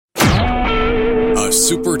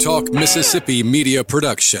SuperTalk Mississippi media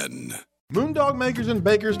production. Moondog Makers and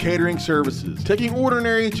Bakers Catering Services, taking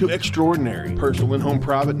ordinary to extraordinary. Personal and home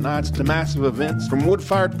private nights to massive events, from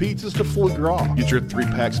wood-fired pizzas to foie gras. Get your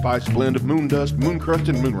 3-pack spice blend of moon dust, moon crust,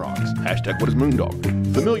 and moon rocks. Hashtag what is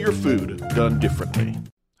Moondog? Familiar food done differently.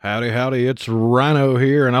 Howdy, it's Rhino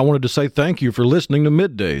here, and I wanted to say thank you for listening to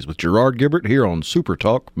Middays with Gerard Gibert here on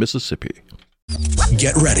SuperTalk Mississippi.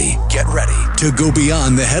 Get ready to go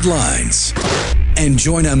beyond the headlines and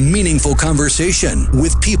join a meaningful conversation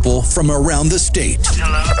with people from around the state.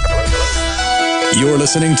 Hello? You're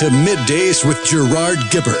listening to Middays with Gerard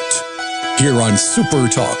Gibert here on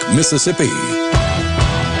SuperTalk Mississippi.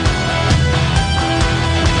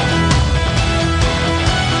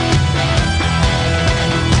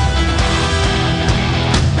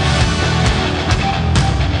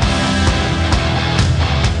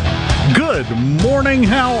 Good morning,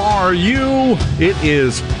 how are you? It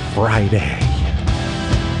is Friday.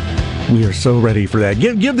 We are so ready for that.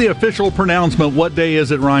 Give the official pronouncement. What day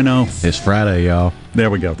is it, Rhino? It's Friday, y'all. There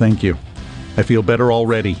we go. Thank you. I feel better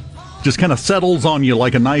already. Just kind of settles on you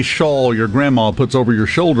like a nice shawl your grandma puts over your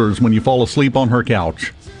shoulders when you fall asleep on her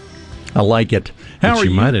couch. I like it. How are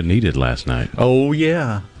you? You might have needed last night. Oh,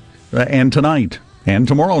 yeah. And tonight. And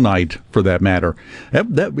tomorrow night, for that matter.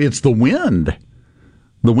 It's the wind.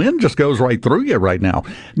 The wind just goes right through you right now.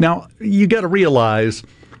 Now, you got to realize,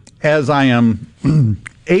 as I am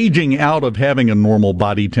aging out of having a normal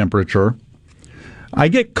body temperature, I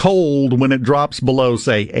get cold when it drops below,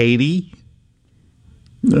 say, 80.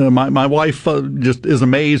 My wife just is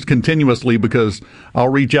amazed continuously because I'll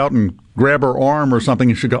reach out and grab her arm or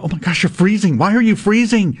something, and she'll go, "Oh my gosh, you're freezing. Why are you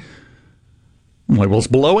freezing?" I'm like, "Well, it's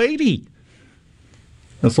below 80.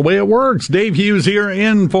 That's the way it works. Dave Hughes here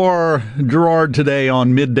in for Gerard today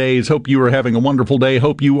on Middays. Hope you are having a wonderful day.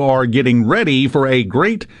 Hope you are getting ready for a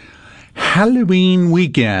great Halloween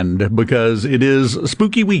weekend, because it is a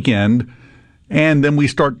spooky weekend, and then we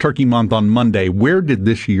start Turkey Month on Monday. Where did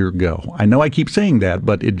this year go? I know I keep saying that,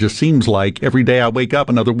 but it just seems like every day I wake up,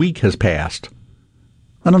 another week has passed.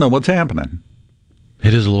 I don't know what's happening.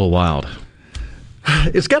 It is a little wild.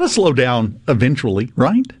 It's got to slow down eventually,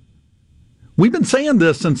 right? We've been saying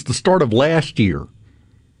this since the start of last year.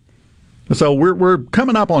 So we're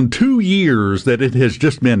coming up on 2 years that it has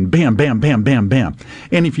just been bam, bam, bam, bam, bam.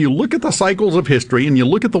 And if you look at the cycles of history and you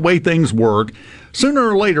look at the way things work, sooner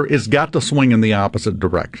or later it's got to swing in the opposite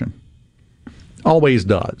direction. Always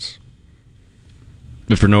does.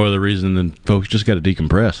 If for no other reason than folks just got to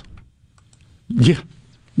decompress. Yeah.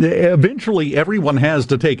 Eventually everyone has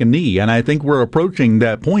to take a knee, and I think we're approaching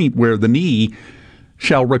that point where the knee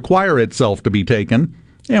shall require itself to be taken,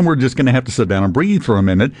 and we're just going to have to sit down and breathe for a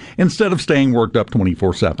minute instead of staying worked up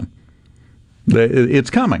 24/7. It's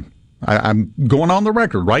coming. I'm going on the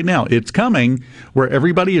record right now. It's coming where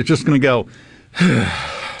everybody is just going to go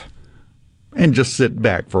and just sit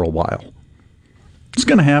back for a while. It's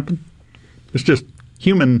going to happen. It's just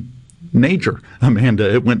human nature.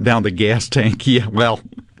 Amanda, it went down the gas tank. Yeah, well...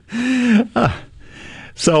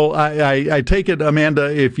 So I take it,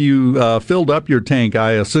 Amanda, if you filled up your tank,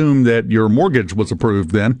 I assume that your mortgage was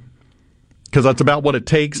approved then, because that's about what it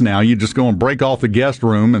takes now. You just go and break off the guest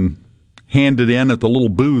room and hand it in at the little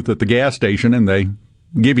booth at the gas station, and they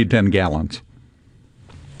give you 10 gallons.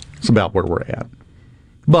 It's about where we're at.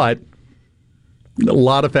 But a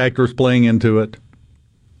lot of factors playing into it.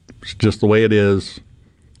 It's just the way it is.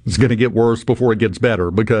 It's going to get worse before it gets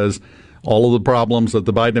better, because all of the problems that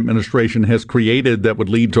the Biden administration has created that would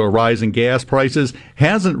lead to a rise in gas prices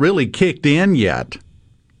hasn't really kicked in yet.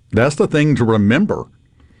 That's the thing to remember.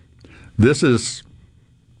 This is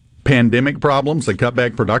pandemic problems that cut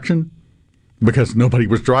back production because nobody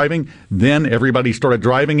was driving. Then everybody started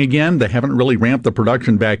driving again. They haven't really ramped the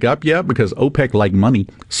production back up yet because OPEC like money.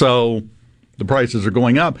 So the prices are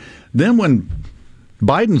going up. Then when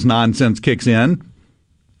Biden's nonsense kicks in,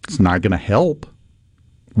 it's not going to help.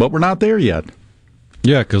 But we're not there yet.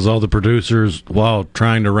 Yeah, because all the producers, while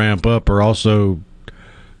trying to ramp up, are also,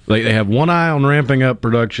 they have one eye on ramping up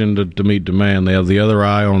production to meet demand. They have the other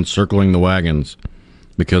eye on circling the wagons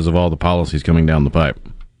because of all the policies coming down the pipe.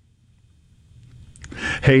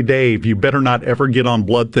 Hey, Dave, you better not ever get on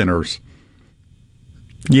blood thinners.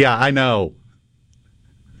 Yeah, I know.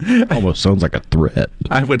 Almost sounds like a threat.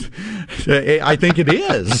 I think it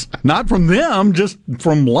is. Not from them, just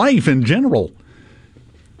from life in general.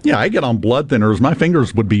 Yeah, I get on blood thinners. My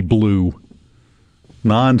fingers would be blue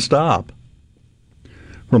nonstop.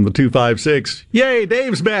 From the 256, yay,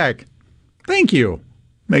 Dave's back. Thank you.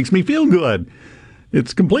 Makes me feel good.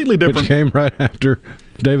 It's completely different. Which came right after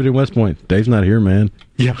David in West Point. Dave's not here, man.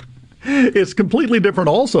 Yeah. It's completely different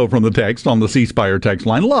also from the text on the C Spire text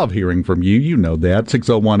line. Love hearing from you. You know that.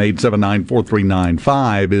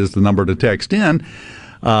 601-879-4395 is the number to text in.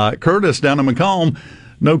 Curtis down in Macomb,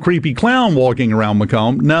 no creepy clown walking around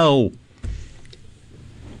Macomb. No.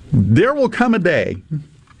 There will come a day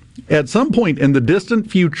at some point in the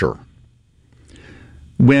distant future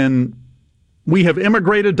when we have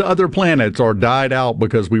immigrated to other planets or died out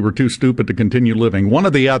because we were too stupid to continue living. One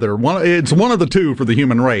or the other. It's one of the two for the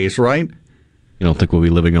human race, right? You don't think we'll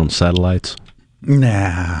be living on satellites?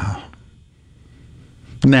 No.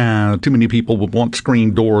 Too many people would want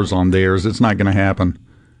screen doors on theirs. It's not going to happen.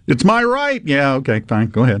 It's my right. Yeah, okay, fine.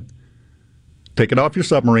 Go ahead. Take it off your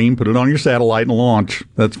submarine, put it on your satellite, and launch.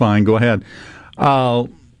 That's fine. Go ahead.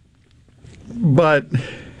 But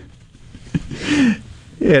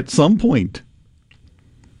at some point,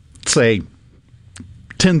 say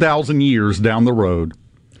 10,000 years down the road,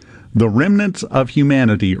 the remnants of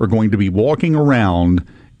humanity are going to be walking around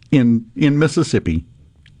in Mississippi,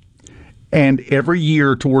 and every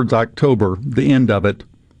year towards October, the end of it,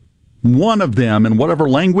 one of them, in whatever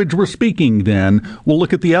language we're speaking then, will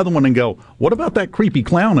look at the other one and go, what about that creepy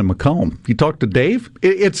clown in Macomb? You talk to Dave?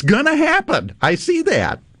 It's going to happen. I see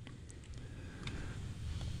that.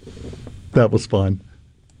 That was fun.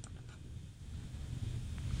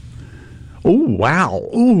 Oh, wow.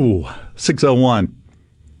 Ooh, 601.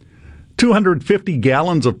 250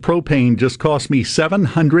 gallons of propane just cost me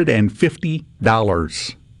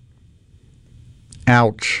 $750.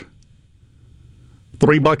 Ouch.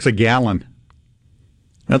 $3 a gallon.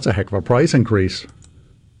 That's a heck of a price increase.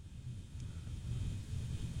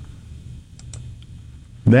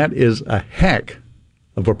 That is a heck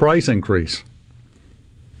of a price increase.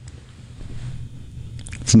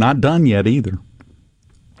 It's not done yet either.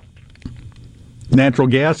 Natural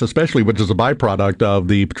gas, especially, which is a byproduct of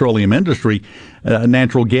the petroleum industry,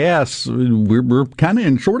 natural gas, we're kind of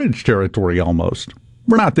in shortage territory almost.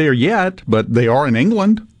 We're not there yet, but they are in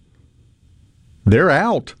England. They're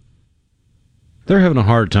out. They're having a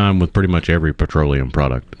hard time with pretty much every petroleum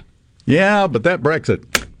product. Yeah, but that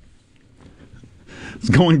Brexit, it's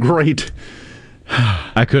going great.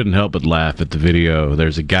 I couldn't help but laugh at the video.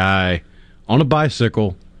 There's a guy on a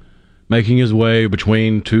bicycle making his way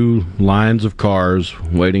between two lines of cars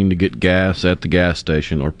waiting to get gas at the gas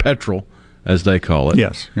station, or petrol, as they call it.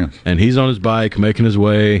 Yes. And he's on his bike making his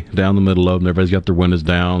way down the middle of them. Everybody's got their windows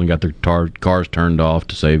down and got their cars turned off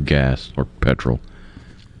to save gas or petrol.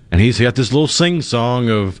 And he's got this little sing-song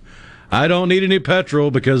of, I don't need any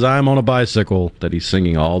petrol because I'm on a bicycle, that he's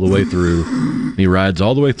singing all the way through. He rides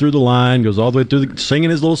all the way through the line, goes all the way through, singing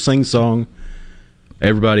his little sing-song.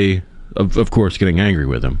 Everybody, of course, getting angry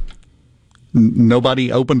with him.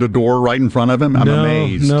 Nobody opened a door right in front of him? I'm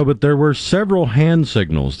amazed. No, but there were several hand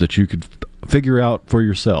signals that you could figure out for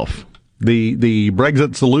yourself. The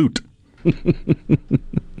Brexit salute.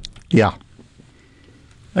 Yeah.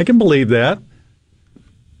 I can believe that.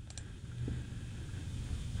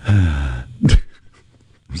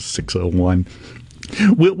 601.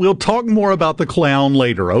 We'll talk more about the clown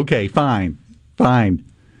later. Okay, fine.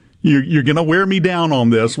 You're going to wear me down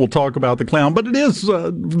on this. We'll talk about the clown. But it is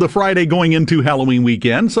the Friday going into Halloween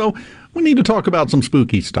weekend, so we need to talk about some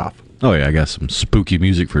spooky stuff. Oh, yeah, I got some spooky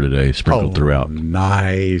music for today sprinkled throughout.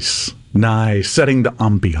 Nice. Setting the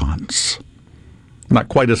ambiance. Not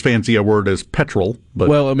quite as fancy a word as petrol, but...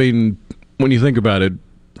 Well, I mean, when you think about it,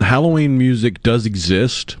 Halloween music does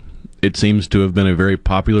exist. It seems to have been a very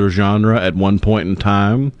popular genre at one point in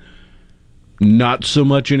time. Not so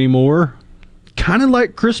much anymore. Kind of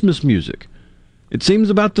like Christmas music. It seems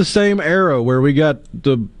about the same era where we got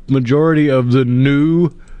the majority of the new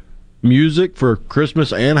music for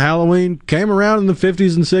Christmas and Halloween came around in the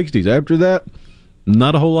 50s and 60s. After that,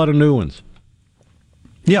 not a whole lot of new ones.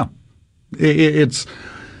 Yeah. It's...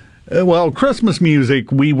 Well, Christmas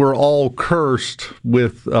music, we were all cursed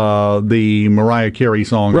with the Mariah Carey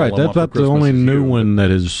song. Right, that's about the only new one that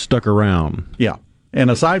has stuck around. Yeah. And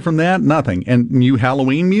aside from that, nothing. And new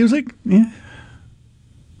Halloween music? Yeah.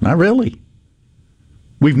 Not really.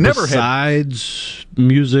 We've never Besides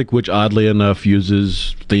music, which oddly enough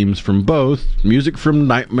uses themes from both, music from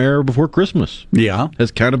Nightmare Before Christmas. Yeah.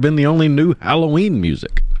 Has kind of been the only new Halloween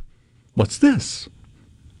music. What's this?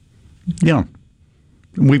 Yeah.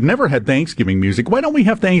 We've never had Thanksgiving music. Why don't we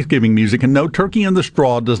have Thanksgiving music? And no, Turkey in the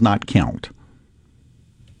Straw does not count.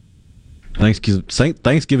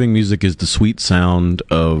 Thanksgiving music is the sweet sound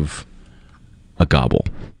of a gobble.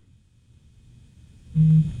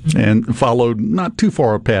 And followed not too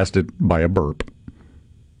far past it by a burp.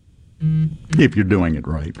 If you're doing it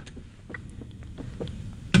right.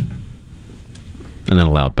 And then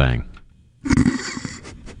a loud bang.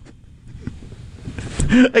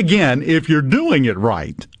 Again, if you're doing it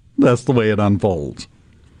right, that's the way it unfolds.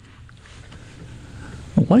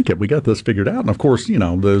 I like it. We got this figured out. And, of course, you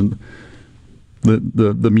know,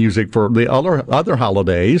 the music for the other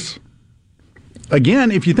holidays.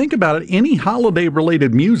 Again, if you think about it, any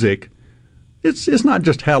holiday-related music, it's not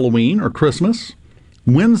just Halloween or Christmas.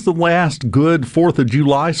 When's the last good 4th of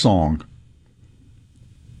July song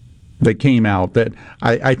that came out? That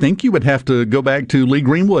I think you would have to go back to Lee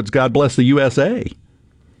Greenwood's God Bless the USA,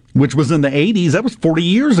 which was in the 80s. That was 40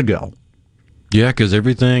 years ago. Yeah, because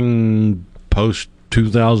everything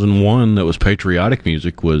post-2001 that was patriotic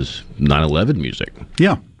music was 9/11 music.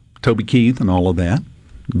 Yeah, Toby Keith and all of that.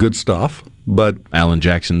 Good stuff. But Alan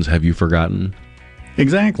Jackson's Have You Forgotten?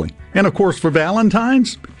 Exactly. And, of course, for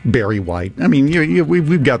Valentine's, Barry White. I mean,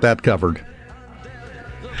 we've got that covered.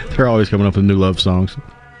 They're always coming up with new love songs.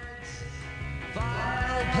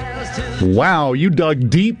 Wow, you dug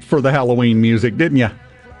deep for the Halloween music, didn't you?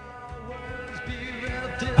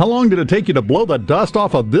 How long did it take you to blow the dust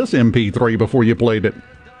off of this MP3 before you played it?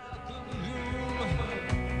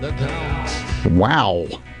 Wow.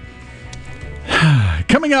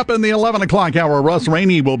 Coming up in the 11 o'clock hour, Russ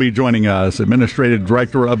Rainey will be joining us, Administrative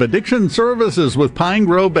Director of Addiction Services with Pine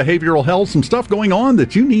Grove Behavioral Health. Some stuff going on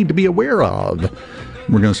that you need to be aware of.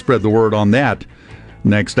 We're going to spread the word on that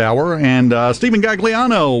next hour. And Steven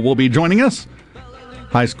Gagliano will be joining us.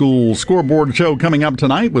 High School Scoreboard Show coming up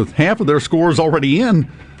tonight with half of their scores already in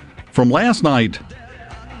from last night.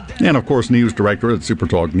 And, of course, News Director at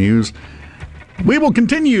SuperTalk News. We will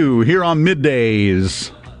continue here on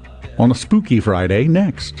Middays on a spooky Friday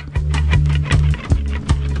next.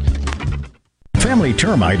 Family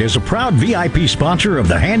Termite is a proud VIP sponsor of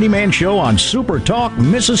the Handyman Show on SuperTalk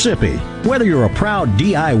Mississippi. Whether you're a proud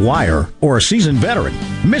DIYer or a seasoned veteran,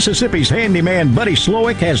 Mississippi's handyman Buddy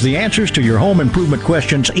Slowick has the answers to your home improvement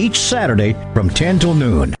questions each Saturday from 10 till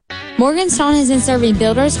noon. Morganstone has been serving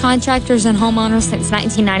builders, contractors, and homeowners since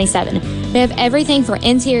 1997. They have everything for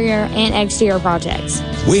interior and exterior projects.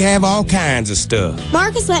 We have all kinds of stuff.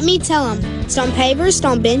 Marcus, let me tell them. Stone pavers,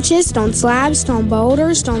 stone benches, stone slabs, stone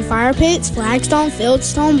boulders, stone fire pits, flagstone,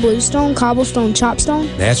 fieldstone, bluestone, cobblestone, chopstone.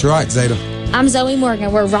 That's right, Zeta. I'm Zoe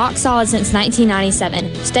Morgan. We're rock solid since 1997.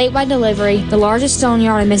 Statewide delivery, the largest stone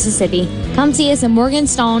yard in Mississippi. Come see us at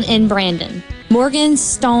Morganstone in Brandon.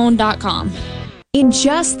 Morganstone.com. In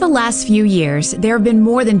just the last few years, there have been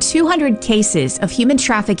more than 200 cases of human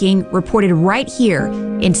trafficking reported right here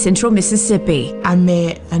in central Mississippi. I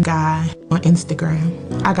met a guy on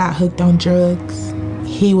Instagram. I got hooked on drugs.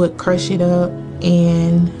 He would crush it up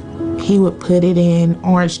and he would put it in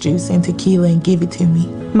orange juice and tequila and give it to me.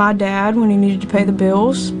 My dad, when he needed to pay the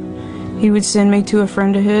bills, he would send me to a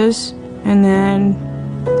friend of his, and then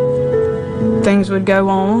things would go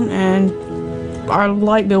on and our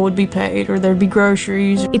light bill would be paid, or there'd be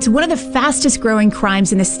groceries. It's one of the fastest growing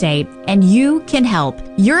crimes in the state, and you can help.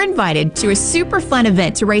 You're invited to a super fun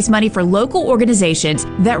event to raise money for local organizations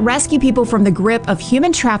that rescue people from the grip of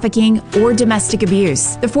human trafficking or domestic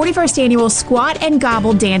abuse. The 41st annual Squat and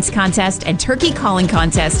Gobble Dance Contest and Turkey Calling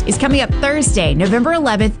Contest is coming up Thursday, November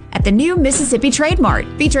 11th at the new Mississippi Trade Mart,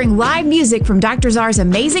 featuring live music from Dr. Czar's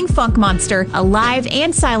Amazing Funk Monster, a live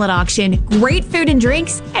and silent auction, great food and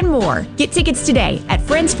drinks, and more. Get tickets today at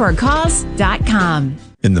friendsforacause.com.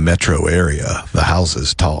 In the metro area, the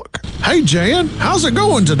houses talk. Hey, Jan, how's it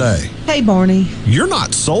going today? Hey, Barney. You're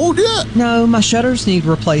not sold yet? No, my shutters need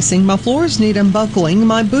replacing, my floors need unbuckling,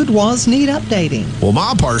 my boudoirs need updating. Well,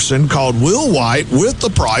 my person called Will White with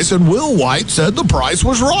the price, and Will White said the price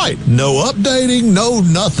was right. No updating, no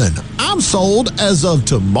nothing. I'm sold as of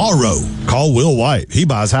tomorrow. Call Will White. He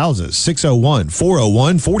buys houses.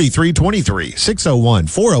 601-401-4323.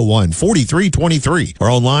 601-401-4323. Or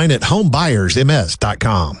online at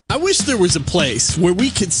homebuyersms.com. I wish there was a place where we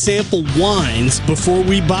could sample wines before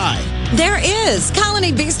we buy. There is.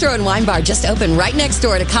 Colony Bistro and Wine Bar just opened right next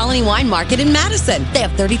door to Colony Wine Market in Madison. They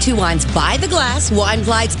have 32 wines by the glass, wine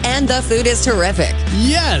flights, and the food is terrific.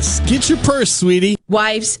 Yes. Get your purse, sweetie.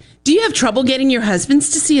 Wives, do you have trouble getting your husbands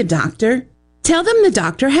to see a doctor? Tell them the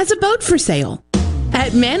doctor has a boat for sale.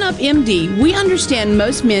 At Man Up MD, we understand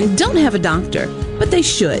most men don't have a doctor, but they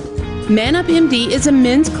should. Man Up MD is a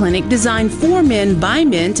men's clinic designed for men by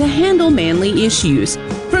men to handle manly issues.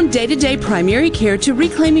 From day-to-day primary care to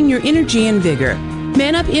reclaiming your energy and vigor,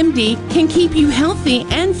 Man Up MD can keep you healthy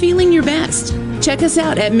and feeling your best. Check us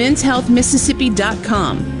out at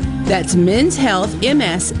menshealthmississippi.com. That's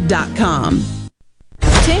menshealthms.com.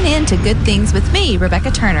 Tune in to Good Things with me,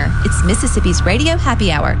 Rebecca Turner. It's Mississippi's Radio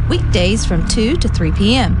Happy Hour, weekdays from 2 to 3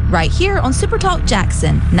 p.m., right here on SuperTalk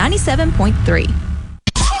Jackson 97.3.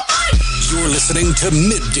 You're listening to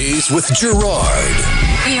Middays with Gerard.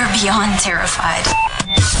 We are beyond terrified.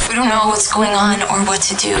 We don't know what's going on or what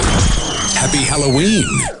to do. Happy Halloween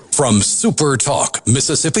from SuperTalk,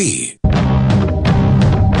 Mississippi.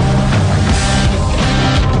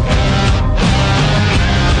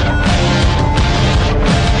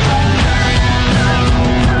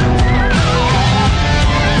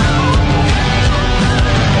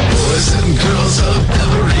 Boys and girls of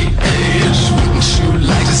every age, wouldn't you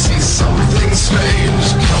like to see something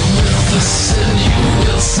strange? Come with us and you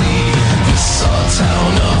will see this our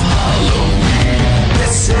town of Halloween.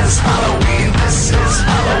 This is Halloween, this is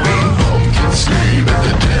Halloween. Pumpkins scream in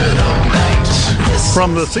the dead of night.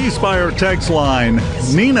 From the C Spire text line,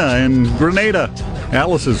 Nina in Grenada.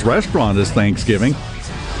 Alice's Restaurant is Thanksgiving.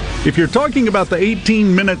 If you're talking about the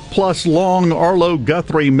 18-minute plus long Arlo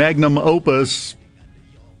Guthrie magnum opus,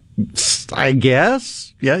 I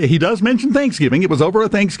guess. Yeah, he does mention Thanksgiving. It was over a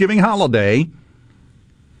Thanksgiving holiday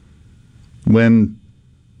when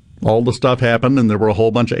all the stuff happened, and there were a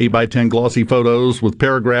whole bunch of 8x10 glossy photos with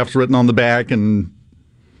paragraphs written on the back, and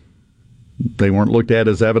they weren't looked at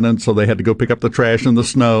as evidence, so they had to go pick up the trash in the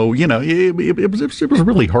snow. You know, it was a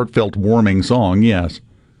really heartfelt, warming song, yes.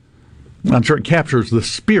 I'm sure it captures the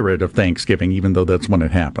spirit of Thanksgiving, even though that's when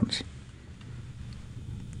it happens.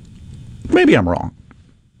 Maybe I'm wrong.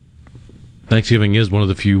 Thanksgiving is one of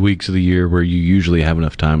the few weeks of the year where you usually have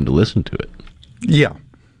enough time to listen to it. Yeah.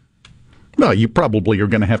 Well, you probably are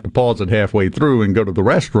going to have to pause it halfway through and go to the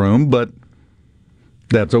restroom, but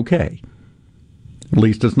that's okay. At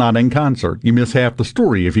least it's not in concert. You miss half the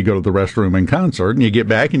story if you go to the restroom in concert and you get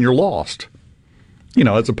back and you're lost. You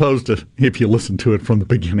know, as opposed to if you listen to it from the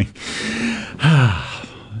beginning.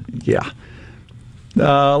 Yeah.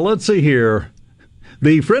 Let's see here.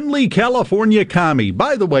 The Friendly California Commie.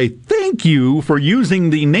 By the way, thank you for using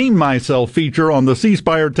the Name Myself feature on the C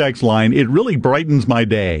Spire text line. It really brightens my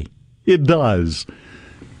day. It does.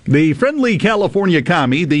 The Friendly California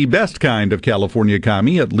Commie, the best kind of California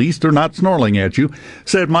commie, at least they're not snarling at you,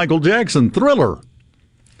 said Michael Jackson, Thriller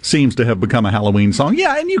seems to have become a Halloween song.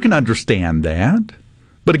 Yeah, and you can understand that.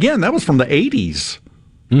 But again, that was from the 80s.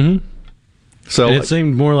 Mm-hmm. So and it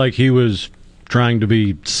seemed more like he was trying to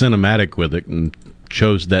be cinematic with it and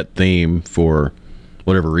chose that theme for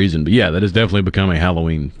whatever reason. But yeah, that has definitely become a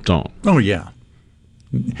Halloween song. Oh, yeah.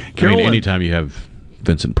 Anytime you have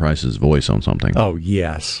Vincent Price's voice on something. Oh,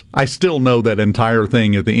 yes. I still know that entire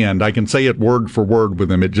thing at the end. I can say it word for word with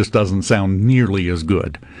him. It just doesn't sound nearly as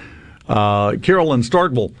good. Carol in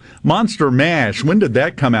Starkville, Monster Mash, when did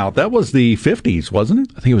that come out? That was the 50s, wasn't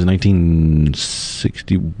it? I think it was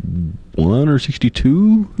 1961 or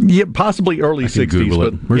 62? Yeah, possibly early 60s. Google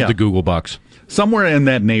it. Where's yeah. the Google box? Somewhere in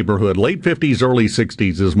that neighborhood. Late 50s, early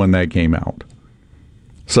 60s is when that came out.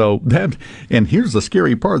 So that, and here's the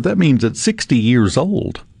scary part, that means it's 60 years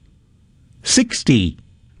old. 60.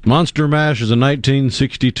 Monster Mash is a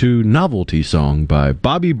 1962 novelty song by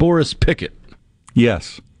Bobby Boris Pickett.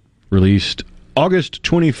 Yes. Released August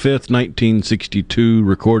 25th, 1962,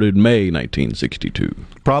 recorded May 1962.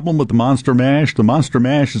 Problem with the Monster Mash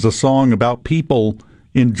is a song about people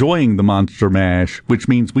enjoying the Monster Mash, which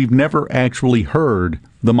means we've never actually heard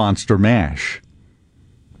the Monster Mash.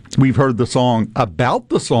 We've heard the song about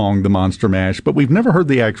the song, the Monster Mash, but we've never heard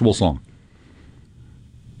the actual song.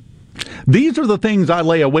 These are the things I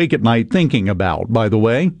lay awake at night thinking about, by the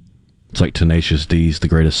way. It's like Tenacious D's The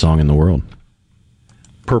Greatest Song in the World.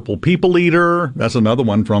 Purple People Eater, that's another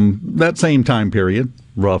one from that same time period,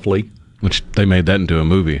 roughly. Which they made that into a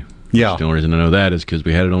movie. Yeah. The only reason I know that is because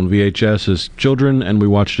we had it on VHS as children, and we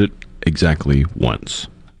watched it exactly once.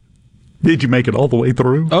 Did you make it all the way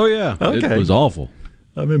through? Oh, yeah. Okay. It was awful.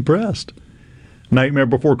 I'm impressed. Nightmare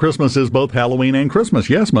Before Christmas is both Halloween and Christmas.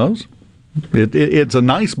 Yes, Mose. It's a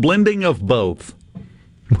nice blending of both.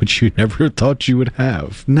 Which you never thought you would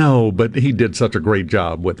have. No, but he did such a great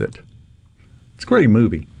job with it. It's a great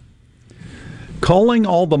movie. Calling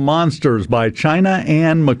All the Monsters by China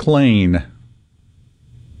Ann McClain.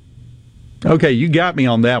 Okay, you got me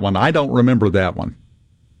on that one. I don't remember that one.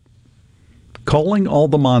 Calling All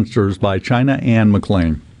the Monsters by China Ann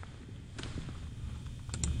McClain.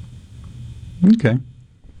 Okay.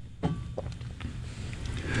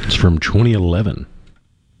 It's from 2011.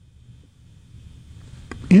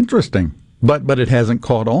 Interesting. But it hasn't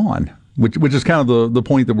caught on, which is kind of the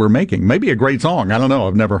point that we're making. Maybe a great song. I don't know.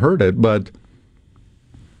 I've never heard it, but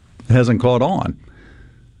it hasn't caught on.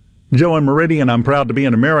 Joe and Meridian, I'm Proud to Be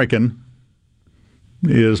an American,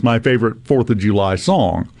 is my favorite 4th of July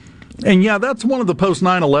song. And yeah, that's one of the post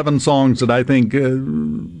 9/11 songs that I think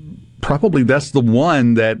probably that's the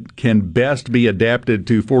one that can best be adapted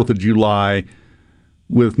to 4th of July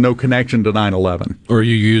with no connection to 9/11. Or are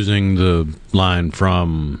you using the line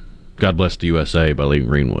from God Bless the USA by Lee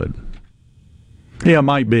Greenwood? Yeah, it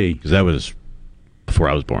might be. Because that was before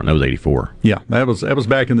I was born. That was 84. Yeah, that was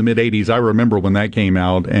back in the mid-'80s. I remember when that came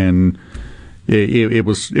out, and it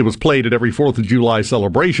was played at every 4th of July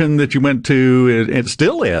celebration that you went to. It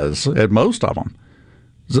still is at most of them.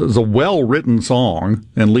 It's a well-written song,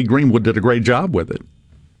 and Lee Greenwood did a great job with it.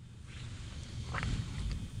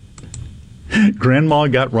 Grandma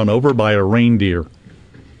got run over by a reindeer.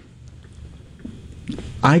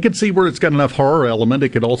 I could see where it's got enough horror element. It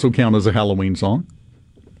could also count as a Halloween song.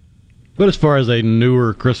 But as far as a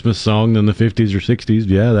newer Christmas song than the 50s or 60s,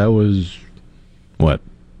 yeah, that was,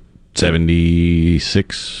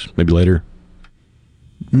 76, maybe later?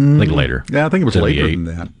 I think later. Yeah, I think it was later than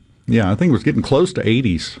that. Yeah, I think it was getting close to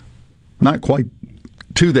 80s. Not quite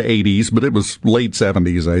to the 80s, but it was late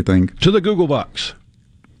 70s, I think. To the Google box.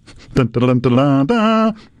 Dun, dun, dun, dun, dun,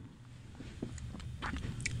 dun.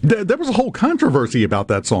 There was a whole controversy about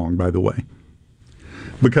that song, by the way,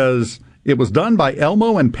 because it was done by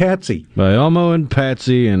Elmo and Patsy. By Elmo and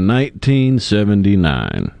Patsy in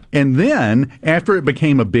 1979. And then, after it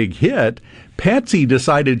became a big hit, Patsy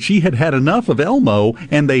decided she had had enough of Elmo,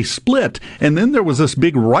 and they split. And then there was this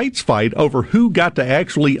big rights fight over who got to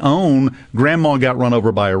actually own Grandma Got Run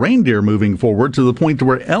Over by a Reindeer moving forward, to the point to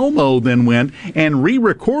where Elmo then went and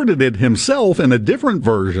re-recorded it himself in a different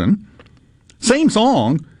version. Same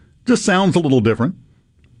song, just sounds a little different.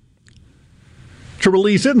 To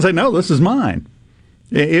release it and say, no, this is mine.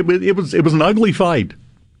 It was an ugly fight.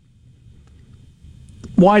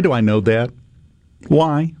 Why do I know that?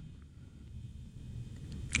 Why?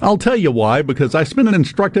 I'll tell you why, because I spent an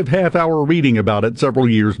instructive half-hour reading about it several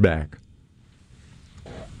years back.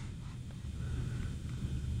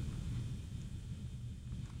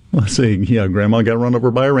 Let's see. Yeah, Grandma got run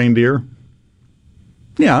over by a reindeer.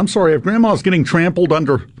 Yeah, I'm sorry. If Grandma's getting trampled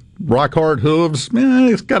under rock-hard hooves,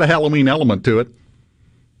 it's got a Halloween element to it,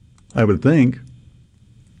 I would think.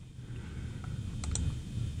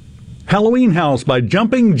 Halloween House by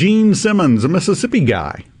Jumping Gene Simmons, a Mississippi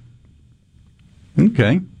guy.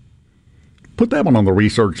 Okay. Put that one on the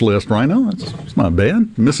research list, Rhino. That's not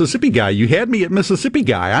bad. Mississippi guy. You had me at Mississippi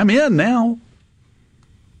guy. I'm in now.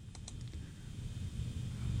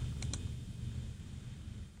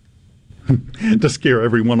 To scare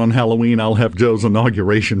everyone on Halloween, I'll have Joe's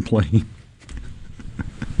inauguration playing.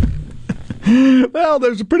 Well,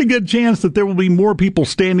 there's a pretty good chance that there will be more people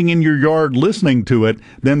standing in your yard listening to it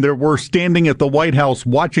than there were standing at the White House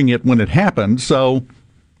watching it when it happened, so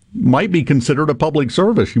might be considered a public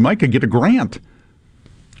service. You might could get a grant.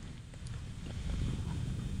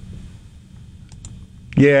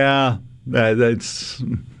 Yeah, that's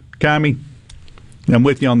Kami. I'm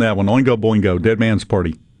with you on that one. Oingo Boingo, Dead Man's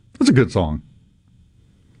Party. That's a good song.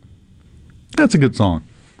 That's a good song.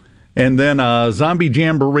 And then Zombie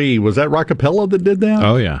Jamboree. Was that Rockapella that did that?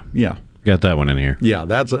 Oh, yeah. Yeah. Got that one in here. Yeah,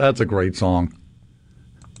 that's a great song.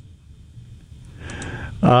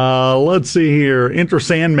 Let's see here. Enter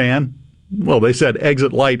Sandman. Well, they said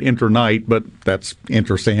Exit Light, Enter Night, but that's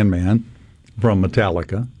Enter Sandman from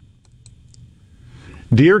Metallica.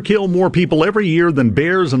 Deer kill more people every year than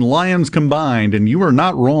bears and lions combined, and you are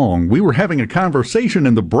not wrong. We were having a conversation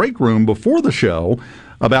in the break room before the show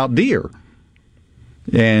about deer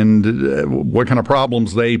and what kind of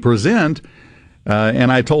problems they present.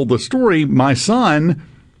 And I told the story. My son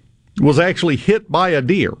was actually hit by a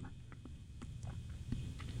deer.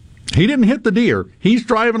 He didn't hit the deer. He's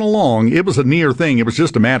driving along. It was a near thing. It was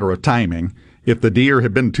just a matter of timing. If the deer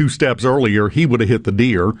had been 2 steps earlier, he would have hit the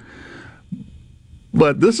deer.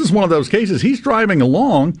 But this is one of those cases. He's driving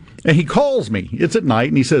along, and he calls me. It's at night,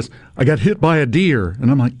 and he says, I got hit by a deer. And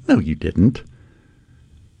I'm like, no, you didn't.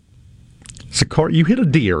 It's a car. You hit a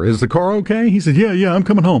deer. Is the car okay? He said, yeah, I'm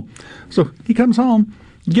coming home. So he comes home,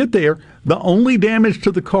 get there. The only damage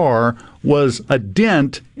to the car was a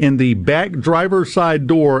dent in the back driver's side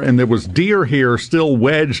door, and there was deer hair still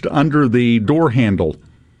wedged under the door handle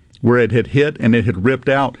where it had hit and it had ripped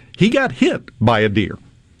out. He got hit by a deer.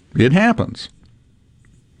 It happens.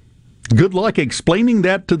 Good luck explaining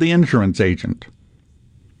that to the insurance agent.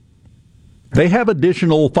 They have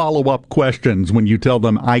additional follow-up questions when you tell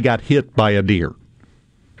them, I got hit by a deer.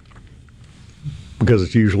 Because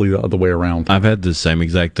it's usually the other way around. I've had the same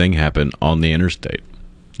exact thing happen on the interstate.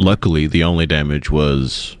 Luckily, the only damage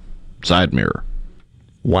was side mirror.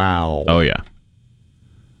 Wow. Oh, yeah.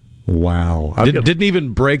 Wow. Didn't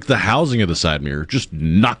even break the housing of the side mirror, just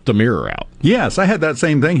knocked the mirror out. Yes, I had that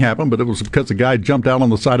same thing happen, but it was because a guy jumped out on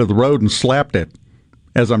the side of the road and slapped it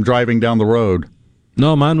as I'm driving down the road.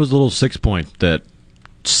 No, mine was a little 6-point that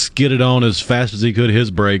skidded on as fast as he could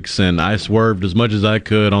his brakes, and I swerved as much as I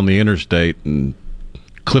could on the interstate and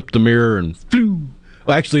clipped the mirror and flew.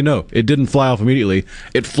 Well, actually, no, it didn't fly off immediately.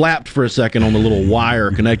 It flapped for a second on the little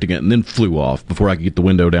wire connecting it and then flew off before I could get the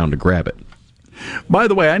window down to grab it. By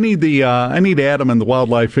the way, I need Adam and the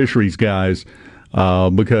wildlife fisheries guys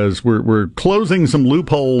because we're closing some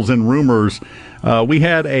loopholes in rumors. We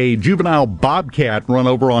had a juvenile bobcat run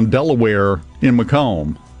over on Delaware in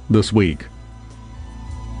Macomb this week.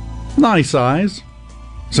 Nice size.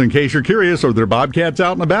 So in case you're curious, are there bobcats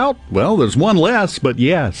out and about? Well, there's one less, but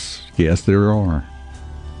yes, there are.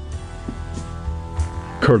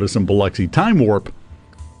 Curtis and Biloxi Time Warp.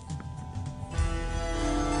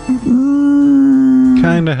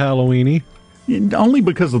 Kind of Halloween-y. Only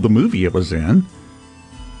because of the movie it was in.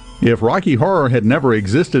 If Rocky Horror had never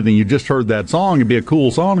existed and you just heard that song, it'd be a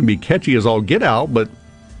cool song and be catchy as all get out, but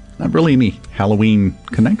not really any Halloween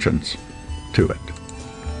connections to it.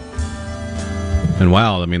 And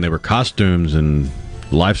wow, I mean, they were costumes and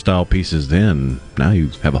lifestyle pieces then. Now you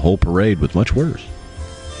have a whole parade with much worse.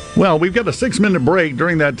 Well, we've got a 6-minute break.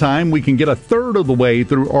 During that time, we can get a third of the way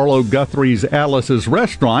through Arlo Guthrie's Alice's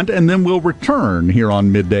Restaurant, and then we'll return here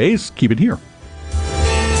on Middays. Keep it here.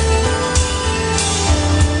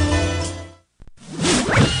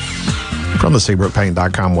 From the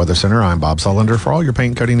SeabrookPaint.com Weather Center, I'm Bob Sullender. For all your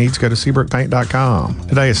paint coating needs, go to SeabrookPaint.com.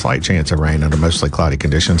 Today, a slight chance of rain under mostly cloudy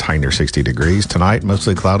conditions, high near 60 degrees. Tonight,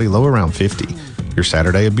 mostly cloudy, low around 50. Your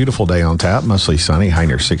Saturday, a beautiful day on tap, mostly sunny, high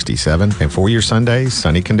near 67. And for your Sunday,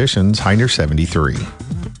 sunny conditions, high near 73.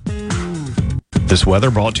 This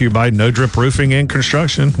weather brought to you by No Drip Roofing and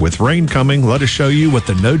Construction. With rain coming, let us show you what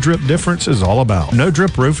the No Drip difference is all about. No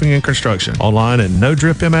Drip Roofing and Construction. Online at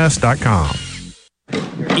NoDripMS.com.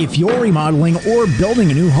 If you're remodeling or building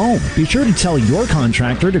a new home, be sure to tell your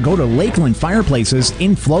contractor to go to Lakeland Fireplaces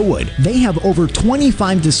in Flowood. They have over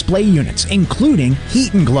 25 display units, including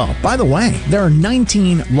Heat and Glow. By the way, there are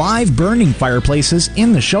 19 live burning fireplaces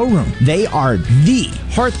in the showroom. They are the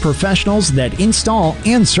hearth professionals that install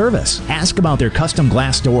and service. Ask about their custom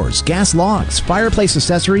glass doors, gas logs, fireplace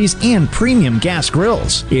accessories, and premium gas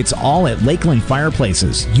grills. It's all at Lakeland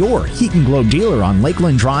Fireplaces, your Heat and Glow dealer on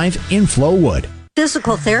Lakeland Drive in Flowood.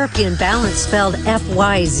 Physical Therapy and Balance, spelled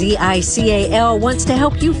F-Y-Z-I-C-A-L, wants to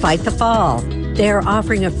help you fight the fall. They are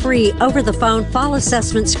offering a free over-the-phone fall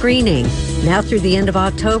assessment screening. Now through the end of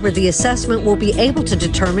October, the assessment will be able to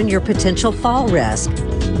determine your potential fall risk.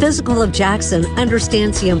 Physical of Jackson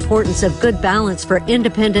understands the importance of good balance for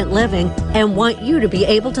independent living and want you to be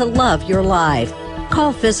able to love your life.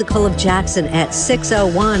 Call Physical of Jackson at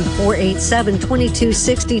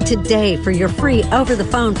 601-487-2260 today for your free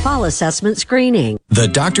over-the-phone fall assessment screening. The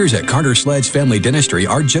doctors at Carter Sledge Family Dentistry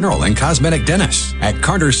are general and cosmetic dentists. At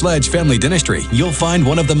Carter Sledge Family Dentistry, you'll find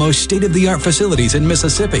one of the most state-of-the-art facilities in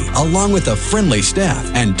Mississippi, along with a friendly staff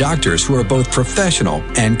and doctors who are both professional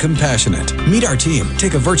and compassionate. Meet our team,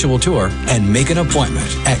 take a virtual tour, and make an appointment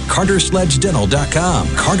at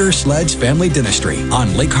CarterSledgeDental.com. Carter Sledge Family Dentistry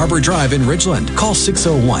on Lake Harbor Drive in Ridgeland. Call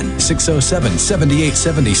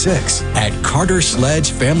 601-607-7876. At Carter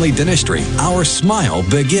Sledge Family Dentistry, our smile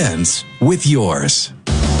begins with yours.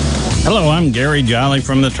 Hello, I'm Gary Jolly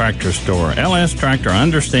from the Tractor Store. LS Tractor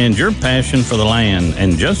understands your passion for the land,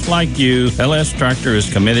 and just like you, LS Tractor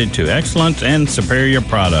is committed to excellence and superior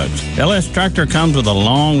products. LS Tractor comes with a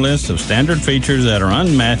long list of standard features that are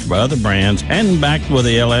unmatched by other brands and backed with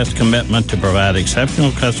the LS commitment to provide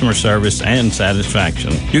exceptional customer service and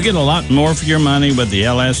satisfaction. You get a lot more for your money with the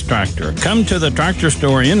LS Tractor. Come to the Tractor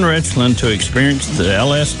Store in Richland to experience the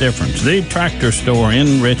LS difference. The Tractor Store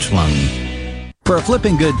in Richland. For a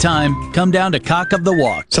flipping good time, come down to Cock of the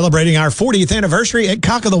Walk. Celebrating our 40th anniversary at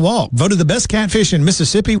Cock of the Walk. Voted the best catfish in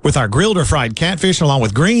Mississippi with our grilled or fried catfish along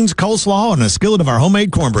with greens, coleslaw, and a skillet of our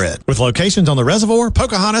homemade cornbread. With locations on the Reservoir,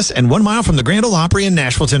 Pocahontas, and 1 mile from the Grand Ole Opry in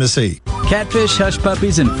Nashville, Tennessee. Catfish, hush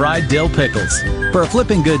puppies, and fried dill pickles. For a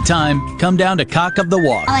flipping good time, come down to Cock of the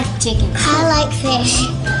Walk. I like chicken. I like fish.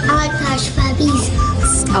 I like hush puppies.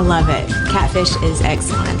 I love it. Catfish is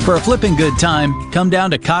excellent. For a flipping good time, come down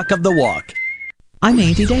to Cock of the Walk. I'm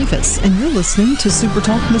Andy Davis, and you're listening to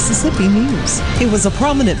SuperTalk Mississippi News. He was a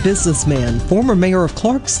prominent businessman, former mayor of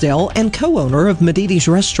Clarksdale, and co-owner of MidDays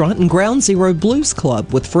Restaurant and Ground Zero Blues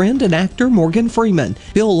Club with friend and actor Morgan Freeman.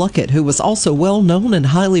 Bill Luckett, who was also well-known and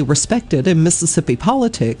highly respected in Mississippi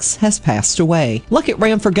politics, has passed away. Luckett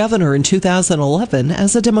ran for governor in 2011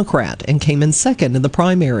 as a Democrat and came in second in the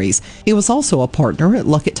primaries. He was also a partner at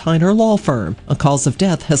Luckett Tyner Law Firm. A cause of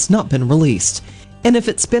death has not been released. And if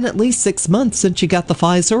it's been at least 6 months since you got the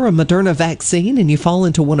Pfizer or Moderna vaccine and you fall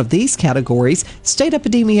into one of these categories, state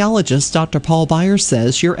epidemiologist Dr. Paul Byers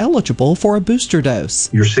says you're eligible for a booster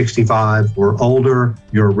dose. You're 65 or older,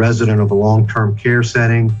 you're a resident of a long-term care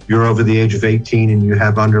setting, you're over the age of 18 and you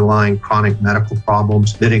have underlying chronic medical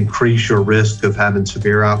problems that increase your risk of having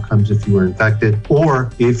severe outcomes if you were infected,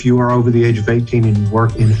 or if you are over the age of 18 and you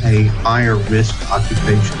work in a higher risk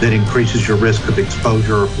occupation that increases your risk of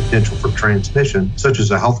exposure or potential for transmission, such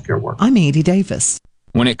as a healthcare worker. I'm Andy Davis.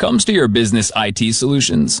 When it comes to your business IT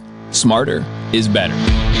solutions, smarter is better.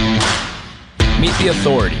 Meet the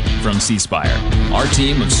authority from C-Spire. Our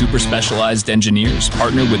team of super specialized engineers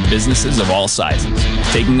partner with businesses of all sizes,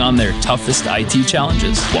 taking on their toughest IT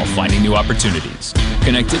challenges while finding new opportunities.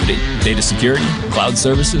 Connectivity, data security, cloud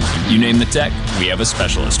services, you name the tech, we have a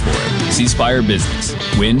specialist for it. C-Spire Business.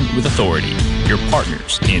 Win with authority. Your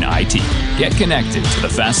partners in IT. Get connected to the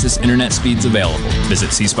fastest internet speeds available. Visit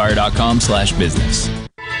cspire.com/business.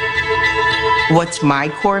 What's my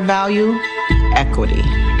core value? Equity.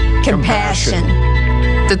 Compassion.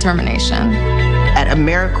 Determination. At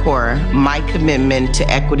AmeriCorps, my commitment to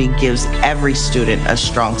equity gives every student a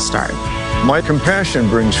strong start. My compassion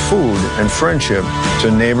brings food and friendship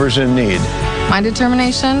to neighbors in need. My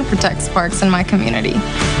determination protects parks in my community.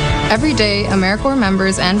 Every day, AmeriCorps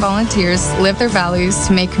members and volunteers live their values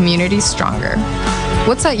to make communities stronger.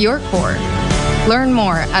 What's at your core? Learn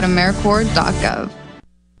more at AmeriCorps.gov.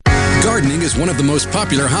 Gardening is one of the most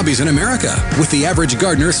popular hobbies in America, with the average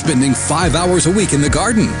gardener spending 5 hours a week in the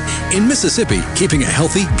garden. In Mississippi, keeping a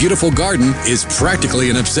healthy, beautiful garden is practically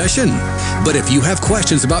an obsession. But if you have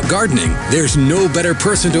questions about gardening, there's no better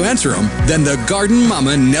person to answer them than the garden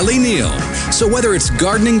mama, Nellie Neal. So whether it's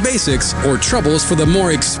gardening basics or troubles for the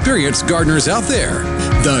more experienced gardeners out there,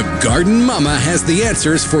 the Garden Mama has the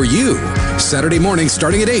answers for you. Saturday morning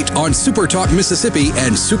starting at 8 on SuperTalk Mississippi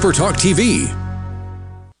and SuperTalk TV.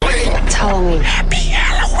 Halloween. Happy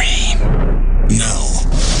Halloween. Now,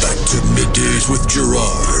 back to Middays with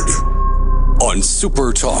Gerard on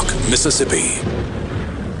SuperTalk Mississippi.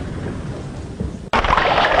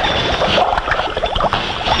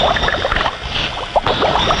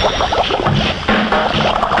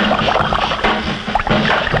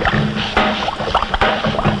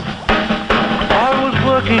 I was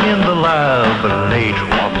working in the lab late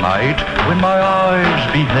one night when my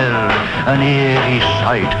eyes beheld an eerie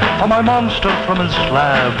sight. For my monster from his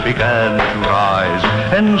slab began to rise,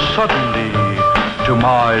 and suddenly, to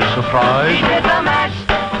my surprise, He did the mash.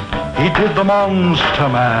 he did the monster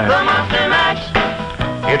mash. The monster mash.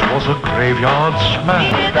 It was a graveyard He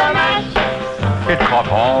smash. did the mash. It caught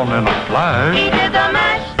on in a flash. He did the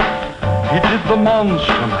mash. He did the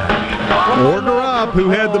monster mash. Order up who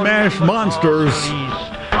had the mashed monsters.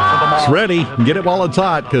 It's ready. Get it while it's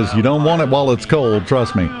hot, because you don't want it while it's cold,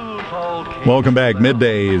 trust me. Welcome back,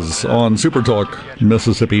 Middays on SuperTalk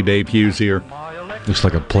Mississippi. Dave Hughes here. Looks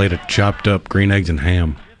like a plate of chopped up green eggs and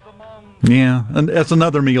ham. Yeah, and that's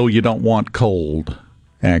another meal you don't want cold,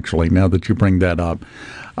 actually, now that you bring that up.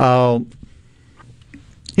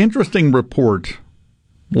 Interesting report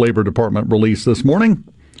Labor Department released this morning.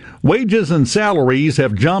 Wages and salaries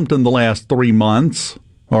have jumped in the last 3 months,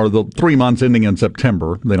 or the 3 months ending in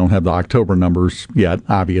September. They don't have the October numbers yet,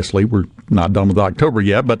 obviously. We're not done with October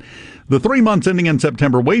yet, but the 3 months ending in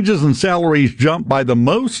September, wages and salaries jumped by the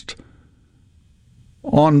most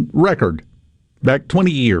on record, back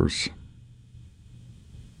 20 years.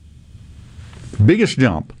 Biggest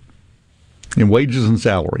jump in wages and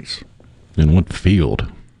salaries. In what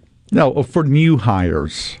field? No, for new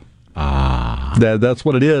hires. That's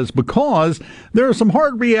what it is, because there are some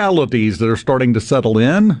hard realities that are starting to settle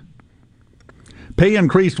in. Pay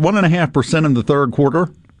increased 1.5% in the third quarter.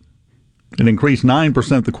 It increased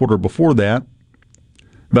 9% the quarter before that.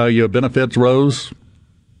 Value of benefits rose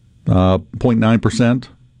 0.9%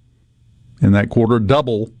 in that quarter,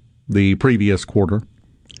 double the previous quarter.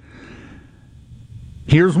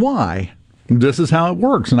 Here's why. This is how it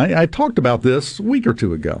works. And I talked about this a week or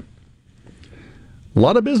two ago. A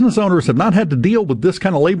lot of business owners have not had to deal with this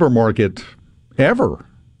kind of labor market ever.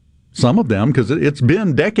 Some of them, because it's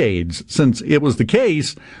been decades since it was the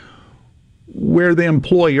case where the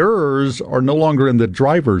employers are no longer in the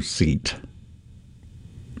driver's seat.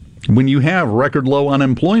 When you have record low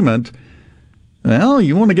unemployment, well,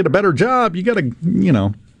 you want to get a better job, you got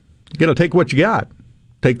to take what you got.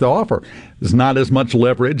 Take the offer. There's not as much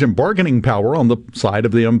leverage and bargaining power on the side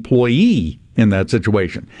of the employee in that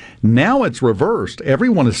situation. Now it's reversed.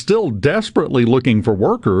 Everyone is still desperately looking for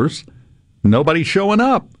workers. Nobody's showing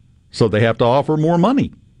up, so they have to offer more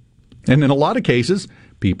money. And in a lot of cases,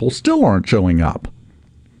 people still aren't showing up.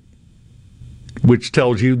 which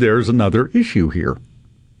tells you there's another issue here.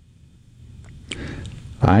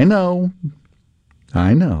 I know.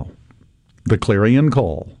 The clarion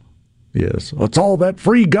call is, it's all that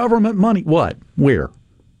free government money. What? Where?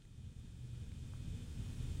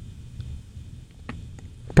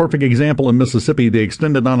 Perfect example in Mississippi, the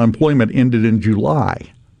extended unemployment ended in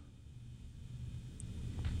July.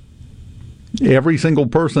 Every single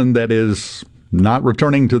person that is not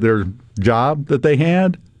returning to their job that they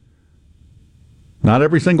had, not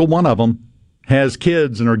every single one of them has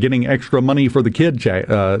kids and are getting extra money for the kid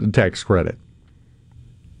tax credit.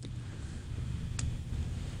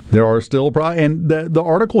 There are still and the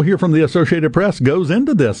article here from the Associated Press goes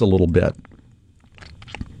into this a little bit.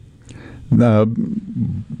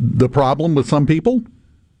 The problem with some people,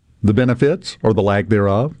 the benefits or the lack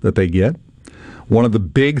thereof that they get. One of the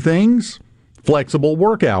big things, flexible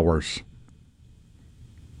work hours.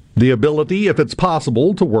 The ability, if it's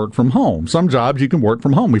possible, to work from home. Some jobs you can work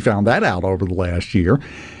from home. We found that out over the last year.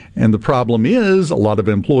 And the problem is a lot of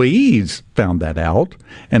employees found that out.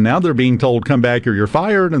 And now they're being told, come back or you're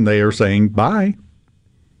fired. And they are saying, bye.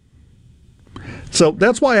 So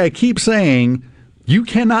that's why I keep saying you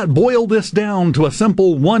cannot boil this down to a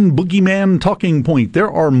simple one boogeyman talking point.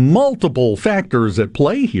 There are multiple factors at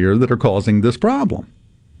play here that are causing this problem.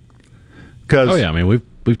 Oh, yeah. I mean,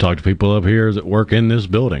 we've talked to people up here that work in this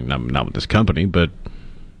building, not with this company, but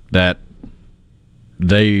that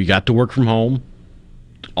they got to work from home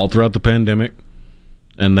all throughout the pandemic,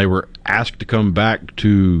 and they were asked to come back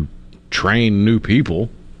to train new people,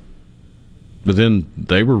 but then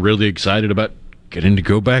they were really excited about getting to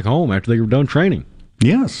go back home after they were done training.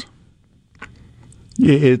 Yes.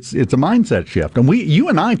 It's a mindset shift. And you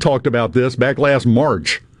and I talked about this back last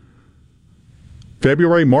March.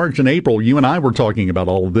 February, March, and April, you and I were talking about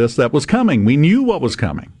all of this that was coming. We knew what was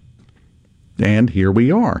coming. And here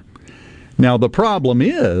we are. Now, the problem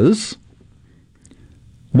is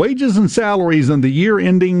wages and salaries in the year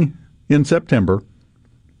ending in September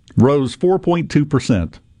rose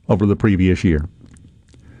 4.2% over the previous year.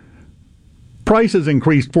 Prices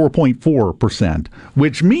increased 4.4%,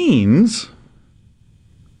 which means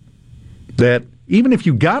that even if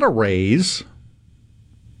you got a raise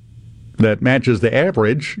that matches the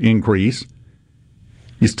average increase,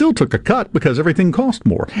 you still took a cut because everything cost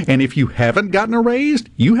more. And if you haven't gotten a raise,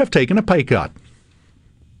 you have taken a pay cut.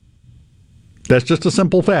 That's just a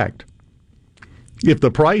simple fact. If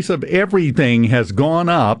the price of everything has gone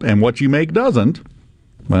up and what you make doesn't,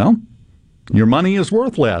 well, your money is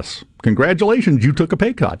worth less. Congratulations, you took a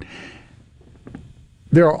pay cut.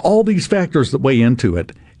 There are all these factors that weigh into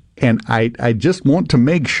it. And I just want to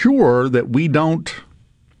make sure that we don't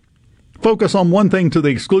focus on one thing to the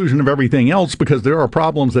exclusion of everything else, because there are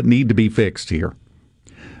problems that need to be fixed here.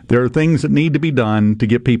 There are things that need to be done to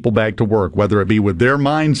get people back to work, whether it be with their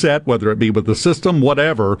mindset, whether it be with the system,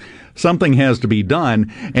 whatever. Something has to be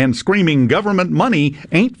done, and screaming government money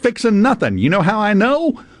ain't fixing nothing. You know how I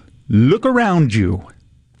know? Look around you.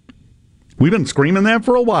 We've been screaming that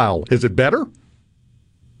for a while. Is it better?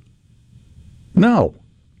 No.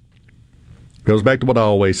 Goes back to what I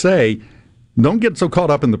always say. Don't get so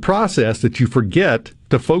caught up in the process that you forget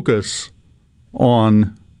to focus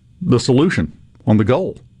on the solution, on the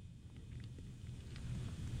goal.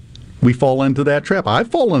 We fall into that trap. I've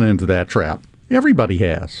fallen into that trap. Everybody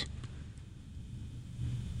has.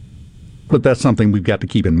 But that's something we've got to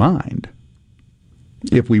keep in mind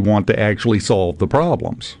if we want to actually solve the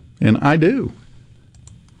problems. And I do.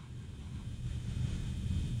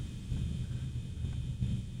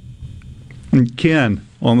 And Ken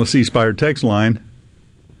on the C Spire text line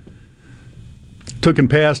took and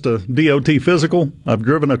passed a DOT physical. I've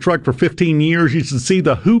driven a truck for 15 years. You should see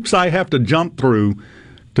the hoops I have to jump through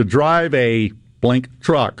to drive a blank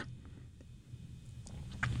truck.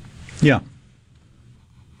 Yeah.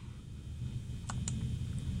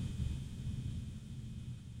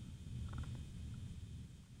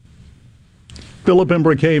 Philip in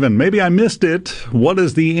Brookhaven, maybe I missed it. What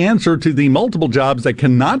is the answer to the multiple jobs that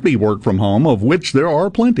cannot be worked from home, of which there are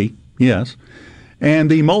plenty, yes, and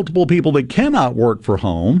the multiple people that cannot work from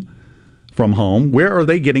home, where are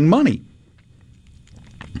they getting money?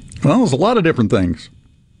 Well, there's a lot of different things.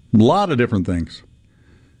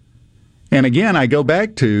 And again, I go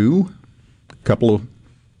back to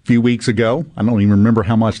few weeks ago. I don't even remember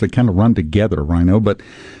how much they kind of run together, Rhino, but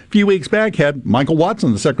a few weeks back had Michael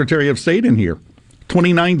Watson, the Secretary of State, in here.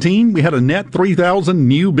 2019, we had a net 3,000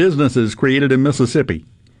 new businesses created in Mississippi.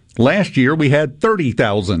 Last year, we had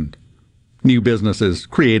 30,000 new businesses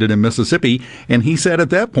created in Mississippi, and he said at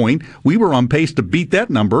that point, we were on pace to beat that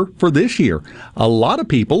number for this year. A lot of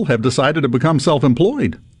people have decided to become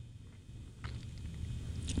self-employed.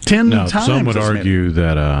 10 now, times. Some would argue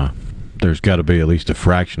that there's got to be at least a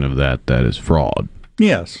fraction of that is fraud.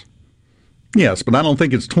 Yes. Yes, but I don't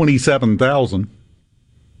think it's 27,000.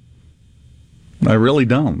 I really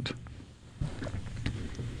don't.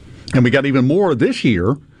 And we got even more this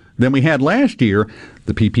year than we had last year.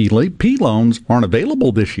 The PPP loans aren't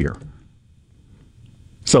available this year.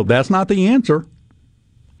 So that's not the answer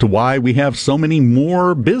to why we have so many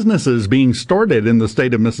more businesses being started in the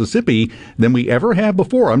state of Mississippi than we ever have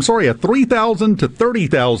before. I'm sorry, a 3,000 to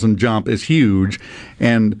 30,000 jump is huge.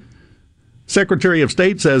 And Secretary of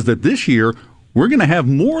State says that this year we're going to have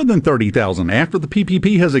more than 30,000 after the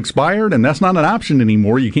PPP has expired, and that's not an option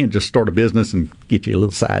anymore. You can't just start a business and get you a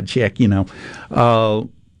little side check, you know.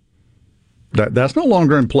 That's no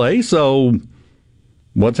longer in play, so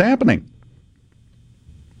what's happening?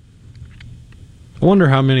 I wonder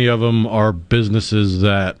how many of them are businesses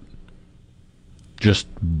that just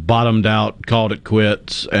bottomed out, called it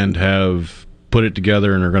quits, and have put it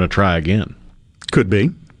together and are going to try again. Could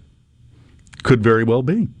be. Could very well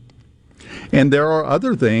be. And there are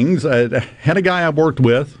other things. I had a guy I worked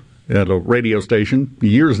with at a radio station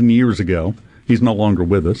years and years ago. He's no longer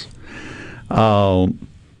with us.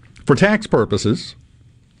 For tax purposes,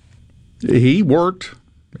 he worked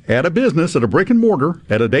at a business, at a brick and mortar,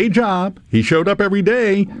 at a day job. He showed up every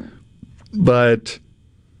day, but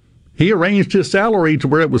he arranged his salary to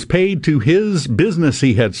where it was paid to his business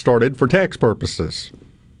he had started for tax purposes.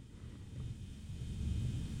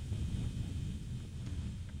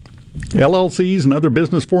 LLCs and other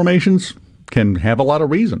business formations can have a lot of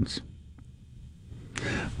reasons.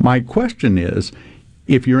 My question is,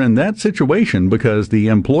 if you're in that situation because the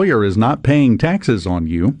employer is not paying taxes on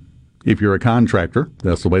you, if you're a contractor,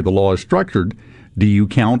 that's the way the law is structured, do you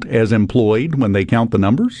count as employed when they count the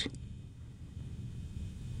numbers?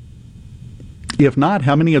 If not,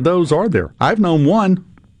 how many of those are there? I've known one.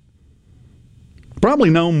 Probably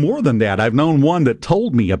known more than that. I've known one that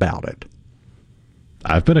told me about it.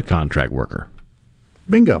 I've been a contract worker.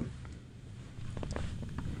 Bingo.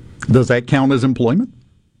 Does that count as employment?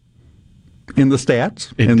 In the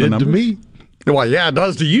stats? It in did the numbers? to me. Well, yeah, it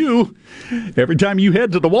does to you. Every time you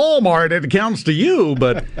head to the Walmart, it counts to you.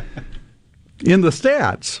 But in the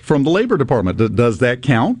stats from the Labor Department, does that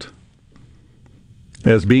count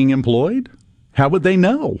as being employed? How would they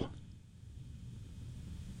know?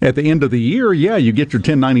 At the end of the year, yeah, you get your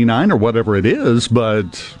 1099 or whatever it is,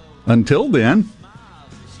 but until then,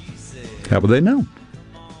 how would they know?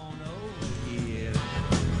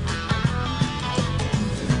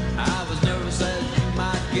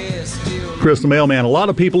 Chris the Mailman, a lot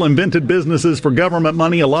of people invented businesses for government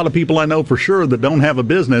money. A lot of people I know for sure that don't have a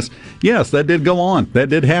business. Yes, that did go on. That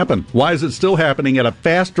did happen. Why is it still happening at a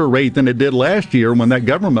faster rate than it did last year when that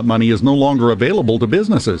government money is no longer available to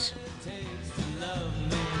businesses?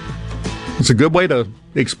 It's a good way to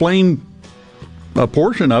explain a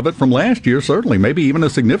portion of it from last year, certainly, maybe even a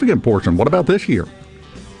significant portion. What about this year?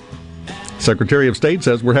 Secretary of State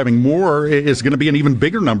says we're having more. It's going to be an even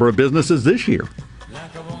bigger number of businesses this year.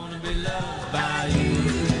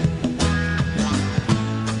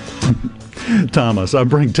 Thomas, I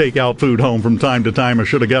bring takeout food home from time to time. I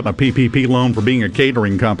should have gotten a PPP loan for being a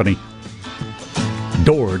catering company.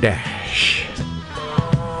 DoorDash.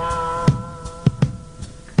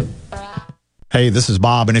 Hey, this is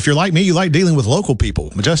Bob, and if you're like me, you like dealing with local people.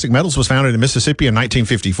 Majestic Metals was founded in Mississippi in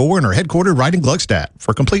 1954 and are headquartered right in Gluckstadt.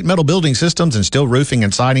 For complete metal building systems and steel roofing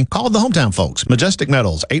and siding, call the hometown folks. Majestic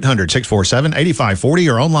Metals,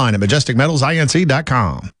 800-647-8540 or online at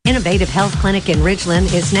majesticmetalsinc.com. Innovative Health Clinic in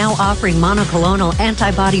Ridgeland is now offering monoclonal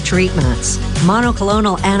antibody treatments.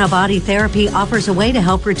 Monoclonal antibody therapy offers a way to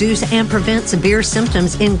help reduce and prevent severe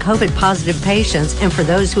symptoms in COVID-positive patients and for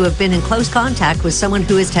those who have been in close contact with someone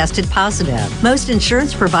who is tested positive. Most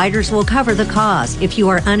insurance providers will cover the cost. If you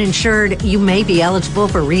are uninsured, you may be eligible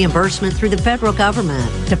for reimbursement through the federal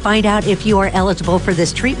government. To find out if you are eligible for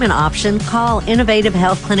this treatment option, call Innovative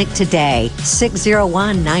Health Clinic today,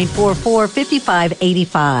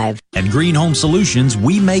 601-944-5585. At Green Home Solutions,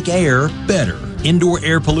 we make air better. Indoor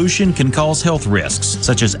air pollution can cause health risks,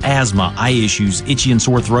 such as asthma, eye issues, itchy and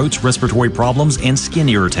sore throats, respiratory problems, and skin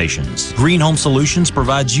irritations. Green Home Solutions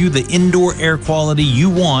provides you the indoor air quality you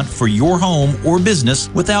want for your home or business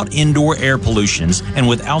without indoor air pollutions and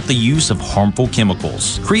without the use of harmful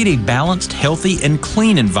chemicals. Create a balanced, healthy, and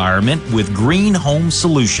clean environment with Green Home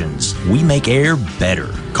Solutions. We make air better.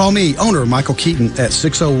 Call me, owner Michael Keaton, at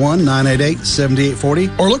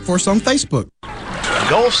 601-988-7840 or look for us on Facebook.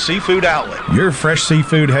 Gulf Seafood Outlet. Your fresh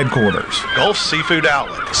seafood headquarters. Gulf Seafood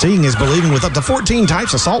Outlet. Seeing is believing with up to 14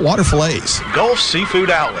 types of saltwater fillets. Gulf Seafood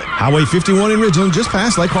Outlet. Highway 51 in Ridgeland, just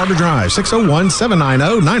past Lake Harbor Drive,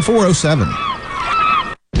 601-790-9407.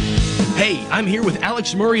 Hey, I'm here with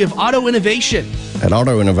Alex Murray of Auto Innovation. At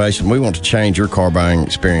Auto Innovation, we want to change your car buying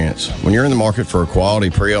experience. When you're in the market for a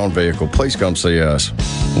quality pre-owned vehicle, please come see us.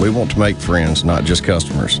 We want to make friends, not just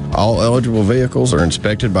customers. All eligible vehicles are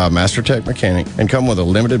inspected by a MasterTech mechanic and come with a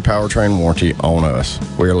limited powertrain warranty on us.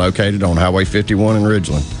 We are located on Highway 51 in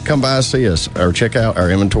Ridgeland. Come by and see us or check out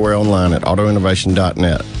our inventory online at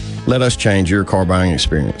autoinnovation.net. Let us change your car buying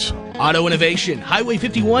experience. Auto Innovation, Highway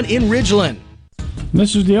 51 in Ridgeland.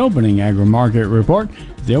 This is the opening agri-market report.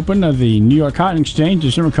 The open of the New York Cotton Exchange,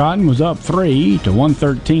 December cotton was up 3 to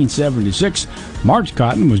 113.76. March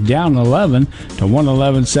cotton was down 11 to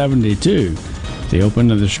 111.72. The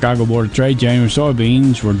open of the Chicago Board of Trade, January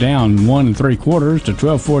soybeans were down 1 3/4 to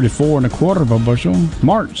 12.44 1/4 per bushel.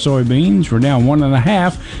 March soybeans were down 1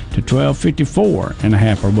 1/2 to 12.54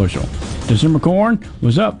 1/2 per bushel. December corn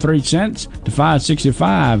was up 3 cents to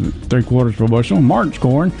 5.65 3/4 per bushel. March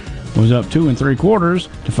corn was up 2 3/4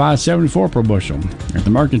 to 5.74 per bushel. At the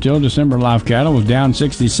mercantile, December live cattle was down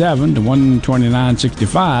 67 to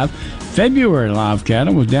 129.65. February live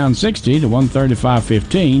cattle was down 60 to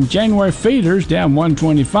 135.15. January feeders down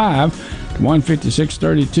 125 to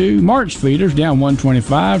 156.32. March feeders down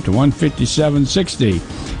 125 to 157.60.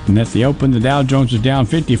 And at the open, the Dow Jones was down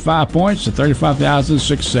 55 points to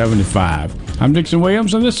 35,675. I'm Dixon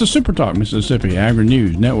Williams, and this is SuperTalk Mississippi Agri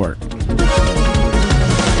News Network.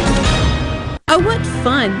 Oh, what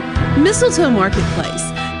fun! Mistletoe Marketplace.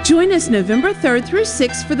 Join us November 3rd through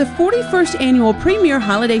 6th for the 41st Annual Premier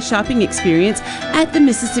Holiday Shopping Experience at the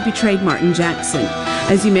Mississippi Trade Mart in Jackson.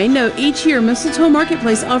 As you may know, each year Mistletoe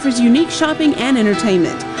Marketplace offers unique shopping and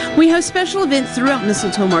entertainment. We host special events throughout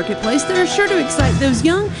Mistletoe Marketplace that are sure to excite those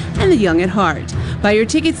young and the young at heart. Buy your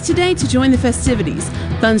tickets today to join the festivities.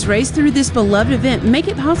 Funds raised through this beloved event make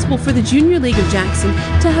it possible for the Junior League of Jackson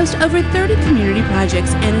to host over 30 community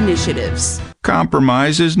projects and initiatives.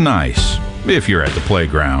 Compromise is nice if you're at the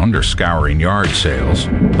playground or scouring yard sales.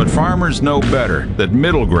 But farmers know better that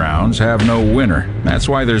middle grounds have no winner. That's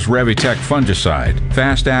why there's Revitec fungicide,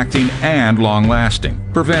 fast-acting and long-lasting,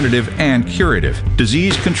 preventative and curative,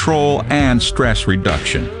 disease control and stress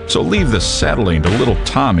reduction. So leave the settling to little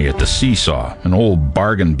Tommy at the seesaw, an old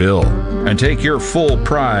bargain bill, and take your full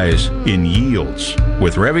prize in yields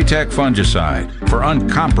with Revitec fungicide for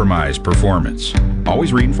uncompromised performance.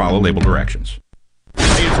 Always read and follow label directions.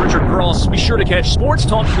 Hey, it's Richard Cross. Be sure to catch Sports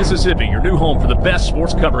Talk Mississippi, your new home for the best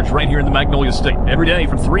sports coverage right here in the Magnolia State. Every day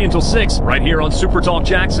from 3 until 6, right here on Super Talk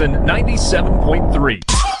Jackson 97.3.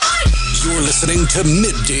 You're listening to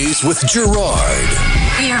Middays with Gerard.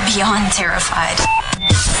 We are beyond terrified.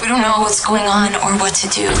 We don't know what's going on or what to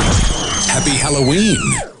do. Happy Halloween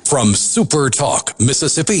from Super Talk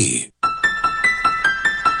Mississippi.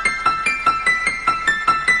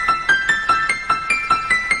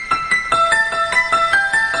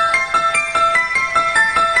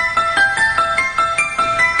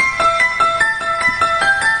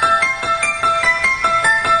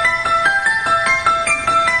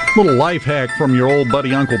 Little life hack from your old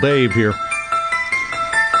buddy Uncle Dave here.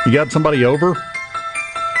 You got somebody over?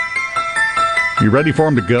 You ready for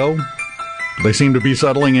them to go? They seem to be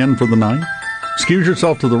settling in for the night. Excuse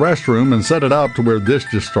yourself to the restroom and set it up to where this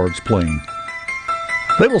just starts playing.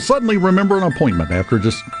 They will suddenly remember an appointment after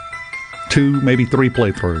just 2, maybe 3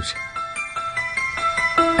 playthroughs.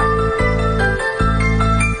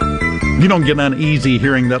 You don't get uneasy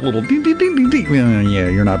hearing that little ding, ding, ding, ding, ding. Yeah,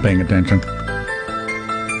 you're not paying attention.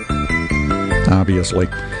 Obviously.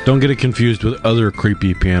 Don't get it confused with other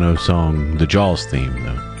creepy piano song, the Jaws theme,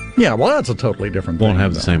 though. Yeah, well, that's a totally different thing. Won't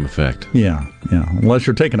have the same effect. Yeah. Unless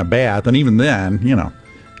you're taking a bath, and even then, you got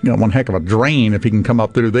one heck of a drain if you can come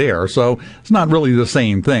up through there. So it's not really the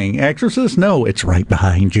same thing. Exorcist, no, it's right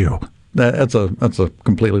behind you. That's a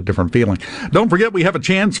completely different feeling. Don't forget, we have a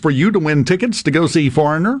chance for you to win tickets to go see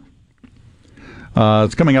Foreigner.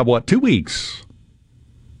 It's coming up, 2 weeks?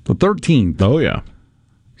 The 13th. Oh, yeah.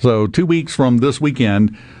 So 2 weeks from this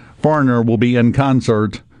weekend, Foreigner will be in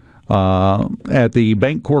concert at the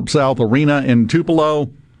Bancorp South Arena in Tupelo.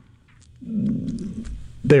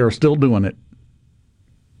 They are still doing it.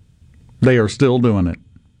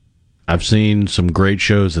 I've seen some great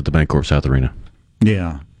shows at the Bancorp South Arena.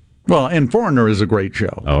 Yeah. Well, and Foreigner is a great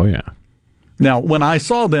show. Oh, yeah. Now, when I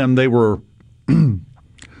saw them, they were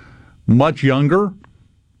much younger.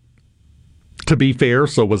 To be fair,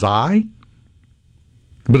 so was I.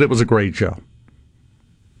 But it was a great show.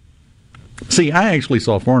 See, I actually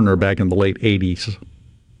saw Foreigner back in the late 80s.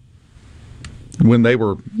 when they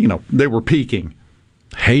were peaking.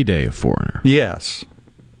 Heyday of Foreigner. Yes,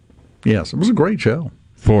 it was a great show.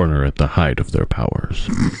 Foreigner at the height of their powers.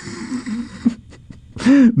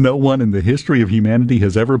 No one in the history of humanity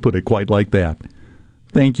has ever put it quite like that.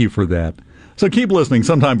 Thank you for that. So keep listening.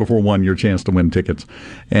 Sometime before 1, your chance to win tickets.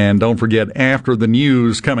 And don't forget, after the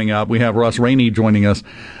news coming up, we have Russ Rainey joining us.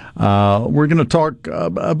 We're going to talk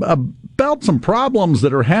about some problems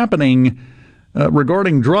that are happening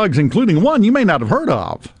regarding drugs, including one you may not have heard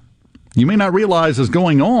of. You may not realize is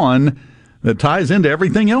going on that ties into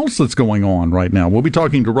everything else that's going on right now. We'll be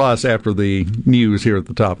talking to Russ after the news here at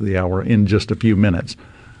the top of the hour in just a few minutes.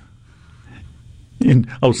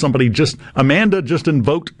 Amanda just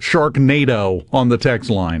invoked Sharknado on the text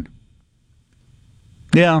line.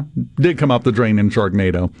 Yeah, did come up the drain in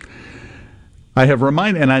Sharknado. I have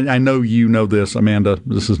reminded, and I know you know this, Amanda,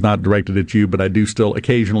 this is not directed at you, but I do still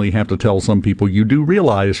occasionally have to tell some people, you do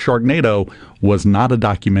realize Sharknado was not a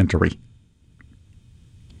documentary.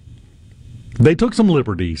 They took some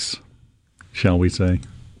liberties, shall we say.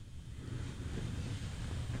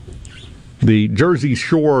 The Jersey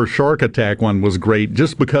Shore shark attack one was great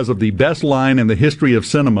just because of the best line in the history of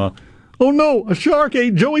cinema. Oh no, a shark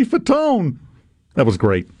ate Joey Fatone. That was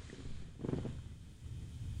great.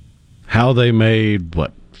 How they made,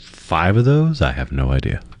 5 of those? I have no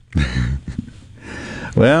idea.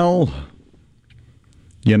 Well,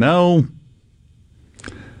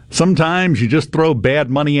 sometimes you just throw bad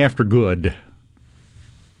money after good.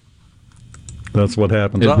 That's what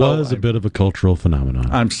happens. It was a bit of a cultural phenomenon.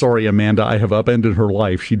 I'm sorry, Amanda. I have upended her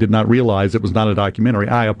life. She did not realize it was not a documentary.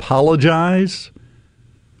 I apologize.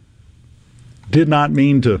 Did not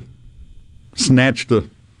mean to snatch the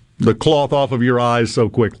cloth off of your eyes so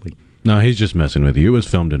quickly. No, he's just messing with you. It was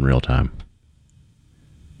filmed in real time.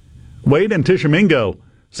 Wade and Tishomingo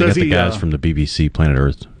says they got the guys from the BBC Planet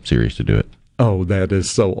Earth series to do it. Oh, that is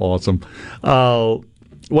so awesome.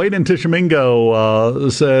 Wade and Tishomingo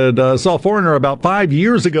said, saw Foreigner about 5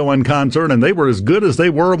 years ago in concert, and they were as good as they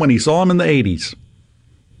were when he saw them in the 80s.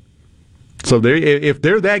 So if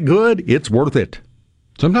they're that good, it's worth it.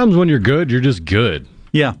 Sometimes when you're good, you're just good.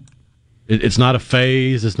 Yeah. It's not a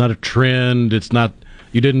phase. It's not a trend. It's not,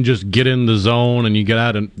 you didn't just get in the zone and you get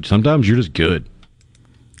out, and sometimes you're just good.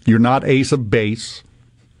 You're not Ace of Base.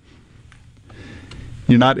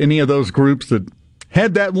 You're not any of those groups that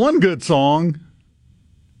had that one good song,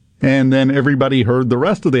 and then everybody heard the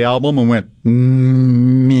rest of the album and went,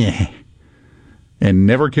 meh, and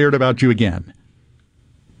never cared about you again.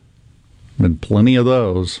 Been plenty of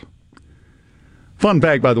those. Fun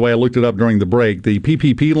fact, by the way, I looked it up during the break. The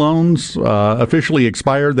PPP loans officially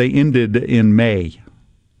expired. They ended in May.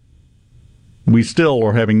 We still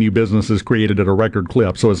are having new businesses created at a record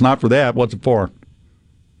clip. So it's not for that. What's it for?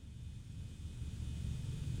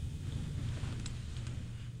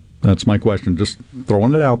 That's my question. Just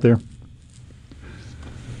throwing it out there.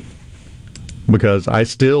 Because I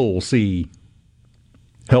still see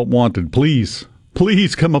help wanted. Please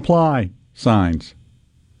come apply signs.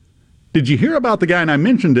 Did you hear about the guy, and I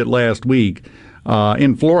mentioned it last week,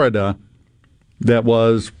 in Florida that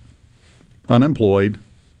was unemployed,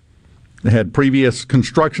 had previous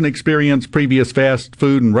construction experience, previous fast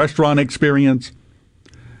food and restaurant experience,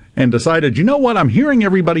 and decided, you know what, I'm hearing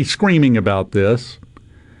everybody screaming about this.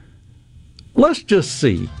 Let's just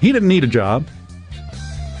see. He didn't need a job.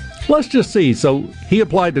 Let's just see. So he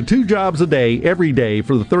applied to 2 jobs a day, every day,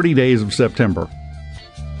 for the 30 days of September.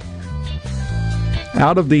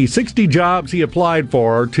 Out of the 60 jobs he applied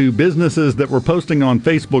for to businesses that were posting on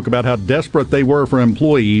Facebook about how desperate they were for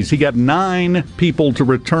employees, he got 9 people to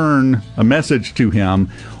return a message to him,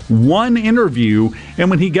 1 interview, and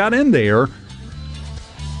when he got in there,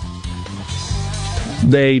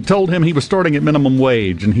 they told him he was starting at minimum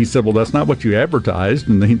wage, and he said, well, that's not what you advertised.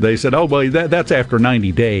 And they said, oh, well, that's after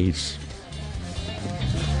 90 days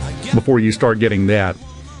before you start getting that.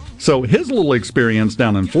 So his little experience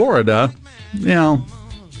down in Florida,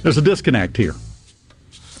 there's a disconnect here.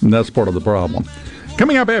 And that's part of the problem.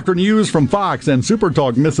 Coming up after news from Fox and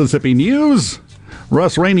SuperTalk Mississippi News,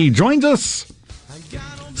 Russ Rainey joins us.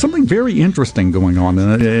 Something very interesting going on,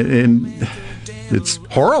 and it's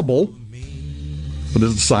horrible, but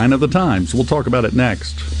it's a sign of the times. We'll talk about it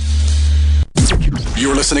next.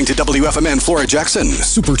 You're listening to WFMN Flora Jackson,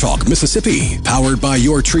 SuperTalk Mississippi, powered by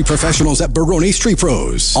your tree professionals at Barone's Tree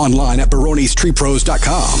Pros. Online at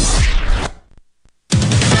baronestreepros.com.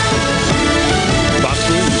 Fox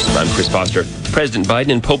News, I'm Chris Foster. President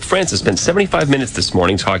Biden and Pope Francis spent 75 minutes this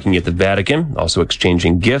morning talking at the Vatican, also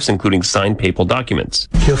exchanging gifts, including signed papal documents.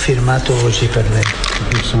 Che ho firmato oggi per lei.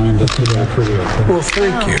 Well,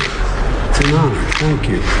 thank you. It's an honor. Thank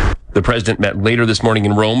you. The president met later this morning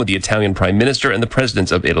in Rome with the Italian prime minister and the presidents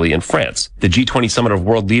of Italy and France. The G20 Summit of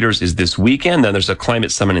World Leaders is this weekend. Then there's a climate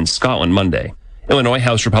summit in Scotland Monday. Illinois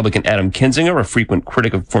House Republican Adam Kinzinger, a frequent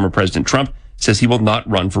critic of former President Trump, says he will not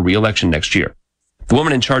run for re-election next year. The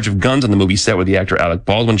woman in charge of guns on the movie set where the actor Alec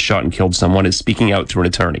Baldwin shot and killed someone is speaking out through an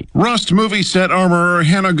attorney. Rust movie set armorer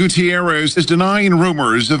Hannah Gutierrez is denying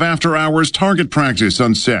rumors of after-hours target practice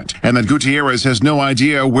on set, and that Gutierrez has no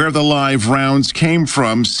idea where the live rounds came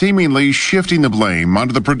from, seemingly shifting the blame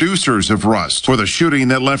onto the producers of Rust for the shooting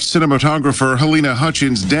that left cinematographer Helena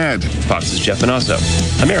Hutchins dead. Fox's Jeff Manasso.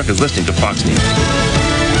 America's listening to Fox News.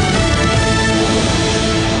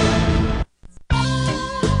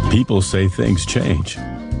 People say things change,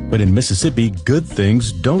 but in Mississippi, good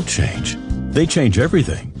things don't change. They change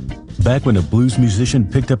everything. Back when a blues musician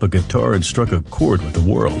picked up a guitar and struck a chord with the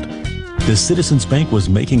world, the Citizens Bank was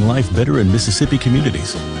making life better in Mississippi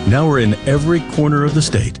communities. Now we're in every corner of the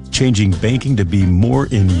state, changing banking to be more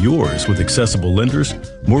in yours with accessible lenders,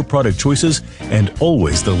 more product choices, and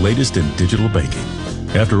always the latest in digital banking.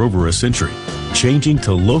 After over a century, changing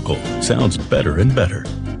to local sounds better and better.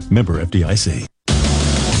 Member FDIC.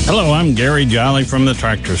 Hello, I'm Gary Jolly from the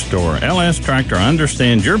Tractor Store. LS Tractor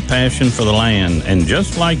understands your passion for the land, and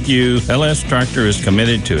just like you, LS Tractor is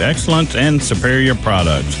committed to excellence and superior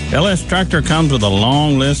products. LS Tractor comes with a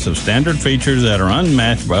long list of standard features that are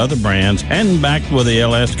unmatched by other brands and backed with the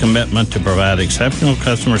LS commitment to provide exceptional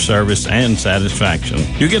customer service and satisfaction.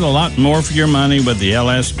 You get a lot more for your money with the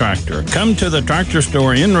LS Tractor. Come to the Tractor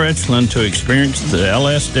Store in Richland to experience the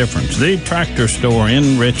LS difference. The Tractor Store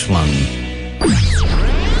in Richland.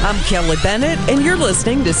 I'm Kelly Bennett, and you're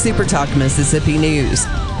listening to SuperTalk Mississippi News.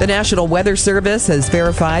 The National Weather Service has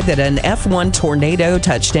verified that an F1 tornado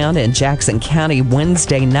touched down in Jackson County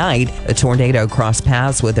Wednesday night. A tornado crossed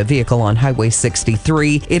paths with a vehicle on Highway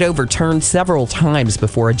 63. It overturned several times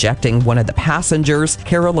before ejecting one of the passengers.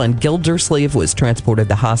 Carolyn Gildersleeve was transported to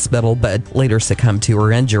the hospital, but later succumbed to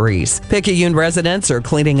her injuries. Picayune residents are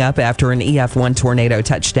cleaning up after an EF1 tornado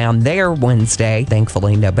touched down there Wednesday.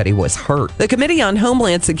 Thankfully, nobody was hurt. The Committee on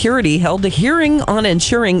Homeland Security held a hearing on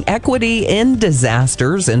ensuring equity in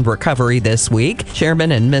disasters and recovery this week.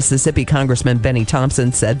 Chairman and Mississippi Congressman Benny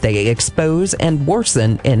Thompson said they expose and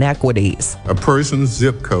worsen inequities. A person's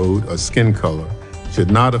zip code or skin color should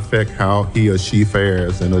not affect how he or she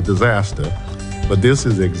fares in a disaster, but this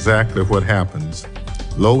is exactly what happens.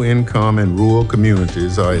 Low-income and rural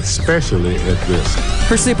communities are especially at risk.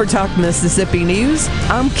 For SuperTalk Mississippi News,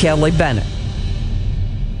 I'm Kelly Bennett.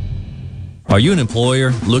 Are you an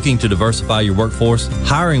employer looking to diversify your workforce?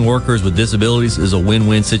 Hiring workers with disabilities is a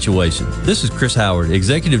win-win situation. This is Chris Howard,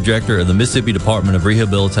 Executive Director of the Mississippi Department of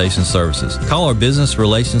Rehabilitation Services. Call our Business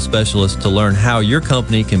Relations Specialist to learn how your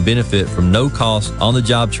company can benefit from no-cost,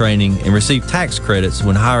 on-the-job training and receive tax credits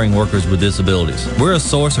when hiring workers with disabilities. We're a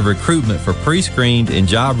source of recruitment for pre-screened and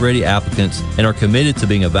job-ready applicants and are committed to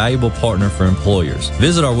being a valuable partner for employers.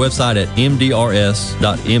 Visit our website at mdrs.ms.gov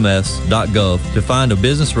to find a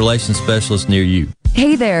Business Relations Specialist near you.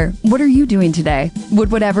 Hey there, what are you doing today?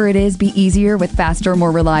 Would whatever it is be easier with faster,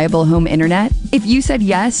 more reliable home internet? If you said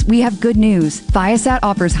yes, we have good news. Viasat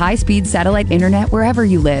offers high-speed satellite internet wherever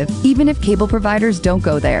you live, even if cable providers don't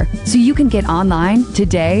go there. So you can get online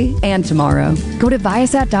today and tomorrow. Go to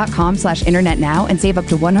viasat.com/internet now and save up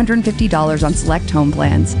to $150 on select home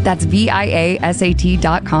plans. That's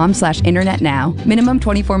viasat.com/internet now. Minimum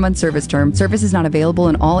 24-month service term. Service is not available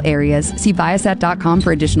in all areas. See viasat.com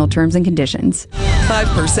for additional terms and conditions.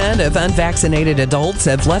 5% of unvaccinated adults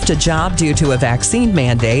have left a job due to a vaccine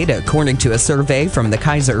mandate, according to a survey from the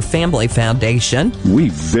Kaiser Family Foundation. We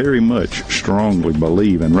very much strongly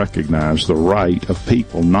believe and recognize the right of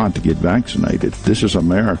people not to get vaccinated. This is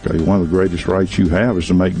America. One of the greatest rights you have is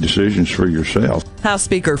to make decisions for yourself. House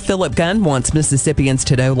Speaker Philip Gunn wants Mississippians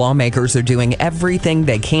to know lawmakers are doing everything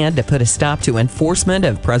they can to put a stop to enforcement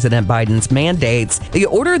of President Biden's mandates. The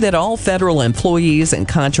order that all federal employees and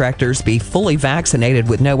contractors be fully vaccinated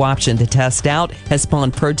with no option to test out has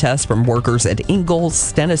spawned protests from workers at Ingalls,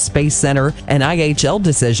 Stennis Space Center. An IHL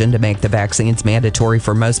decision to make the vaccines mandatory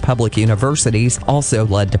for most public universities also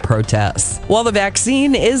led to protests. While the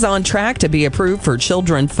vaccine is on track to be approved for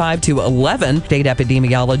children 5 to 11, state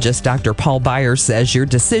epidemiologist Dr. Paul Byers says your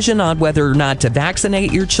decision on whether or not to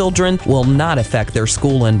vaccinate your children will not affect their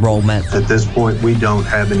school enrollment. At this point, we don't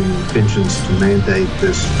have any intentions to mandate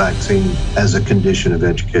this vaccine as a condition of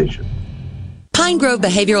education. Pine Grove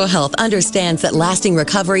Behavioral Health understands that lasting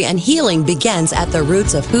recovery and healing begins at the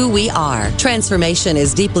roots of who we are. Transformation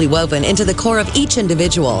is deeply woven into the core of each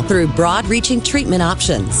individual through broad-reaching treatment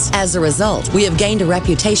options. As a result, we have gained a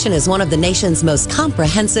reputation as one of the nation's most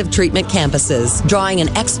comprehensive treatment campuses, drawing an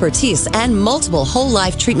expertise and multiple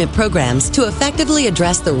whole-life treatment programs to effectively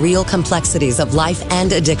address the real complexities of life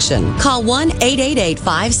and addiction. Call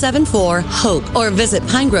 1-888-574-HOPE or visit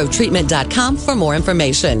pinegrovetreatment.com for more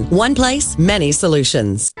information. One place, many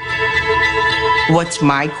solutions. What's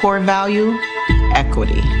my core value?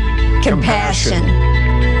 Equity. Compassion.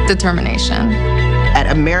 Determination. At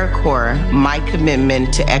AmeriCorps, my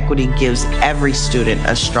commitment to equity gives every student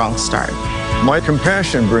a strong start. My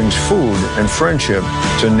compassion brings food and friendship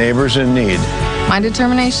to neighbors in need. My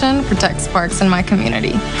determination protects parks in my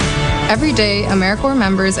community. Every day, AmeriCorps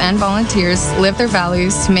members and volunteers live their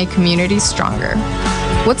values to make communities stronger.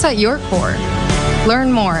 What's at your core?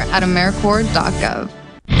 Learn more at AmeriCorps.gov.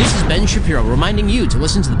 This is Ben Shapiro reminding you to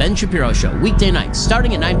listen to The Ben Shapiro Show weekday nights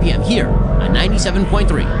starting at 9 p.m. here on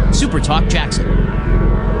 97.3 Super Talk Jackson.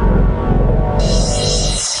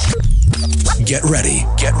 Get ready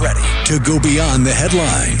to go beyond the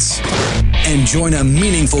headlines and join a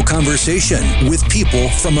meaningful conversation with people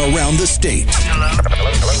from around the state. Hello?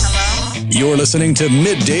 You're listening to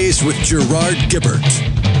MidDays with Gerard Gibert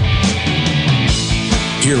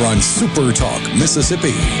here on SuperTalk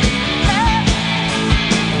Mississippi.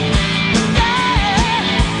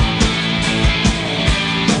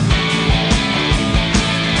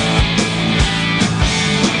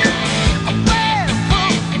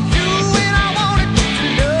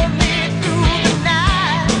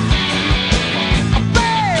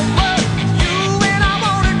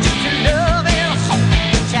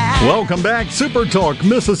 Welcome back, Super Talk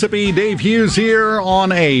Mississippi. Dave Hughes here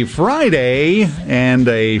on a Friday, and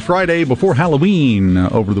a Friday before Halloween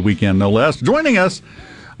over the weekend, no less. Joining us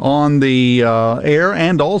on the air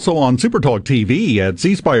and also on Super Talk TV at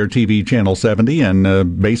C Spire TV Channel 70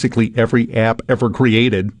 and basically every app ever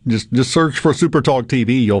created. Just search for Super Talk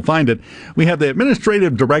TV, you'll find it. We have the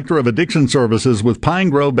Administrative Director of Addiction Services with Pine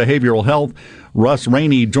Grove Behavioral Health, Russ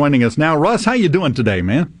Rainey, joining us now. Russ, how you doing today,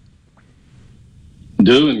 man?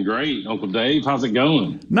 Doing great, Uncle Dave. How's it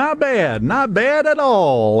going? Not bad at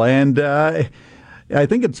all. And I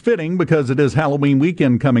think it's fitting because it is Halloween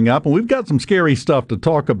weekend coming up, and we've got some scary stuff to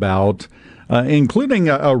talk about, including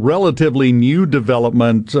a relatively new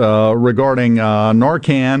development regarding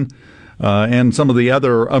Narcan and some of the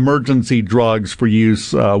other emergency drugs for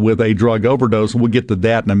use with a drug overdose. We'll get to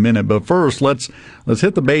that in a minute. But first, let's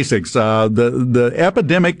hit the basics. The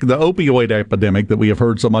epidemic, the opioid epidemic that we have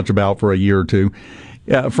heard so much about for a year or two.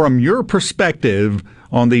 From your perspective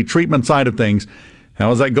on the treatment side of things,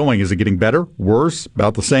 how is that going? Is it getting better, worse,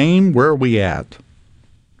 about the same? Where are we at?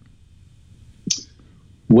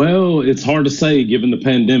 Well, it's hard to say given the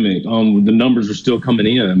pandemic. The numbers are still coming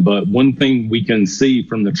in, but one thing we can see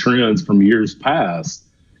from the trends from years past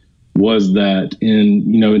was that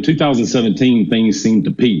in 2017 things seemed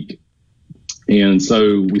to peak, and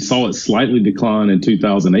so we saw it slightly decline in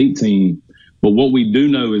 2018. But what we do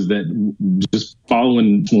know is that just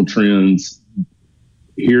following national trends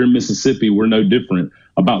here in Mississippi, we're no different.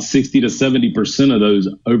 About 60 to 70% of those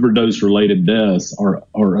overdose-related deaths are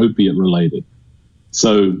opiate related.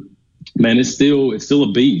 So, man, it's still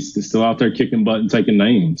a beast. It's still out there kicking butt and taking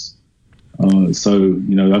names. So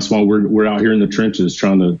that's why we're out here in the trenches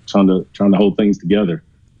trying to hold things together.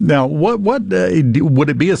 Now, what would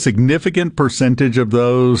it be a significant percentage of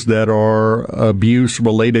those that are abuse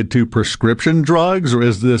related to prescription drugs, or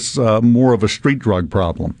is this more of a street drug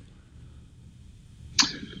problem?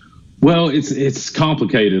 Well, it's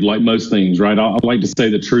complicated, like most things, right? I like to say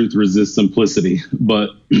the truth resists simplicity, but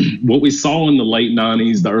what we saw in the late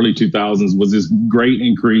 90s, the early 2000s was this great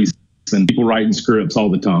increase in people writing scripts all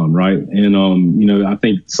the time, right? And I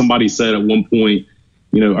think somebody said at one point,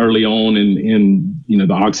 early on in the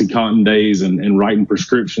OxyContin days and writing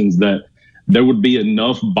prescriptions, that there would be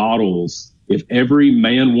enough bottles if every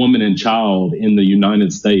man, woman, and child in the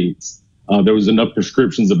United States, there was enough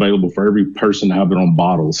prescriptions available for every person to have their own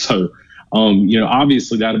bottles. So,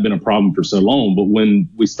 obviously that had been a problem for so long, but when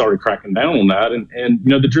we started cracking down on that, and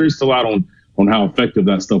the jury's still out on how effective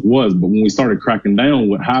that stuff was, but when we started cracking down,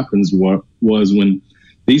 what happens was when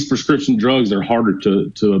these prescription drugs are harder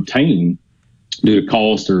to obtain due to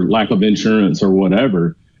cost or lack of insurance or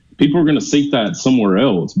whatever, people are going to seek that somewhere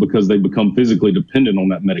else because they become physically dependent on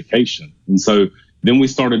that medication. And so then we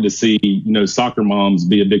started to see, soccer moms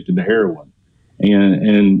be addicted to heroin.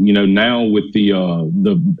 And now with the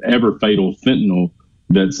ever fatal fentanyl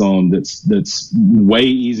that's way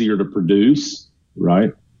easier to produce,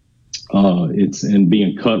 right? and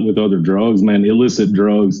being cut with other drugs, man. Illicit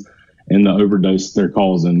drugs and the overdose they're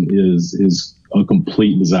causing is a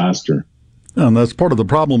complete disaster. And that's part of the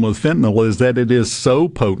problem with fentanyl, is that it is so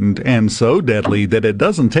potent and so deadly that it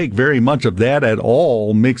doesn't take very much of that at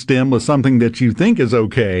all mixed in with something that you think is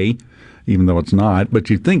okay, even though it's not, but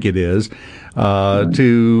you think it is,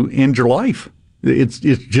 to end your life. It's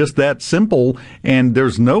just that simple, and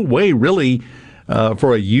there's no way really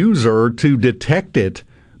for a user to detect it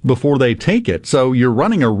before they take it. So you're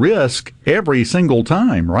running a risk every single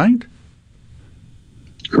time, right?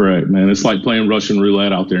 Correct, man. It's like playing Russian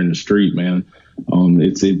roulette out there in the street, man.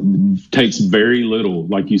 It takes very little,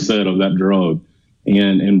 like you said, of that drug,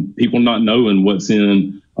 and people not knowing what's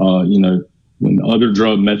in, when other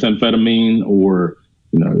drug, methamphetamine, or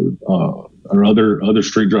or other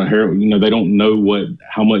street drug, heroin. They don't know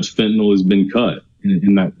how much fentanyl has been cut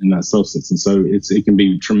in that substance, and so it can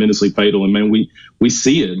be tremendously fatal. And man, we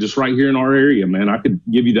see it just right here in our area, man. I could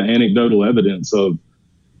give you the anecdotal evidence of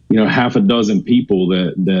half a dozen people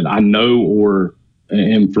that I know or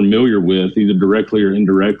am familiar with, either directly or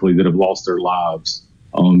indirectly, that have lost their lives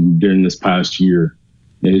during this past year.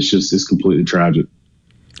 It's completely tragic.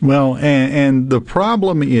 Well, and the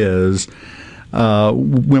problem is,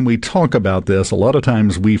 when we talk about this, a lot of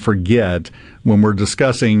times we forget when we're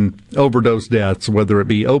discussing overdose deaths, whether it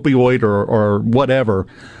be opioid or whatever,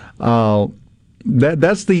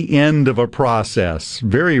 that's the end of a process.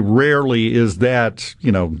 Very rarely is that,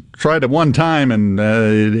 tried it one time and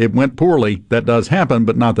it went poorly. That does happen,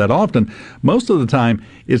 but not that often. Most of the time,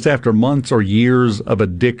 it's after months or years of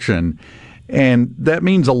addiction. And that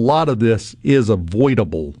means a lot of this is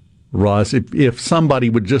avoidable, Russ, if somebody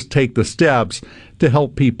would just take the steps to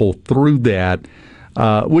help people through that.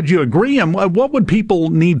 Would you agree? And what would people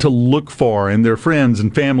need to look for in their friends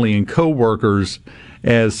and family and coworkers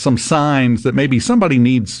as some signs that maybe somebody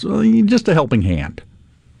needs just a helping hand?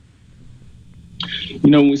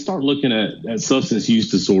 When we start looking at substance use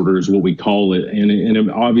disorder, is what we call it, and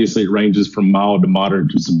obviously it ranges from mild to moderate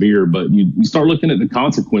to severe, but you start looking at the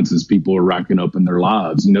consequences people are racking up in their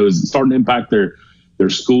lives. Is it starting to impact their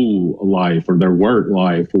school life or their work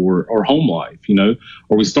life or home life?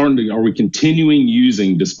 Are we continuing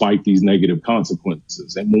using despite these negative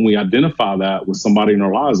consequences? And when we identify that with somebody in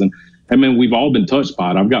our lives, and hey man, we've all been touched by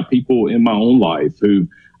it. I've got people in my own life who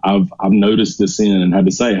I've noticed this in and had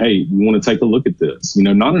to say, hey, you want to take a look at this?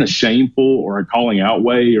 Not in a shameful or a calling out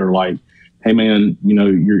way, or like, hey man,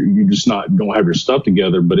 you're just don't have your stuff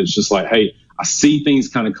together. But it's just like, hey, I see things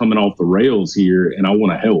kind of coming off the rails here, and I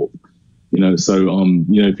want to help.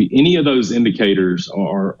 If any of those indicators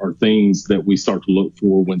are things that we start to look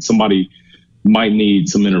for when somebody might need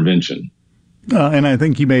some intervention. And I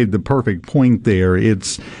think you made the perfect point there.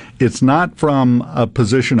 It's not from a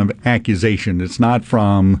position of accusation. It's not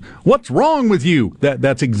from, what's wrong with you?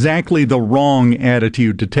 That's exactly the wrong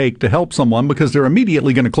attitude to take to help someone, because they're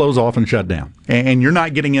immediately going to close off and shut down. And you're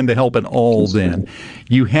not getting into help at all then.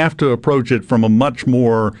 You have to approach it from a much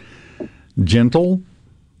more gentle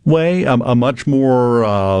way, a much more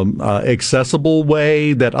accessible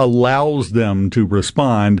way that allows them to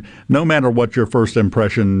respond, no matter what your first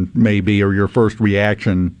impression may be or your first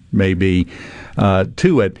reaction may be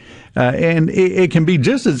to it. And it can be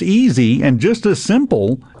just as easy and just as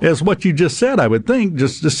simple as what you just said, I would think.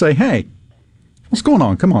 Just say, hey, what's going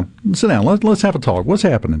on? Come on, sit down. Let's have a talk. What's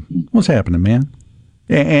happening? What's happening, man?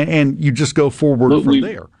 And you just go forward from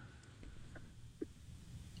there.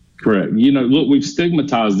 Correct. Look, we've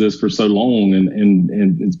stigmatized this for so long, and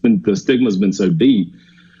the stigma's been so deep.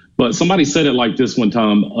 But somebody said it like this one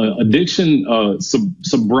time: addiction,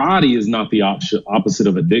 sobriety is not the opposite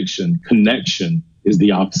of addiction. Connection is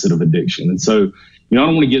the opposite of addiction. And so, I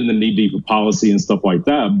don't want to get into knee deep of policy and stuff like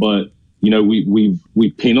that, but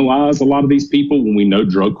we penalize a lot of these people when we know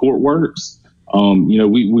drug court works. We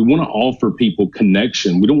want to offer people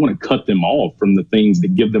connection. We don't want to cut them off from the things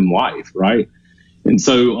that give them life, right? And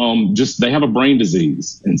so they have a brain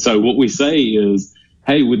disease. And so what we say is,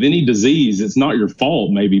 hey, with any disease, it's not your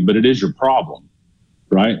fault maybe, but it is your problem,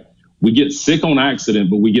 right? We get sick on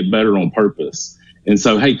accident, but we get better on purpose. And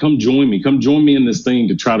so, hey, come join me in this thing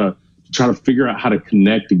to try to figure out how to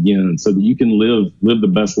connect again so that you can live the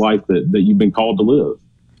best life that you've been called to live.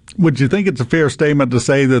 Would you think it's a fair statement to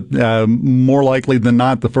say that more likely than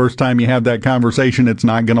not, the first time you have that conversation, it's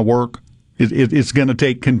not going to work? It's going to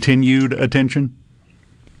take continued attention?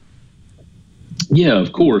 Yeah,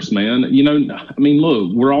 of course, man.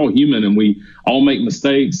 Look, we're all human and we all make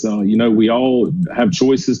mistakes. We all have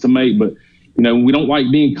choices to make, but, we don't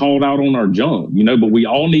like being called out on our junk, but we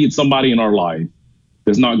all need somebody in our life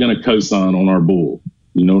that's not going to co-sign on our bull.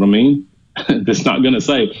 You know what I mean? that's not going to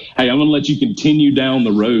say, hey, I'm going to let you continue down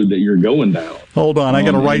the road that you're going down. Hold on, I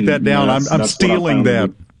got to write that down. I'm stealing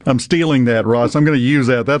that. I'm stealing that, Ross. I'm going to use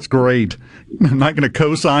that. That's great. I'm not going to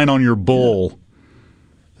co-sign on your bull.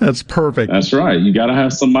 That's perfect. That's right. You got to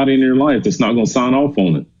have somebody in your life that's not going to sign off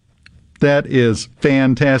on it. That is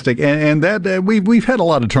fantastic, and that we've had a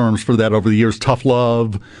lot of terms for that over the years. Tough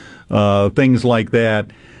love, things like that.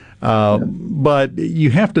 But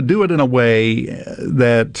you have to do it in a way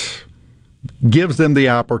that gives them the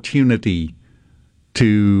opportunity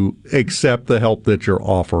to accept the help that you're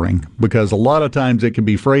offering, because a lot of times it can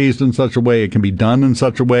be phrased in such a way, it can be done in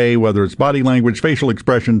such a way, whether it's body language, facial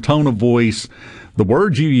expression, tone of voice, the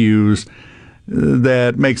words you use,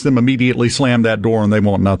 that makes them immediately slam that door and they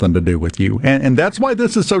want nothing to do with you. And that's why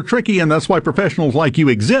this is so tricky, and that's why professionals like you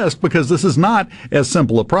exist, because this is not as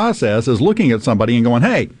simple a process as looking at somebody and going,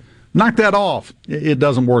 hey, knock that off. It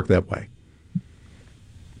doesn't work that way.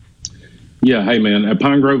 Yeah, hey, man, at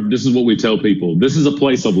Pine Grove, this is what we tell people. This is a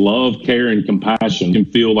place of love, care, and compassion. You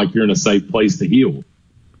can feel like you're in a safe place to heal.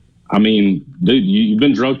 I mean, dude, you've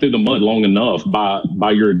been drugged through the mud long enough by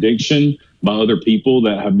your addiction, by other people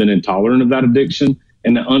that have been intolerant of that addiction,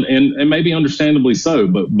 and maybe understandably so.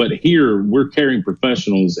 But here, we're caring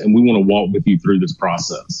professionals, and we want to walk with you through this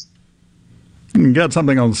process. You got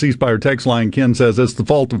something on the C Spire text line. Ken says it's the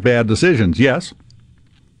fault of bad decisions. Yes.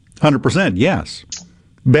 100% yes.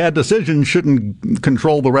 Bad decisions shouldn't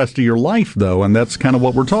control the rest of your life, though, and that's kind of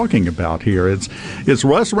what we're talking about here. It's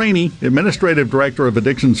Russ Rainey, Administrative Director of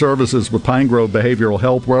Addiction Services with Pine Grove Behavioral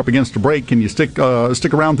Health. We're up against a break. Can you stick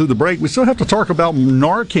around through the break? We still have to talk about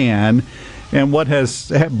Narcan and what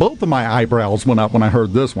has both of my eyebrows went up when I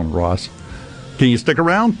heard this one, Ross. Can you stick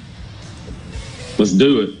around? Let's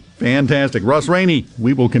do it. Fantastic. Russ Rainey,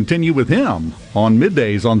 we will continue with him on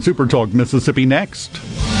Middays on SuperTalk Mississippi next.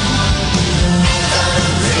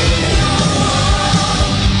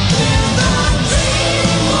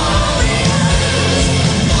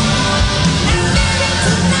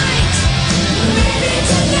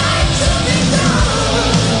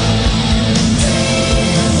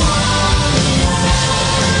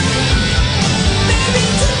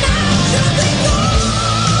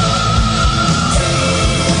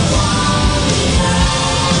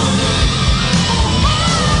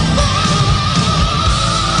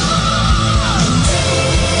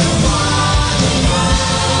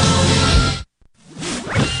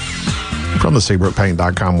 From the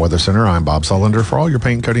SeabrookPaint.com Weather Center, I'm Bob Sullender. For all your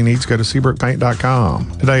paint coating needs, go to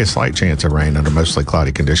SeabrookPaint.com. Today, a slight chance of rain under mostly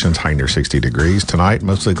cloudy conditions, high near 60 degrees. Tonight,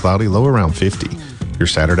 mostly cloudy, low around 50. Your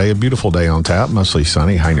Saturday, a beautiful day on tap, mostly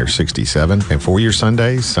sunny, high near 67. And for your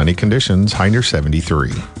Sunday, sunny conditions, high near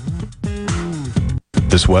 73.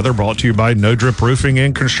 This weather brought to you by No Drip Roofing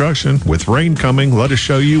and Construction. With rain coming, let us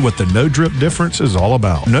show you what the No Drip difference is all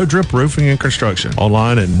about. No Drip Roofing and Construction.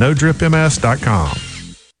 Online at NoDripMS.com.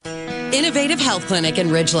 Innovative Health Clinic in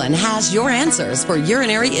Ridgeland has your answers for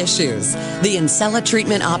urinary issues. The Incella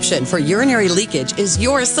treatment option for urinary leakage is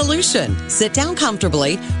your solution. Sit down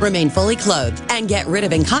comfortably, remain fully clothed, and get rid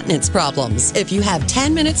of incontinence problems. If you have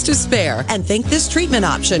 10 minutes to spare and think this treatment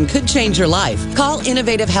option could change your life, call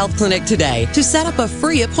Innovative Health Clinic today to set up a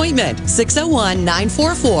free appointment.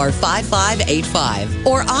 601-944-5585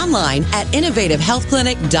 or online at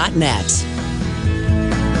innovativehealthclinic.net.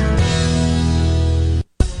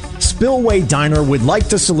 Spillway Diner would like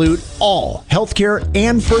to salute all healthcare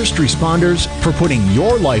and first responders for putting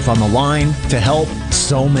your life on the line to help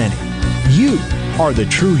so many. You are the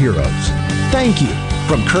true heroes. Thank you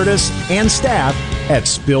from Curtis and staff at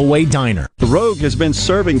Spillway Diner. The Rogue has been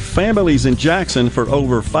serving families in Jackson for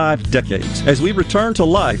over 5 decades. As we return to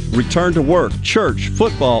life, return to work, church,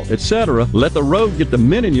 football, etc., let the Rogue get the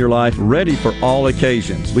men in your life ready for all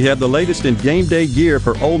occasions. We have the latest in game day gear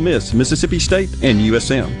for Ole Miss, Mississippi State, and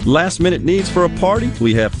USM. Last minute needs for a party?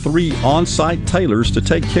 We have 3 on-site tailors to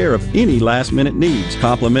take care of any last minute needs.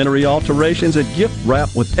 Complimentary alterations and gift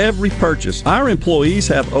wrap with every purchase. Our employees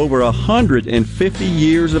have over 150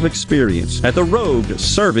 years of experience at the Rogue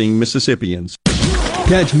serving Mississippians.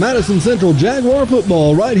 Catch Madison Central Jaguar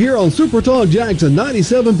football right here on SuperTalk Jackson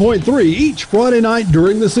 97.3 each Friday night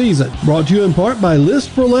during the season. Brought to you in part by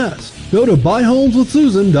List for Less. Go to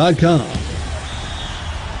buyhomeswithsusan.com.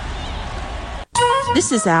 The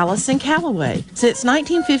This is Allison Callaway. Since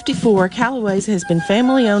 1954, Callaway's has been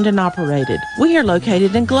family owned and operated. We are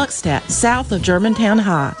located in Gluckstadt, south of Germantown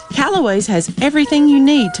High. Callaway's has everything you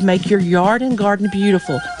need to make your yard and garden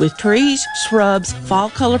beautiful with trees, shrubs, fall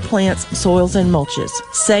color plants, soils, and mulches.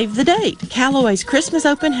 Save the date. Callaway's Christmas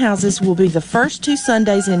open houses will be the first 2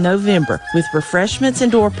 Sundays in November with refreshments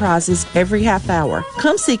and door prizes every half hour.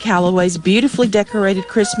 Come see Callaway's beautifully decorated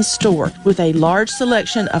Christmas store with a large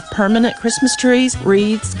selection of permanent Christmas trees,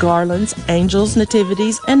 wreaths, garlands, angels,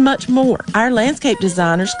 nativities, and much more. Our landscape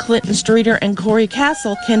designers, Clinton Streeter and Corey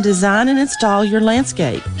Castle, can design and install your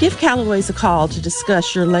landscape. Give Callaway's a call to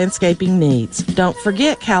discuss your landscaping needs. Don't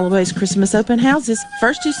forget Callaway's Christmas open houses,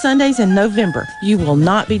 first 2 Sundays in November. You will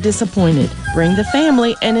not be disappointed. Bring the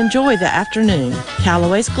family and enjoy the afternoon.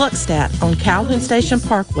 Callaway's Gluckstadt on Calhoun Station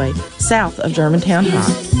Parkway, south of Germantown High.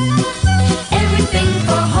 Everything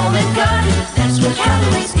for home and garden, that's what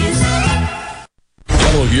Callaway's is.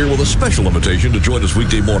 Gallo here with a special invitation to join us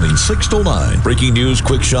weekday morning, 6 to 9. Breaking news,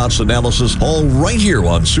 quick shots, analysis, all right here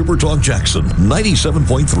on SuperTalk Jackson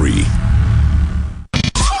 97.3.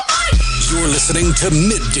 You're listening to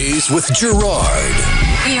Middays with Gerard.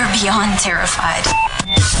 We are beyond terrified.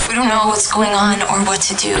 We don't know what's going on or what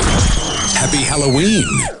to do. Happy Halloween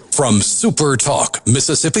from SuperTalk,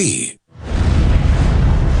 Mississippi.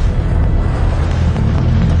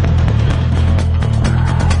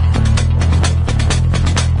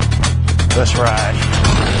 Let's ride.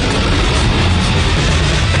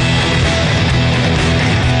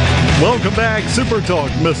 Welcome back,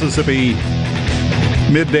 SuperTalk Mississippi.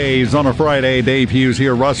 Middays on a Friday. Dave Hughes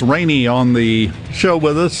here. Russ Rainey on the show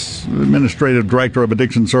with us, Administrative Director of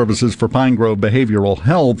Addiction Services for Pine Grove Behavioral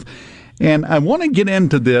Health. And I want to get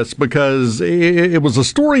into this because it was a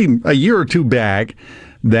story a year or two back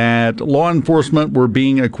that law enforcement were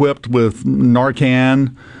being equipped with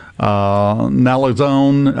Narcan,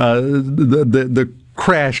 naloxone, the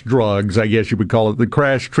crash drugs, I guess you would call it, the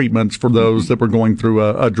crash treatments for those that were going through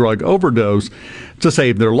a drug overdose to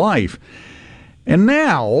save their life. And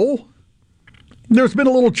now there's been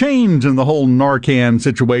a little change in the whole Narcan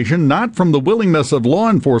situation, not from the willingness of law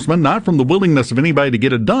enforcement, not from the willingness of anybody to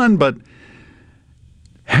get it done, but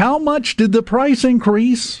how much did the price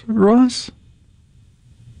increase, Russ?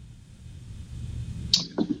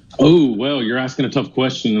 Oh, well, you're asking a tough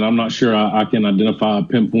question, and I'm not sure I can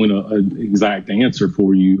pinpoint an exact answer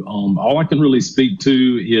for you. All I can really speak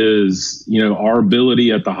to is, our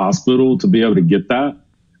ability at the hospital to be able to get that.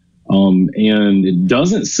 And it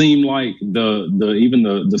doesn't seem like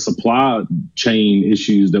the supply chain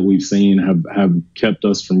issues that we've seen have kept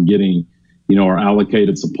us from getting, our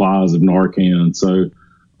allocated supplies of Narcan. So,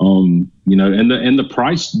 and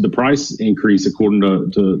the price increase, according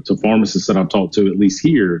to pharmacists that I've talked to, at least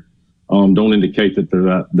here, don't indicate that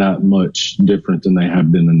they're that much different than they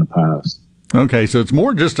have been in the past. Okay, so it's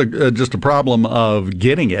more just a problem of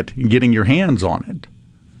getting your hands on it.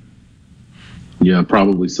 Yeah,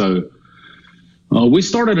 probably so. We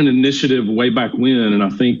started an initiative way back when, and I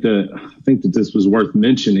think that this was worth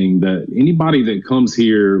mentioning, that anybody that comes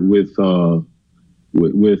here with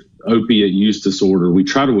opiate use disorder, we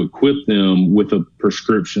try to equip them with a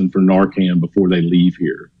prescription for Narcan before they leave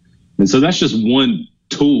here. And so that's just one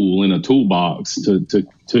tool in a toolbox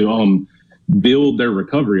to build their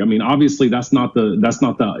recovery. I mean, obviously that's not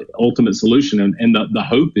the ultimate solution, and the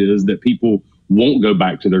hope is that people won't go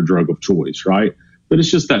back to their drug of choice, right? But it's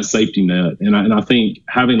just that safety net. And I think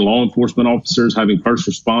having law enforcement officers, having first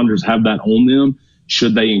responders have that on them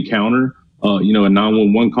should they encounter, a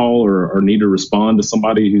 911 call or need to respond to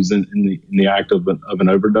somebody who's in the act of an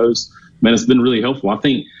overdose. Man, it's been really helpful. I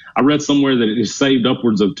think I read somewhere that it has saved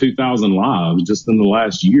upwards of 2,000 lives just in the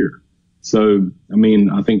last year. So, I mean,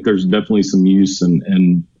 I think there's definitely some use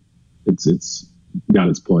and it's got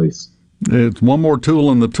its place. It's one more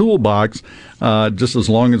tool in the toolbox, just as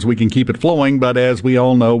long as we can keep it flowing. But as we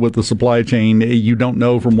all know, with the supply chain, you don't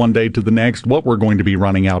know from one day to the next what we're going to be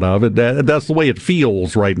running out of. That's the way it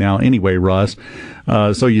feels right now anyway, Russ.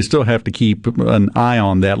 So you still have to keep an eye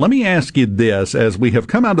on that. Let me ask you this. As we have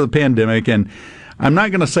come out of the pandemic, and I'm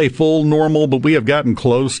not going to say full normal, but we have gotten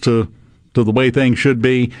close to the way things should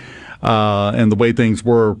be and the way things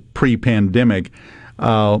were pre-pandemic.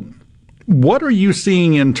 What are you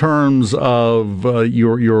seeing in terms of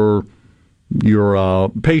your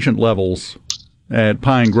patient levels at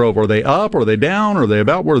Pine Grove? Are they up? Are they down? Are they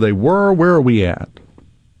about where they were? Where are we at?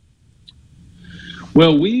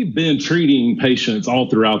 Well, we've been treating patients all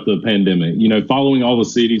throughout the pandemic, following all the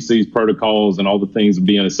CDC's protocols and all the things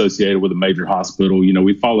being associated with a major hospital.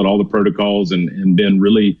 We followed all the protocols and been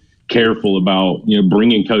really careful about,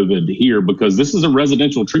 bringing COVID here because this is a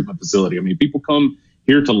residential treatment facility. I mean, people come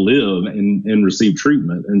here to live and receive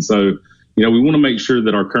treatment. And so, we want to make sure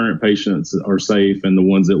that our current patients are safe and the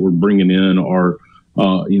ones that we're bringing in are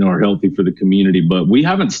healthy for the community. But we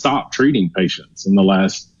haven't stopped treating patients in the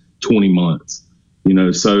last 20 months,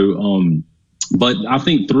 but I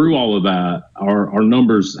think through all of that, our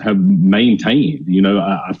numbers have maintained.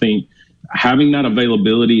 I think having that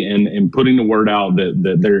availability and putting the word out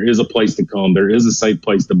that there is a place to come, there is a safe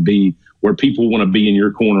place to be where people want to be in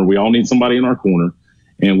your corner. We all need somebody in our corner,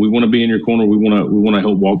 and we want to be in your corner. We want to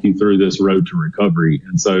help walk you through this road to recovery.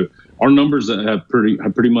 And so our numbers have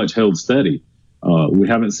pretty much held steady. We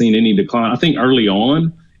haven't seen any decline. I think early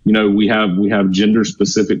on, we have gender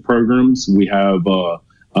specific programs. We have a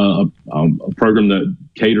program that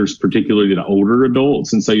caters particularly to older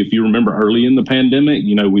adults. And so if you remember early in the pandemic,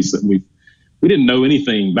 we didn't know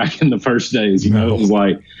anything back in the first days. It was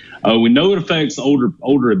like, we know it affects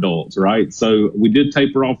older adults, right? So we did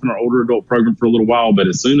taper off in our older adult program for a little while, but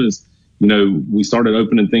as soon as we started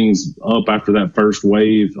opening things up after that first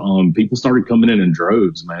wave, people started coming in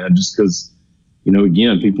droves, man, just because,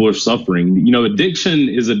 again, people are suffering. Addiction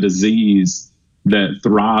is a disease that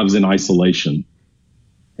thrives in isolation.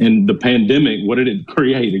 And the pandemic, what did it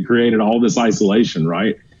create? It created all this isolation,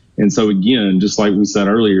 right? And so again, just like we said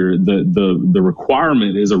earlier, the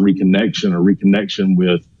requirement is a reconnection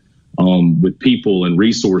with people and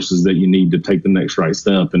resources that you need to take the next right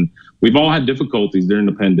step. And we've all had difficulties during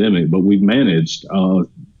the pandemic, but we've managed,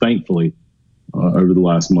 thankfully, over the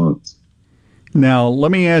last months. Now,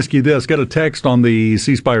 let me ask you this. Got a text on the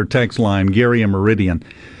C Spire text line. Gary in Meridian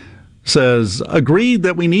says, agreed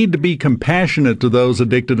that we need to be compassionate to those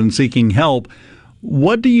addicted and seeking help.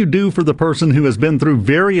 What do you do for the person who has been through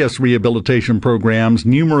various rehabilitation programs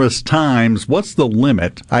numerous times? What's the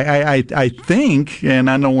limit? I think, and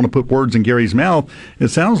I don't want to put words in Gary's mouth, it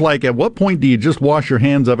sounds like at what point do you just wash your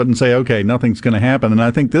hands of it and say, okay, nothing's going to happen? And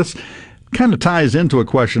I think this kind of ties into a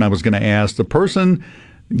question I was going to ask. The person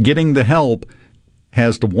getting the help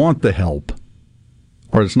has to want the help,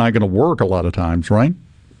 or it's not going to work a lot of times, right?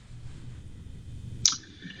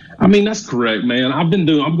 I mean, that's correct, man. I'm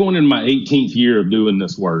going in my 18th year of doing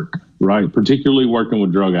this work, right? Particularly working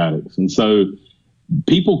with drug addicts. And so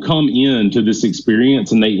people come into this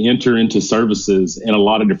experience and they enter into services in a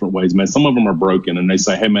lot of different ways, man. Some of them are broken and they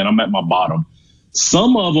say, hey, man, I'm at my bottom.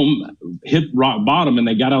 Some of them hit rock bottom and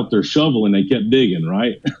they got out their shovel and they kept digging,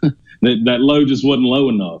 right? that low just wasn't low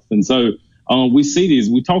enough. And so we see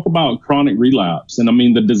these, we talk about chronic relapse. And I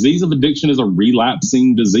mean, the disease of addiction is a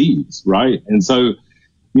relapsing disease, right? And so,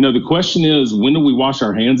 the question is, when do we wash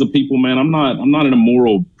our hands of people, man? I'm not in a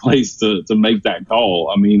moral place to make that call.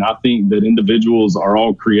 I mean, I think that individuals are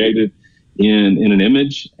all created in an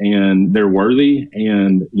image and they're worthy.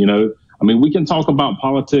 And, we can talk about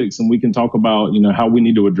politics and we can talk about, how we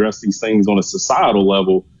need to address these things on a societal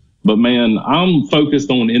level. But man, I'm focused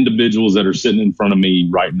on individuals that are sitting in front of me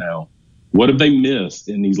right now. What have they missed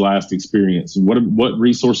in these last experiences? What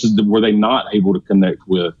resources were they not able to connect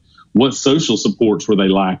with? What social supports were they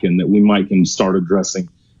lacking that we might can start addressing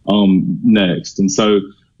next? And so,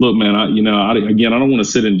 look, man, I don't want to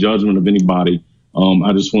sit in judgment of anybody.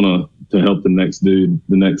 I just want to help the next dude,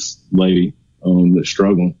 the next lady that's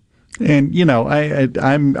struggling. And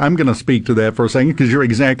I'm going to speak to that for a second because you're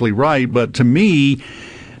exactly right. But to me,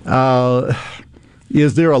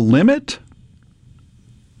 is there a limit?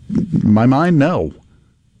 In my mind, no.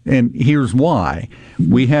 And here's why.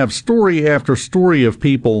 We have story after story of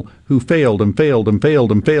people who failed and failed and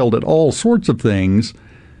failed and failed at all sorts of things.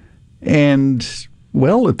 And,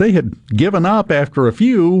 well, if they had given up after a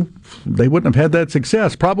few, they wouldn't have had that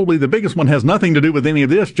success. Probably the biggest one has nothing to do with any of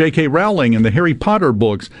this. J.K. Rowling and the Harry Potter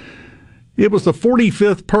books. It was the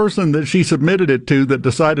 45th person that she submitted it to that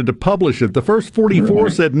decided to publish it. The first 44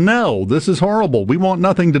 said, no, this is horrible. We want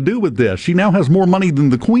nothing to do with this. She now has more money than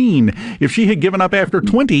the Queen. If she had given up after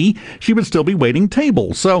 20, she would still be waiting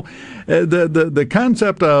tables. So the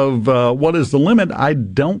concept of what is the limit, I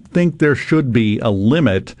don't think there should be a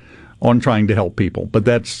limit on trying to help people. But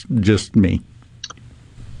that's just me.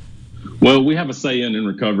 Well, we have a saying in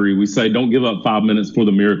recovery. We say, don't give up 5 minutes before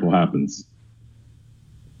the miracle happens.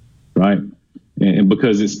 Right. And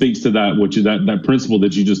because it speaks to that principle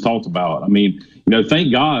that you just talked about. I mean,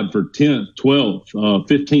 thank God for 10th, 12th,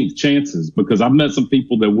 15th chances, because I've met some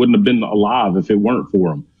people that wouldn't have been alive if it weren't for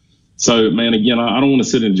them. So, man, again, I don't want to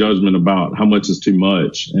sit in judgment about how much is too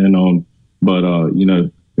much. And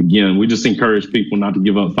again, we just encourage people not to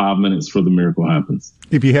give up 5 minutes before the miracle happens.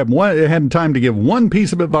 If you had time to give one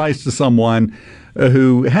piece of advice to someone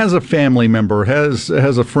who has a family member, has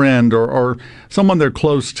a friend or someone they're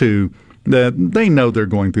close to that they know they're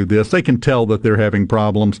going through this, they can tell that they're having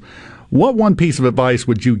problems, What one piece of advice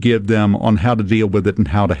would you give them on how to deal with it and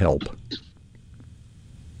how to help?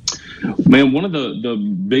 Man, one of the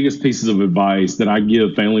biggest pieces of advice that I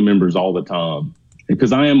give family members all the time,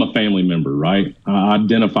 because I am a family member, right? I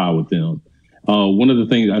identify with them. One of the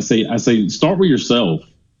things I say, start with yourself.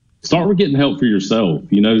 Start with getting help for yourself.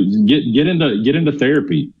 You know, get into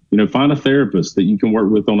therapy. You know, find a therapist that you can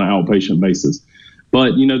work with on an outpatient basis.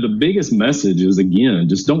 But, you know, the biggest message is, again,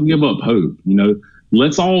 just don't give up hope. You know,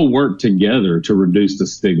 let's all work together to reduce the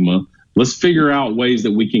stigma. Let's figure out ways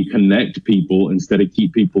that we can connect people instead of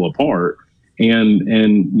keep people apart. And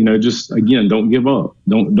you know, just, again, don't give up.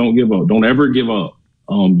 Don't give up. Don't ever give up.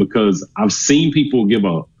 Because I've seen people give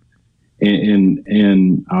up.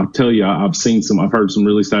 And I'll tell you, I've heard some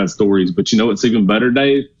really sad stories. But you know what's even better,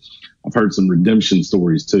 Dave? I've heard some redemption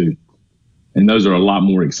stories too. And those are a lot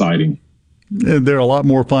more exciting. They're a lot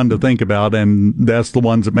more fun to think about, and that's the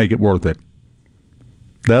ones that make it worth it.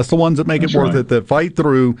 That's the ones that make it worth it, that fight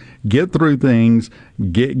through, get through things,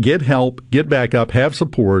 get help, get back up, have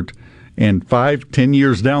support, and 5-10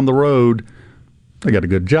 years down the road, they got a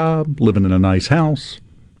good job, living in a nice house,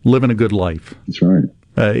 living a good life. That's right.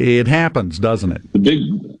 It happens, doesn't it?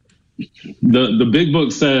 The big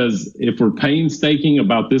book says if we're painstaking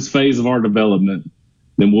about this phase of our development,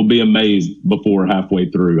 then we'll be amazed before halfway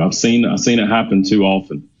through. I've seen it happen too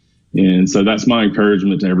often. And so that's my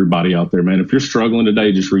encouragement to everybody out there, man. If you're struggling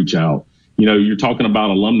today, just reach out. You know, you're talking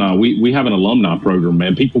about alumni. We have an alumni program,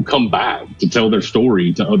 man. People come back to tell their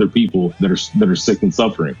story to other people that are sick and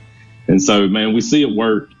suffering. And so, man, we see it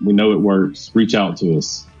work. We know it works. Reach out to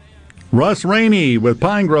us. Russ Rainey with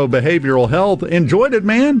Pine Grove Behavioral Health. Enjoyed it,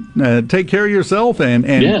 man. Take care of yourself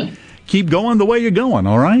and keep going the way you're going,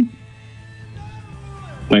 all right?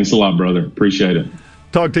 Thanks a lot, brother. Appreciate it.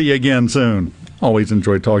 Talk to you again soon. Always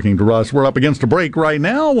enjoy talking to Russ. We're up against a break right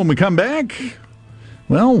now. When we come back,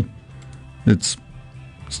 well, it's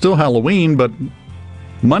still Halloween, but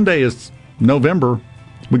Monday is November.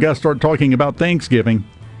 We got to start talking about Thanksgiving.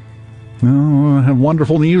 Oh, I have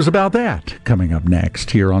wonderful news about that coming up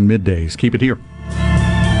next here on Middays. Keep it here.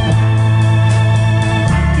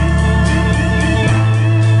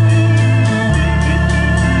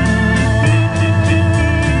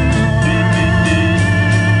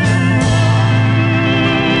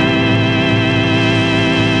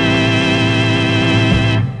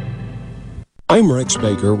 I'm Rex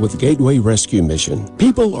Baker with Gateway Rescue Mission.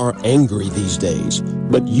 People are angry these days,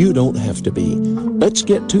 but you don't have to be. Let's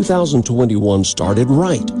get 2021 started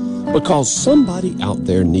right, because somebody out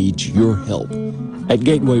there needs your help. At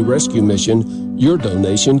Gateway Rescue Mission, your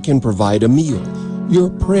donation can provide a meal. Your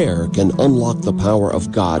prayer can unlock the power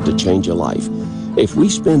of God to change a life. If we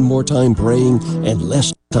spend more time praying and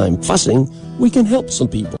less time fussing, we can help some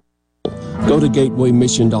people. Go to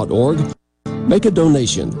gatewaymission.org. Make a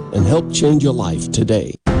donation and help change your life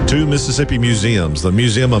today. Two Mississippi museums, the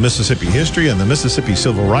Museum of Mississippi History and the Mississippi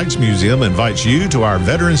Civil Rights Museum, invites you to our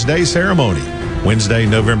Veterans Day ceremony, Wednesday,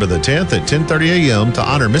 November the 10th at 10:30 a.m. to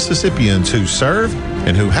honor Mississippians who serve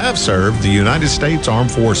and who have served the United States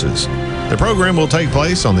Armed Forces. The program will take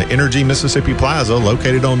place on the Energy Mississippi Plaza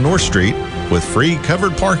located on North Street with free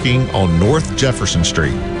covered parking on North Jefferson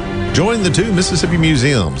Street. Join the two Mississippi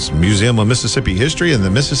museums, Museum of Mississippi History and the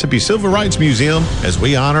Mississippi Civil Rights Museum, as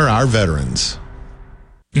we honor our veterans.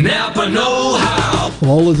 Napa know-how.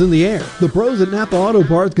 Fall is in the air. The pros at Napa Auto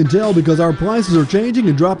Parts can tell because our prices are changing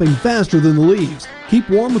and dropping faster than the leaves. Keep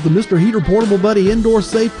warm with the Mr. Heater Portable Buddy Indoor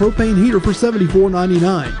Safe Propane Heater for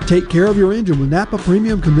 $74.99. Take care of your engine with Napa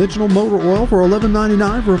Premium Conventional Motor Oil for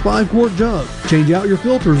 $11.99 for a 5-quart jug. Change out your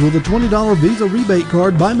filters with a $20 Visa rebate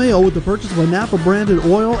card by mail with the purchase of a Napa branded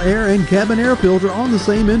oil, air, and cabin air filter on the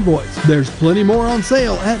same invoice. There's plenty more on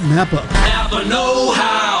sale at Napa. Napa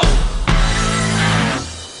know-how.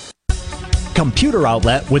 Computer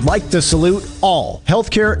Outlet would like to salute all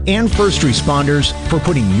healthcare and first responders for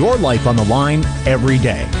putting your life on the line every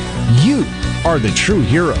day. You are the true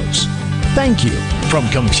heroes. Thank you from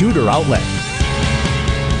Computer Outlet.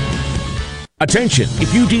 Attention!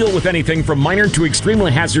 If you deal with anything from minor to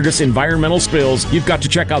extremely hazardous environmental spills, you've got to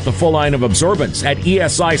check out the full line of absorbents at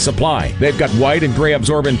ESI Supply. They've got white and gray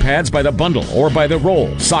absorbent pads by the bundle or by the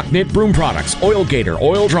roll, sock knit broom products, oil gator,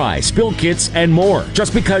 oil dry, spill kits, and more.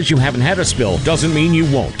 Just because you haven't had a spill doesn't mean you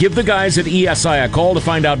won't. Give the guys at ESI a call to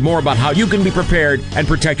find out more about how you can be prepared and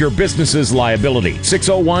protect your business's liability.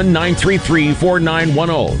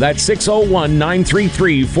 601-933-4910. That's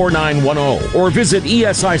 601-933-4910. Or visit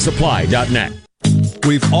esisupply.net.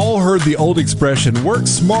 We've all heard the old expression, work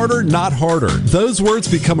smarter, not harder. Those words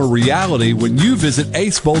become a reality when you visit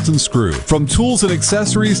Ace Bolt & Screw. From tools and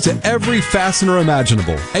accessories to every fastener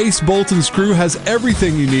imaginable, Ace Bolt & Screw has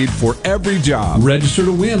everything you need for every job. Register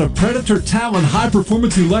to win a Predator Talon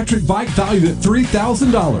high-performance electric bike valued at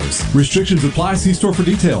 $3,000. Restrictions apply. See store for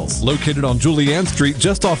details. Located on Julianne Street,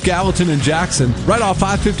 just off Gallatin and Jackson, right off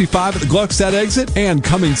I-55 at the Gluckstadt exit, and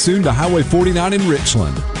coming soon to Highway 49 in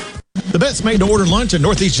Richland. The best made-to-order lunch in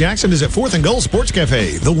Northeast Jackson is at 4th and Gold Sports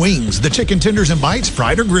Cafe. The wings, the chicken tenders and bites,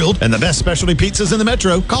 fried or grilled, and the best specialty pizzas in the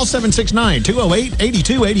metro. Call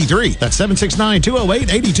 769-208-8283. That's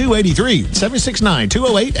 769-208-8283.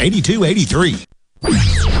 769-208-8283.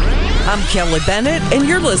 I'm Kelly Bennett, and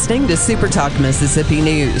you're listening to SuperTalk Mississippi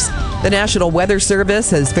News. The National Weather Service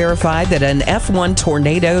has verified that an F1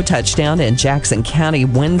 tornado touched down in Jackson County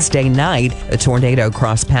Wednesday night. A tornado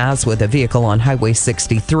crossed paths with a vehicle on Highway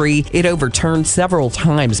 63. It overturned several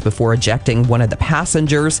times before ejecting one of the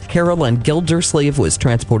passengers. Carolyn Gildersleeve was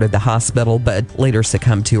transported to the hospital, but later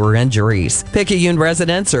succumbed to her injuries. Picayune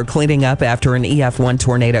residents are cleaning up after an EF1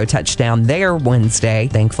 tornado touched down there Wednesday.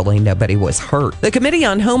 Thankfully, nobody was hurt. The Committee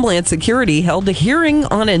on Homeland Security held a hearing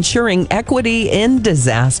on ensuring equity in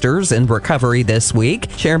disasters and recovery this week.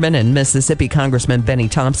 Chairman and Mississippi Congressman Benny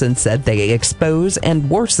Thompson said they expose and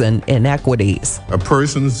worsen inequities. A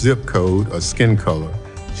person's zip code or skin color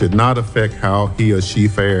should not affect how he or she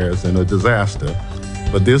fares in a disaster,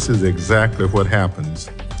 but this is exactly what happens.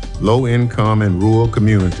 Low-income and rural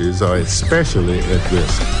communities are especially at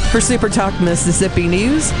risk. For SuperTalk Mississippi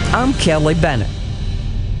News, I'm Kelly Bennett.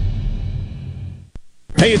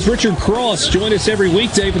 Hey, it's Richard Cross. Join us every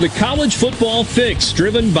weekday for the College Football Fix,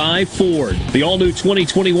 driven by Ford. The all-new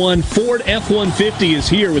 2021 Ford F-150 is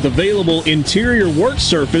here with available interior work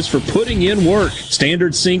surface for putting in work.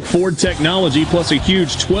 Standard sync Ford technology plus a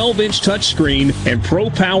huge 12-inch touchscreen and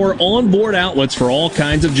Pro Power onboard outlets for all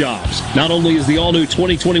kinds of jobs. Not only is the all-new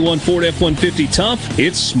 2021 Ford F-150 tough,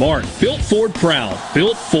 it's smart. Built Ford proud.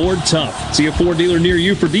 Built Ford tough. See a Ford dealer near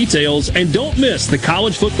you for details, and don't miss the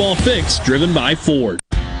College Football Fix, driven by Ford.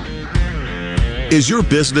 Is your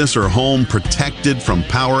business or home protected from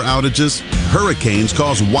power outages? Hurricanes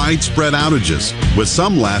cause widespread outages, with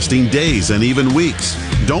some lasting days and even weeks.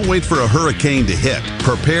 Don't wait for a hurricane to hit.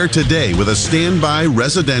 Prepare today with a standby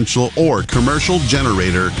residential or commercial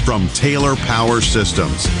generator from Taylor Power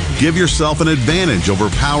Systems. Give yourself an advantage over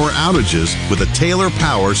power outages with a Taylor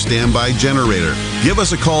Power standby generator. Give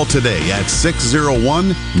us a call today at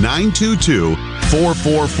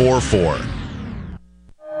 601-922-4444.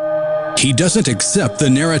 He doesn't accept the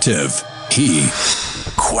narrative. He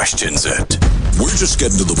questions it. We're just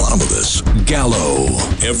getting to the bottom of this. Gallo.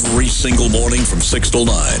 Every single morning from 6 till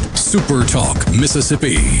 9. SuperTalk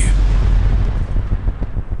Mississippi.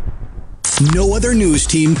 No other news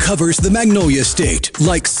team covers the Magnolia State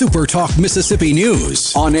like SuperTalk Mississippi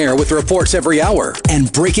News. On air with reports every hour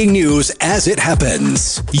and breaking news as it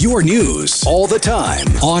happens. Your news all the time.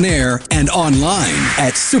 On air and online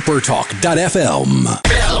at supertalk.fm.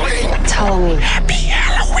 It's Halloween. Happy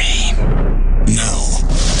Halloween. Now,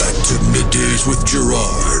 back to Middays with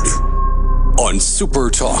Gerard on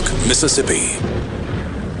SuperTalk Mississippi.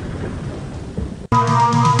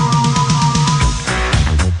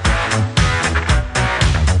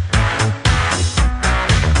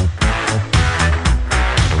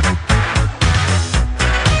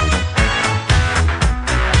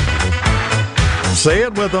 Say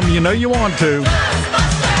it with them. You know you want to.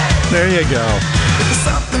 There you go.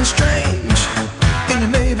 Something strange in the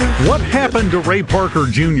neighborhood. What happened to Ray Parker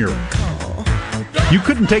Jr.? You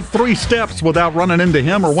couldn't take 3 steps without running into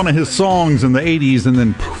him or one of his songs in the 80s and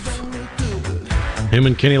then poof. Him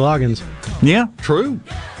and Kenny Loggins. Yeah, true.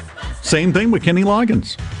 Same thing with Kenny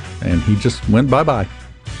Loggins. And he just went bye-bye.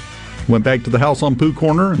 Went back to the house on Pooh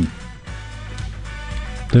Corner and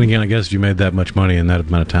then again, I guess if you made that much money in that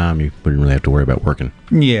amount of time, you wouldn't really have to worry about working.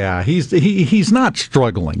 Yeah, he's not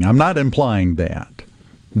struggling. I'm not implying that.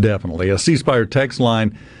 Definitely. A C-Spire text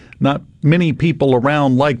line, not many people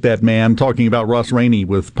around like that man, talking about Russ Rainey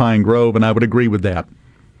with Pine Grove, and I would agree with that.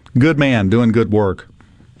 Good man, doing good work.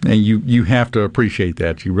 And you have to appreciate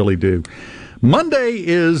that. You really do. Monday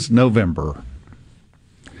is November.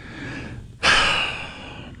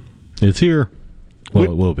 It's here. Well,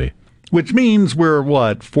 it will be. Which means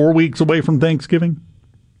we're, 4 weeks away from Thanksgiving?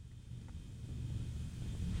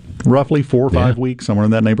 Roughly 4 or 5 weeks, somewhere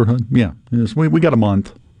in that neighborhood. Yeah, yes, we got a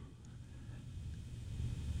month.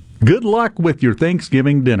 Good luck with your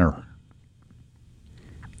Thanksgiving dinner.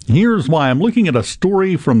 Here's why. I'm looking at a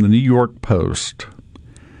story from the New York Post.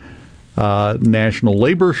 National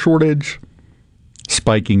labor shortage,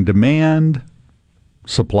 spiking demand,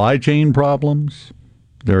 supply chain problems.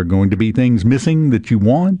 There are going to be things missing that you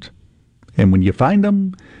want. And when you find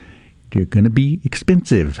them, they're going to be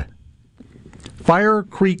expensive. Fire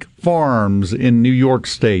Creek Farms in New York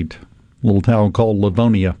State, a little town called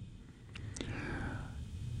Livonia,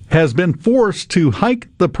 has been forced to hike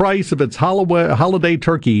the price of its holiday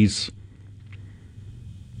turkeys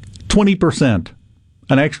 20%,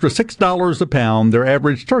 an extra $6 a pound. Their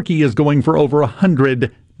average turkey is going for over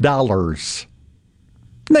 $100.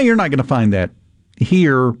 Now, you're not going to find that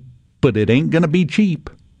here, but it ain't going to be cheap.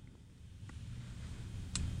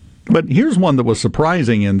 But here's one that was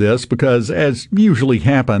surprising in this, because as usually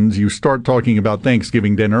happens, you start talking about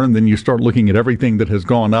Thanksgiving dinner and then you start looking at everything that has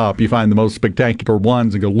gone up. You find the most spectacular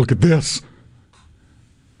ones and go, look at this.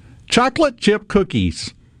 Chocolate chip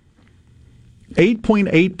cookies,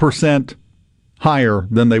 8.8% higher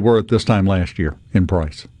than they were at this time last year in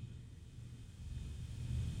price.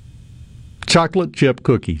 Chocolate chip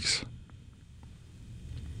cookies.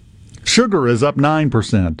 Sugar is up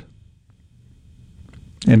 9%.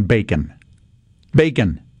 And bacon.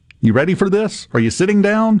 Bacon. You ready for this? Are you sitting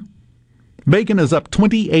down? Bacon is up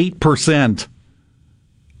 28%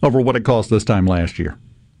 over what it cost this time last year.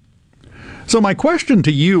 So my question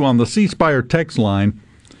to you on the C Spire text line,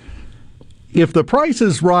 if the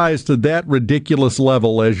prices rise to that ridiculous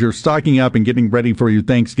level as you're stocking up and getting ready for your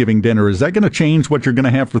Thanksgiving dinner, is that going to change what you're going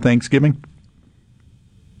to have for Thanksgiving?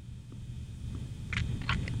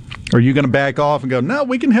 Are you going to back off and go, no,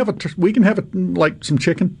 we can have like some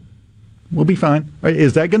chicken. We'll be fine.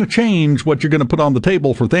 Is that going to change what you're going to put on the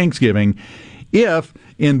table for Thanksgiving? If,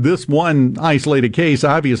 in this one isolated case,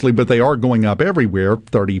 obviously, but they are going up everywhere,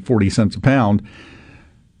 30, 40 cents a pound.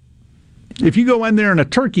 If you go in there and a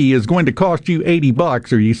turkey is going to cost you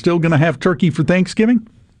 $80, are you still going to have turkey for Thanksgiving?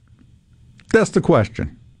 That's the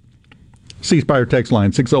question. C Spire text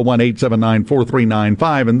line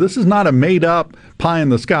 601-879-4395. And this is not a made-up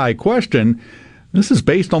pie-in-the-sky question. This is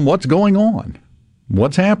based on what's going on,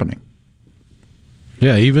 what's happening.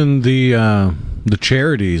 Yeah, even the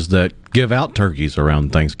charities that give out turkeys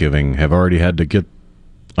around Thanksgiving have already had to get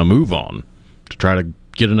a move on to try to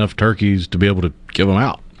get enough turkeys to be able to give them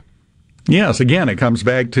out. Yes, again, it comes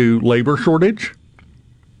back to labor shortage.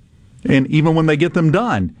 And even when they get them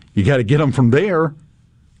done, you got to get them from there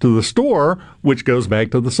to the store, which goes back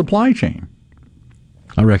to the supply chain.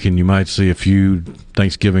 I reckon you might see a few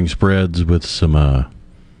Thanksgiving spreads with some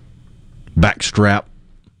backstrap.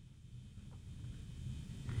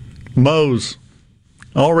 Mose,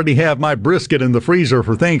 I already have my brisket in the freezer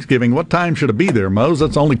for Thanksgiving. What time should it be there, Mose?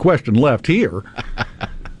 That's the only question left here.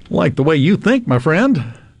 Like the way you think, my friend.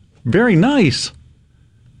 Very nice.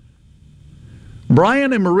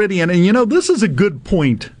 Brian and Meridian, and you know, this is a good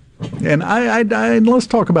point. And I let's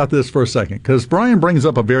talk about this for a second, because Brian brings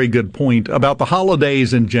up a very good point about the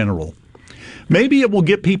holidays in general. Maybe it will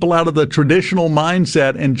get people out of the traditional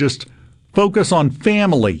mindset and just focus on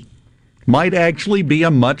family. Might actually be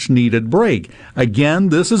a much-needed break. Again,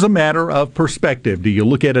 this is a matter of perspective. Do you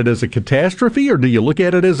look at it as a catastrophe or do you look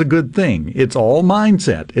at it as a good thing? It's all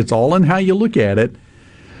mindset. It's all in how you look at it.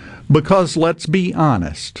 Because let's be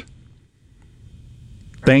honest,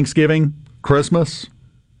 Thanksgiving, Christmas,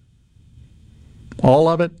 all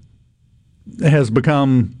of it has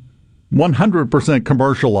become 100%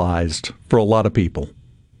 commercialized for a lot of people.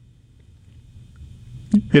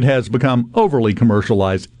 It has become overly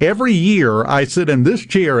commercialized. Every year I sit in this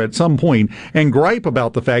chair at some point and gripe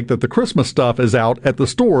about the fact that the Christmas stuff is out at the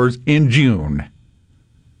stores in June.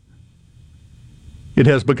 It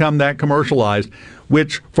has become that commercialized,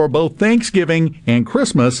 which for both Thanksgiving and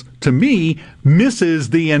Christmas, to me, misses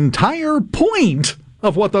the entire point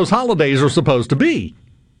of what those holidays are supposed to be.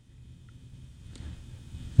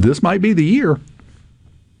 This might be the year.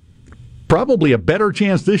 Probably a better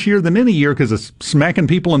chance this year than any year, because it's smacking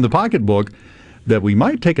people in the pocketbook, that we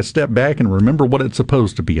might take a step back and remember what it's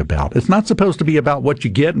supposed to be about. It's not supposed to be about what you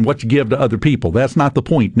get and what you give to other people. That's not the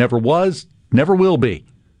point. Never was, never will be.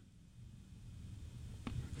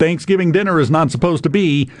 Thanksgiving dinner is not supposed to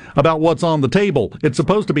be about what's on the table. It's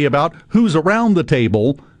supposed to be about who's around the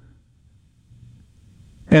table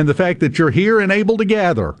and the fact that you're here and able to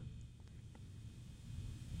gather.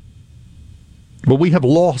 But we have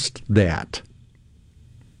lost that.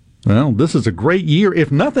 Well, this is a great year.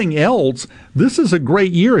 If nothing else, this is a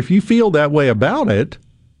great year if you feel that way about it.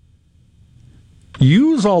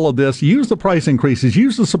 Use all of this. Use the price increases.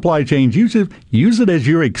 Use the supply chains. Use it as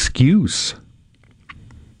your excuse.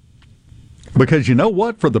 Because you know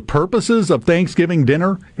what? For the purposes of Thanksgiving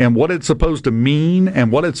dinner and what it's supposed to mean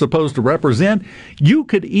and what it's supposed to represent, you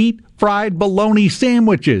could eat fried bologna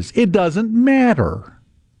sandwiches. It doesn't matter.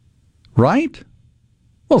 Right?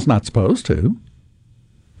 Well, it's not supposed to.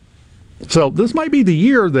 So this might be the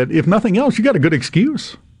year that, if nothing else, you got a good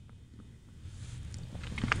excuse.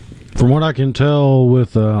 From what I can tell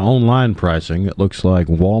with online pricing, it looks like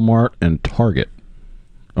Walmart and Target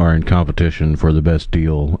are in competition for the best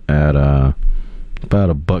deal at about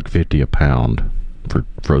 $1.50 a pound for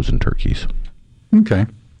frozen turkeys. Okay.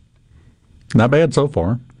 Not bad so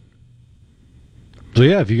far. So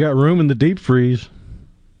yeah, if you got room in the deep freeze,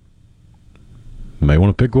 you may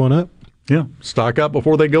want to pick one up. Yeah, stock up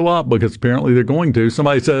before they go up, because apparently they're going to.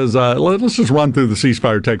 Somebody says, let's just run through the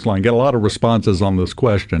ceasefire text line. Get a lot of responses on this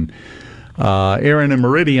question. Aaron and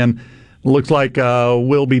Meridian, looks like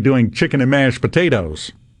we'll be doing chicken and mashed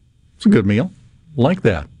potatoes. It's a good meal. Like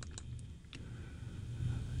that.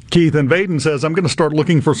 Keith and Vaden says, I'm going to start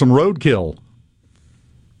looking for some roadkill.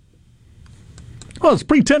 Well, it's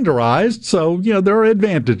pre-tenderized, so there are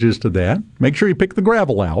advantages to that. Make sure you pick the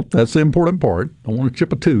gravel out. That's the important part. Don't want to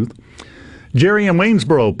chip a tooth. Jerry in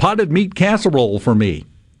Waynesboro, potted meat casserole for me.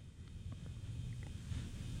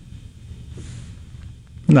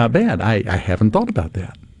 Not bad. I haven't thought about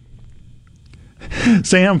that.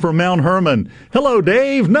 Sam from Mount Hermon. Hello,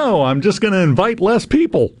 Dave. No, I'm just going to invite less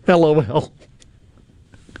people. LOL.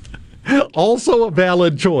 Also a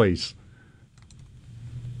valid choice.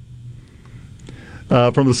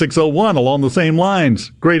 From the 601, along the same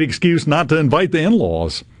lines. Great excuse not to invite the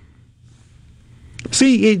in-laws.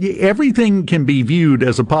 See, everything can be viewed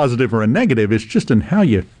as a positive or a negative. It's just in how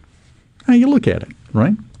you look at it,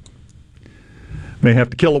 right? May have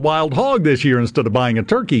to kill a wild hog this year instead of buying a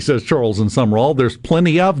turkey, says Charles in Summerall. There's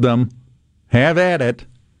plenty of them. Have at it.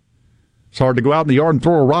 It's hard to go out in the yard and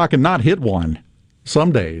throw a rock and not hit one.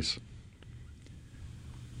 Some days.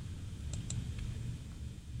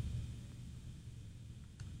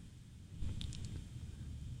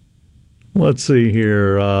 Let's see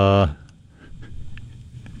here.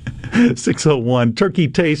 601. Turkey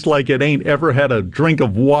tastes like it ain't ever had a drink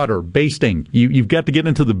of water. Basting. You've got to get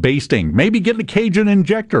into the basting. Maybe get a Cajun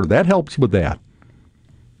injector. That helps with that.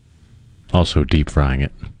 Also deep frying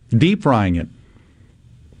it. Deep frying it.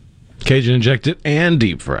 Cajun inject it and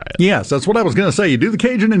deep fry it. Yes, that's what I was going to say. You do the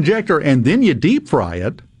Cajun injector and then you deep fry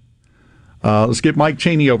it. Let's get Mike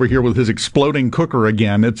Cheney over here with his exploding cooker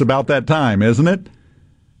again. It's about that time, isn't it?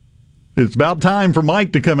 It's about time for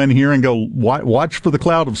Mike to come in here and go, watch for the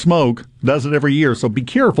cloud of smoke. Does it every year, so be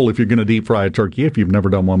careful if you're going to deep fry a turkey if you've never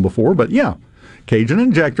done one before. But yeah, Cajun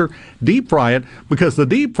injector, deep fry it, because the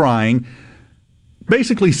deep frying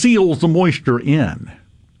basically seals the moisture in.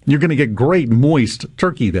 You're going to get great moist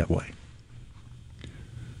turkey that way.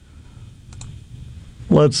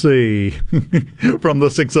 Let's see. From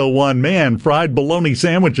the 601, man, fried bologna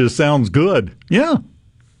sandwiches sounds good. Yeah,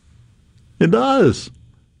 it does.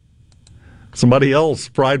 Somebody else,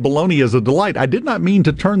 fried bologna is a delight. I did not mean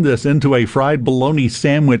to turn this into a fried bologna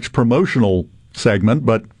sandwich promotional segment,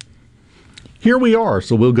 but here we are,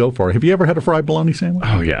 so we'll go for it. Have you ever had a fried bologna sandwich?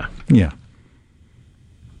 Oh, yeah. Yeah.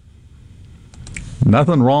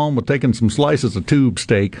 Nothing wrong with taking some slices of tube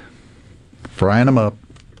steak, frying them up.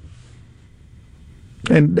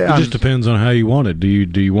 And it just depends on how you want it. Do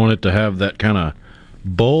you want it to have that kind of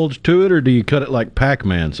bulge to it, or do you cut it like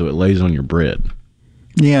Pac-Man so it lays on your bread?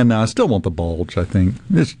 Yeah, no, I still want the bulge, I think.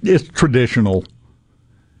 It's traditional.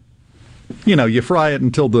 You fry it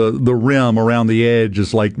until the rim around the edge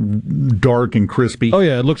is like dark and crispy. Oh,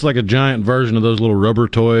 yeah, it looks like a giant version of those little rubber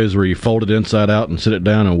toys where you fold it inside out and sit it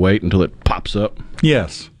down and wait until it pops up.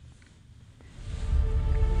 Yes.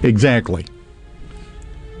 Exactly.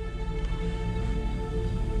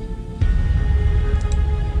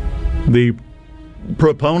 The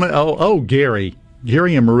proponent,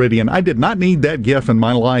 Gary and Meridian, I did not need that GIF in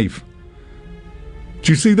my life. Did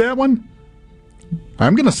you see that one?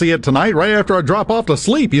 I'm going to see it tonight right after I drop off to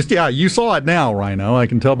sleep. You saw it now, Rhino. I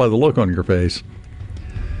can tell by the look on your face.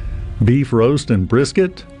 Beef roast and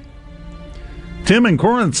brisket. Tim in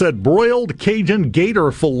Corinth said broiled Cajun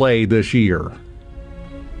gator fillet this year.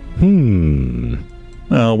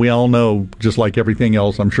 Well, we all know, just like everything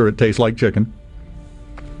else, I'm sure it tastes like chicken.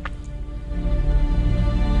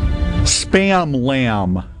 Spam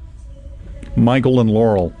lamb. Michael and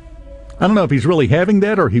Laurel. I don't know if he's really having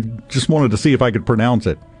that or he just wanted to see if I could pronounce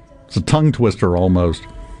it. It's a tongue twister almost.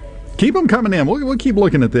 Keep them coming in. We'll keep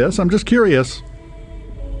looking at this. I'm just curious.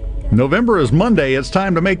 November is Monday. It's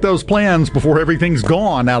time to make those plans before everything's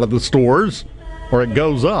gone out of the stores or it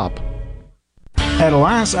goes up. At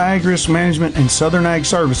Alliance Ag Risk Management and Southern Ag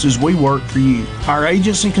Services, we work for you. Our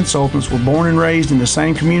agents and consultants were born and raised in the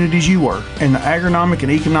same communities you work, and the agronomic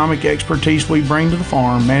and economic expertise we bring to the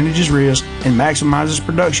farm manages risk and maximizes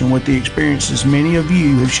production with the experiences many of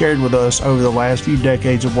you have shared with us over the last few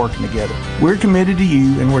decades of working together. We're committed to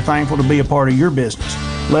you, and we're thankful to be a part of your business.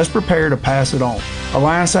 Let's prepare to pass it on.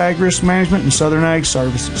 Alliance Ag Risk Management and Southern Ag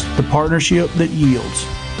Services, the partnership that yields.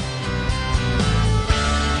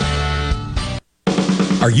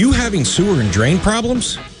 Are you having sewer and drain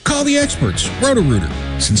problems? Call the experts, Roto-Rooter.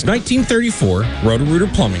 Since 1934, Roto-Rooter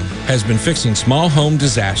Plumbing has been fixing small home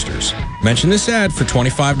disasters. Mention this ad for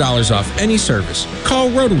 $25 off any service.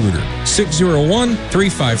 Call Roto-Rooter,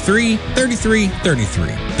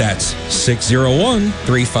 601-353-3333. That's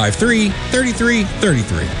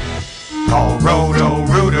 601-353-3333. Call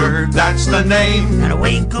Roto-Rooter, that's the name. And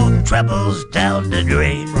away go troubles down the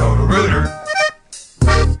drain. Roto-Rooter.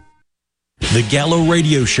 The Gallo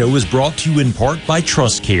Radio Show is brought to you in part by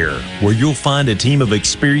TrustCare, where you'll find a team of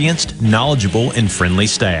experienced, knowledgeable, and friendly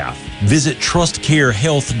staff. Visit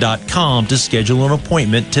TrustCareHealth.com to schedule an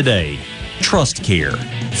appointment today. TrustCare.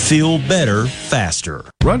 Feel better, faster.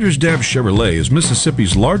 Rogers Dabbs Chevrolet is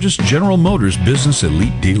Mississippi's largest General Motors business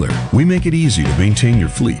elite dealer. We make it easy to maintain your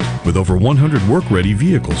fleet with over 100 work-ready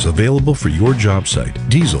vehicles available for your job site.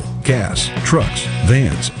 Diesel, gas, trucks,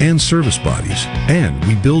 vans, and service bodies. And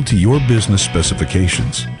we build to your business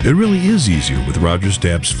specifications. It really is easier with Rogers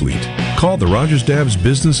Dabbs Fleet. Call the Rogers Dabbs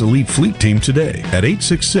Business Elite Fleet Team today at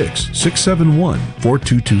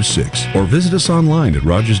 866-671-4226 or visit us online at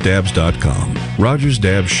rogersdabbs.com. Rogers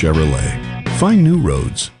Dabbs Chevrolet. Find new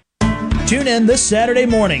roads. Tune in this Saturday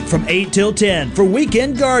morning from 8 till 10 for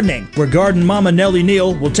Weekend Gardening, where Garden Mama Nellie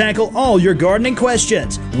Neal will tackle all your gardening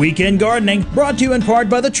questions. Weekend Gardening brought to you in part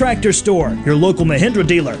by The Tractor Store, your local Mahindra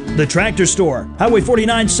dealer. The Tractor Store, Highway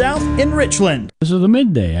 49 South in Richland. This is the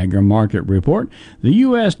Midday Agri-Market Report. The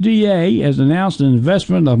USDA has announced an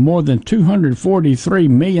investment of more than $243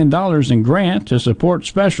 million in grant to support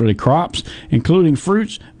specialty crops, including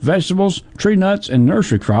fruits, vegetables, tree nuts, and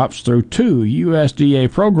nursery crops through 2 USDA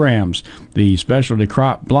programs, the Specialty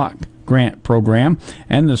Crop Block Grant Program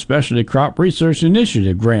and the Specialty Crop Research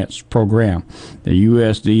Initiative Grants Program. The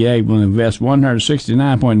USDA will invest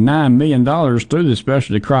 $169.9 million through the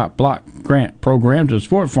Specialty Crop Block Grant Program to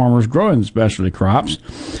support farmers growing specialty crops.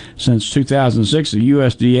 Since 2006, the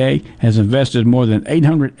USDA has invested more than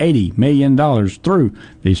 $880 million through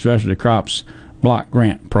the Specialty Crops Block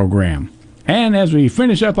Grant Program. And as we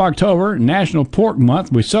finish up October, National Pork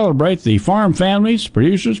Month, we celebrate the farm families,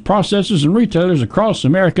 producers, processors, and retailers across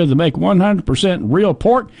America that make 100% real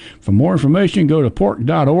pork. For more information, go to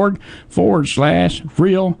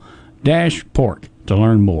pork.org/real-pork to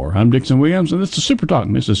learn more. I'm Dixon Williams, and this is SuperTalk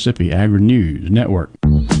Mississippi Agri-News Network.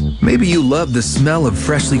 Maybe you love the smell of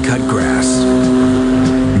freshly cut grass.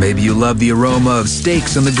 Maybe you love the aroma of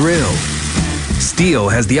steaks on the grill. Steel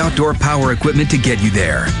has the outdoor power equipment to get you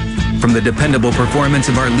there. From the dependable performance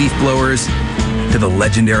of our leaf blowers to the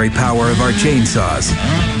legendary power of our chainsaws,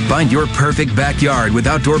 find your perfect backyard with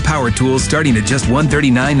outdoor power tools starting at just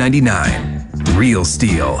 $139.99. Real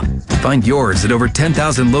Steel. Find yours at over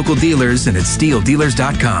 10,000 local dealers and at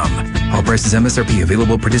steeldealers.com. All prices MSRP.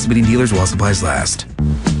 Available participating dealers while supplies last.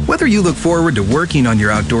 Whether you look forward to working on your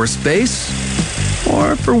outdoor space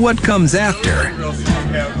or for what comes after,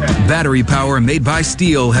 battery power made by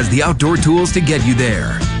Steel has the outdoor tools to get you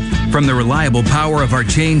there. From the reliable power of our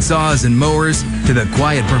chainsaws and mowers to the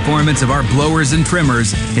quiet performance of our blowers and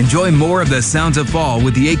trimmers, enjoy more of the sounds of fall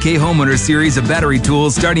with the AK Homeowner series of battery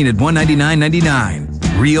tools starting at $199.99.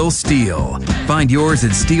 Real Steel. Find yours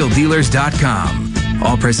at steeldealers.com.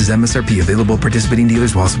 All prices MSRP. Available participating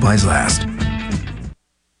dealers while supplies last.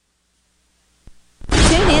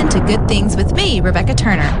 Tune in to Good Things with me, Rebecca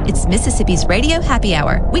Turner. It's Mississippi's Radio Happy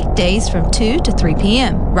Hour, weekdays from 2 to 3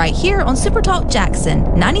 p.m., right here on SuperTalk Jackson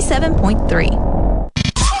 97.3.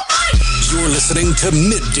 You're listening to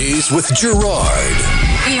Middays with Gerard.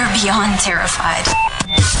 We are beyond terrified.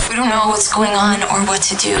 We don't know what's going on or what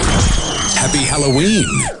to do. Happy Halloween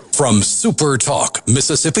from SuperTalk,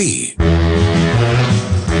 Mississippi.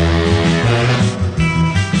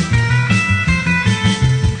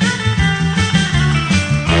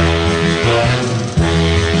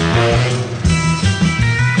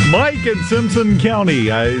 Mike in Simpson County.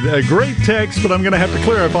 A great text, but I'm going to have to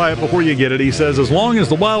clarify it before you get it. He says, as long as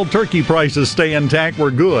the wild turkey prices stay intact,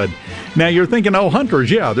 we're good. Now, you're thinking, oh,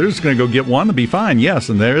 hunters, yeah, they're just going to go get one. They'll be fine. Yes,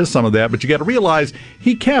 and there is some of that. But you got to realize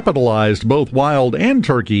he capitalized both wild and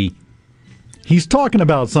turkey. He's talking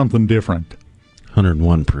about something different.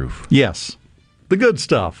 101 proof. Yes. The good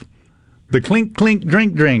stuff. The clink, clink,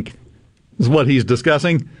 drink, drink. is what he's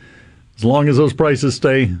discussing. As long as those prices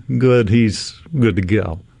stay good, he's good to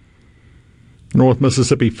go. North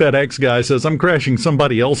Mississippi FedEx guy says, I'm crashing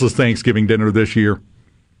somebody else's Thanksgiving dinner this year.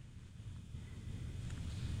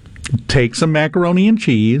 Take some macaroni and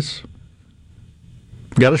cheese.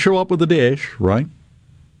 Got to show up with a dish, right?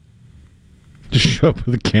 Just show up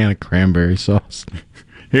with a can of cranberry sauce.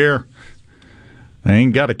 Here. I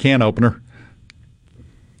ain't got a can opener.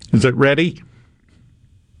 Is it ready?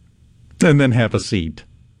 And then have a seat.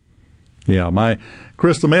 Yeah, my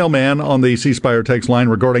Chris the mailman on the C Spire text line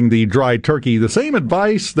regarding the dry turkey, the same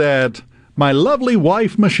advice that my lovely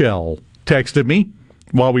wife Michelle texted me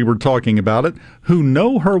while we were talking about it, who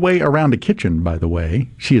know her way around a kitchen, by the way.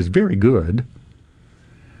 She is very good.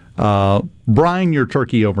 Brine your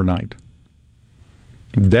turkey overnight.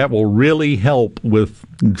 That will really help with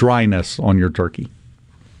dryness on your turkey.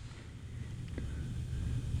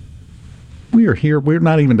 We are here. We're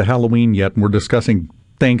not even to Halloween yet, and we're discussing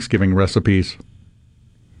Thanksgiving recipes.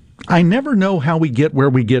 I never know how we get where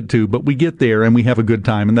we get to, but we get there and we have a good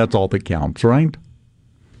time, and that's all that counts, right?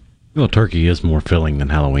 Well, turkey is more filling than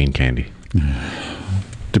Halloween candy.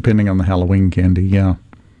 Depending on the Halloween candy, yeah.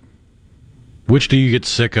 Which do you get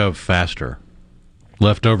sick of faster?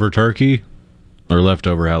 Leftover turkey or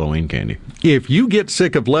leftover Halloween candy? If you get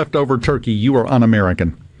sick of leftover turkey, you are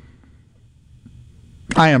un-American.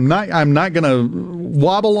 I'm not going to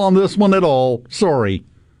wobble on this one at all. Sorry.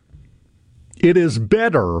 It is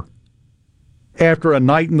better after a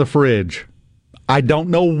night in the fridge. I don't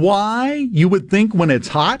know why you would think when it's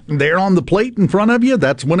hot and there on the plate in front of you,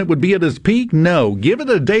 that's when it would be at its peak. No, give it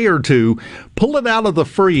a day or two, pull it out of the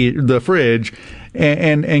fridge,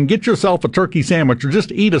 and get yourself a turkey sandwich or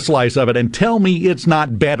just eat a slice of it and tell me it's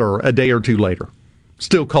not better a day or two later.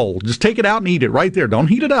 Still cold. Just take it out and eat it right there. Don't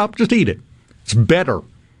heat it up, just eat it. It's better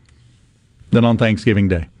than on Thanksgiving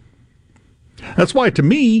Day. That's why, to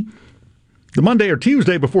me, the Monday or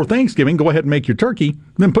Tuesday before Thanksgiving, go ahead and make your turkey,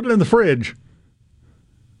 then put it in the fridge.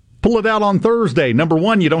 Pull it out on Thursday. Number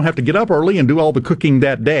one, you don't have to get up early and do all the cooking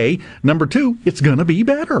that day. Number two, it's going to be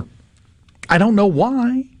better. I don't know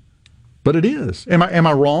why, but it is. Am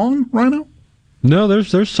I wrong, Rhino? No,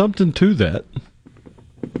 there's something to that.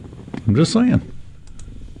 I'm just saying.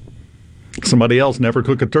 Somebody else never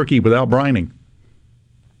cook a turkey without brining.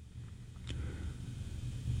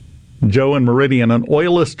 Joe in Meridian, an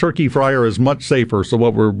oilless turkey fryer is much safer. So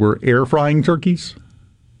what, we're air frying turkeys?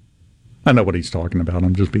 I know what he's talking about.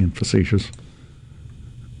 I'm just being facetious.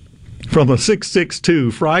 From the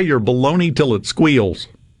 662, fry your bologna till it squeals.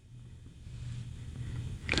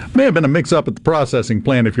 May have been a mix-up at the processing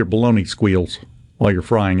plant if your bologna squeals while you're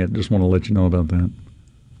frying it. Just want to let you know about that.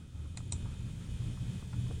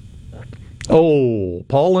 Oh,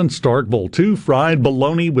 Paul in Starkville, 2 fried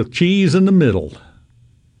bologna with cheese in the middle.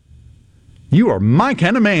 You are my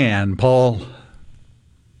kind of man, Paul.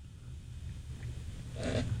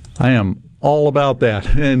 I am all about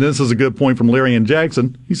that. And this is a good point from Larry in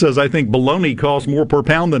Jackson. He says, I think bologna costs more per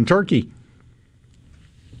pound than turkey.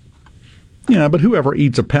 Yeah, but whoever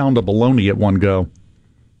eats a pound of bologna at one go?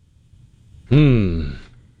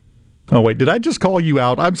 Oh, wait, did I just call you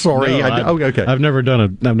out? I'm sorry. No, okay. I've never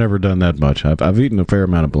done that much. I've eaten a fair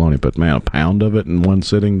amount of bologna, but man, a pound of it in one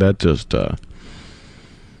sitting, that just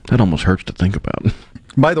that almost hurts to think about.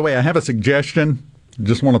 By the way, I have a suggestion.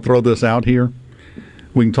 Just want to throw this out here.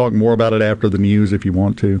 We can talk more about it after the news if you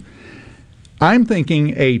want to. I'm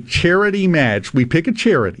thinking a charity match. We pick a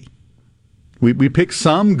charity. We pick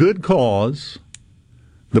some good cause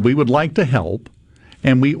that we would like to help,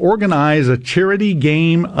 and we organize a charity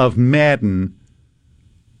game of Madden.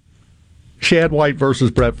 Shad White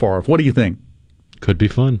versus Brett Favre. What do you think? Could be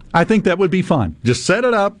fun. I think that would be fun. Just set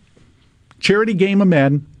it up. Charity game of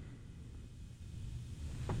Madden.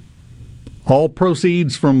 All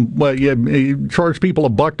proceeds from, you charge people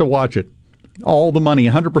 $1 to watch it. All the money,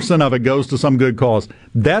 100% of it goes to some good cause.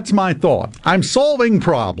 That's my thought. I'm solving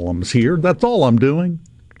problems here. That's all I'm doing.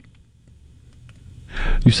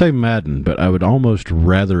 You say Madden, but I would almost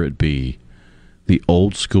rather it be the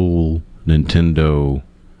old school Nintendo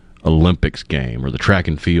Olympics game or the track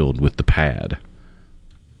and field with the pad.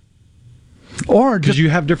 Or because you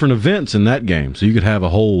have different events in that game, so you could have a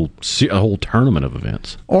whole tournament of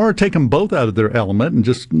events. Or take them both out of their element and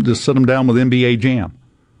just sit them down with NBA Jam.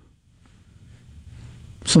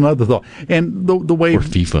 It's another thought. And the way or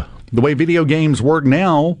FIFA, the way video games work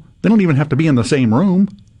now, they don't even have to be in the same room.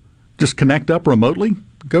 Just connect up remotely,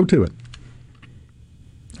 go to it.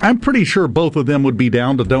 I'm pretty sure both of them would be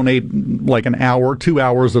down to donate like an hour, 2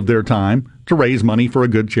 hours of their time to raise money for a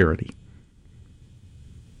good charity.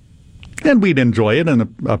 And we'd enjoy it,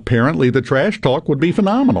 and apparently the trash talk would be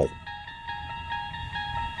phenomenal.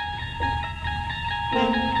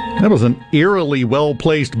 That was an eerily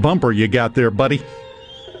well-placed bumper you got there, buddy.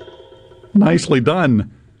 Nicely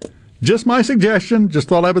done. Just my suggestion. Just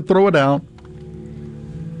thought I would throw it out.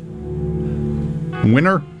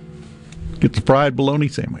 Winner gets a fried bologna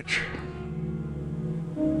sandwich.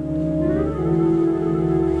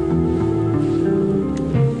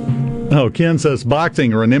 Oh, Ken says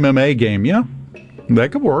boxing or an MMA game. Yeah,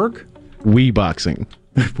 that could work. Wii boxing.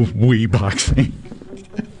 Wii boxing.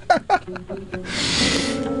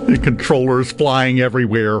 The controllers flying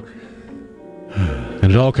everywhere.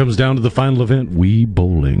 And it all comes down to the final event, Wii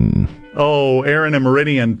bowling. Oh, Aaron and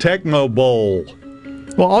Meridian, Tecmo Bowl.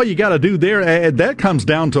 Well, all you got to do there, that comes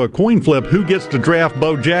down to a coin flip. Who gets to draft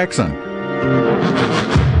Bo Jackson?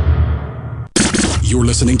 You're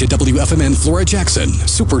listening to WFMN Flora Jackson,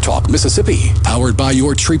 SuperTalk Mississippi, powered by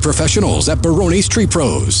your tree professionals at Barone's Tree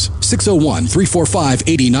Pros,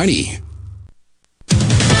 601-345-8090.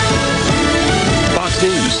 Fox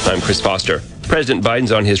News, I'm Chris Foster. President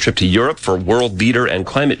Biden's on his trip to Europe for world leader and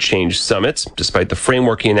climate change summits. Despite the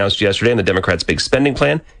framework he announced yesterday and the Democrats' big spending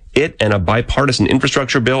plan, it and a bipartisan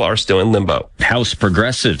infrastructure bill are still in limbo. House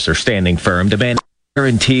progressives are standing firm, demanding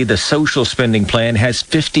guarantee the social spending plan has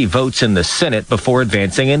 50 votes in the Senate before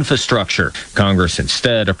advancing infrastructure. Congress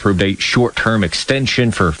instead approved a short-term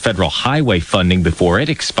extension for federal highway funding before it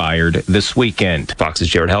expired this weekend. Fox's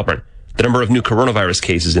Gerard Gibert. The number of new coronavirus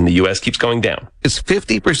cases in the U.S. keeps going down. It's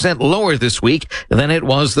 50% lower this week than it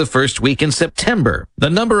was the first week in September. The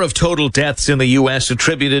number of total deaths in the U.S.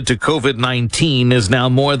 attributed to COVID-19 is now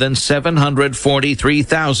more than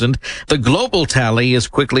 743,000. The global tally is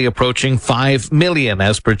quickly approaching 5 million,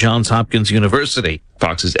 as per Johns Hopkins University.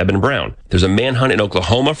 Fox's Eben Brown. There's a manhunt in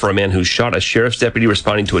Oklahoma for a man who shot a sheriff's deputy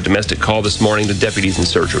responding to a domestic call this morning. The deputy's in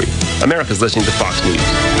surgery. America's listening to Fox News.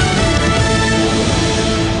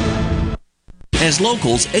 As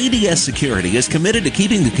locals, ADS Security is committed to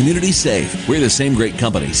keeping the community safe. We're the same great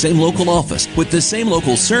company, same local office, with the same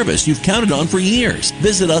local service you've counted on for years.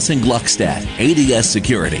 Visit us in Gluckstadt. ADS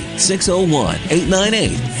Security,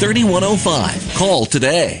 601-898-3105. Call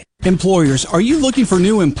today. Employers, are you looking for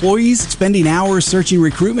new employees, spending hours searching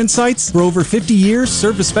recruitment sites? For over 50 years,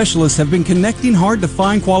 service specialists have been connecting hard to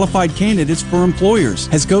find qualified candidates for employers.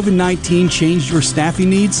 Has COVID-19 changed your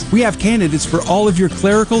staffing needs? We have candidates for all of your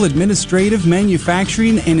clerical, administrative,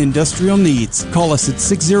 manufacturing, and industrial needs. Call us at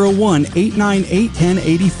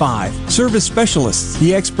 601-898-1085. Service specialists,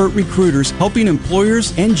 the expert recruiters helping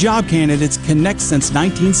employers and job candidates connect since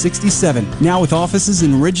 1967. Now with offices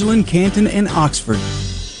in Ridgeland, Canton, and Oxford.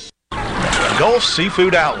 Gulf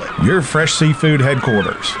Seafood Outlet, your fresh seafood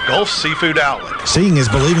headquarters. Gulf Seafood Outlet. Seeing is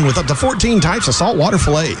believing with up to 14 types of saltwater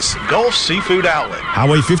fillets. Gulf Seafood Outlet.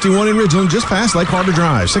 Highway 51 in Ridgeland, just past Lake Harbor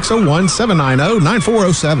Drive,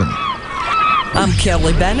 601-790-9407. I'm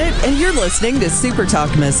Kelly Bennett, and you're listening to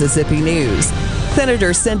SuperTalk Mississippi News.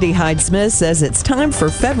 Senator Cindy Hyde-Smith says it's time for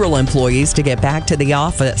federal employees to get back to the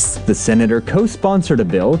office. The senator co-sponsored a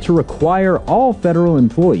bill to require all federal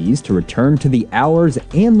employees to return to the hours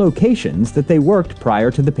and locations that they worked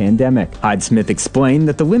prior to the pandemic. Hyde-Smith explained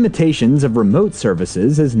that the limitations of remote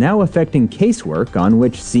services is now affecting casework on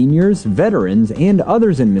which seniors, veterans, and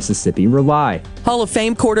others in Mississippi rely. Hall of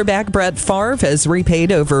Fame quarterback Brett Favre has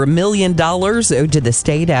repaid over $1 million owed to the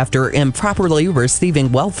state after improperly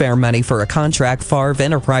receiving welfare money for a contract Favre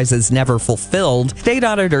Enterprises never fulfilled. State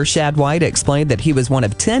Auditor Shad White explained that he was one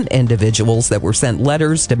of 10 individuals that were sent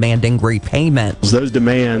letters demanding repayment. Those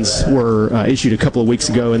demands were issued a couple of weeks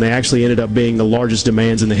ago, and they actually ended up being the largest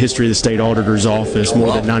demands in the history of the state auditor's office,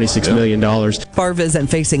 more than $96 million. Favre isn't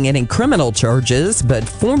facing any criminal charges, but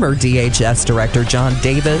former DHS Director John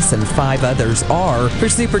Davis and 5 others are. For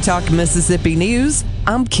SuperTalk Mississippi News,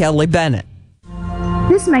 I'm Kelly Bennett.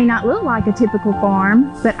 This may not look like a typical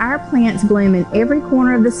farm, but our plants bloom in every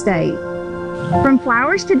corner of the state. From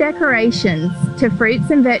flowers to decorations, to fruits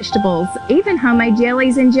and vegetables, even homemade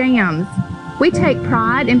jellies and jams, we take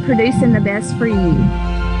pride in producing the best for you.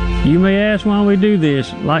 You may ask why we do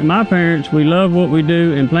this. Like my parents, we love what we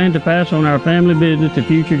do and plan to pass on our family business to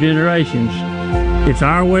future generations. It's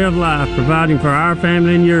our way of life, providing for our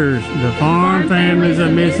family and yours, the farm families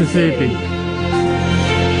of Mississippi.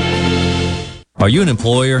 Are you an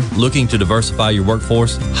employer looking to diversify your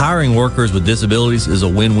workforce? Hiring workers with disabilities is a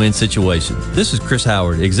win-win situation. This is Chris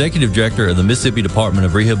Howard, Executive Director of the Mississippi Department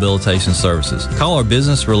of Rehabilitation Services. Call our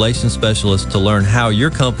Business Relations Specialist to learn how your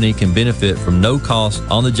company can benefit from no-cost,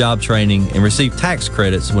 on-the-job training and receive tax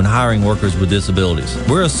credits when hiring workers with disabilities.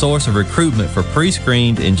 We're a source of recruitment for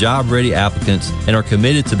pre-screened and job-ready applicants and are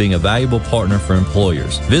committed to being a valuable partner for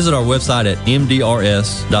employers. Visit our website at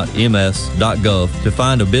mdrs.ms.gov to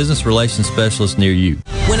find a business relations specialist near you.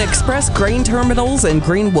 When Express Grain Terminals in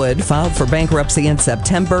Greenwood filed for bankruptcy in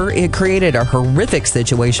September, it created a horrific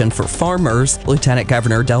situation for farmers. Lieutenant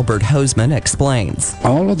Governor Delbert Hosemann explains.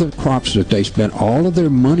 All of the crops that they spent all of their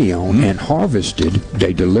money on and harvested,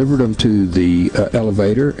 they delivered them to the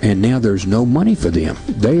elevator, and now there's no money for them.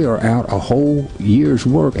 They are out a whole year's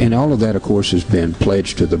work, and all of that, of course, has been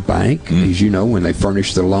pledged to the bank, as you know, when they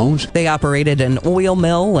furnish the loans. They operated an oil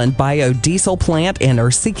mill and biodiesel plant and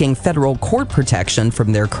are seeking federal court protection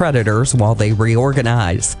from their creditors while they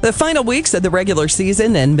reorganize. The final weeks of the regular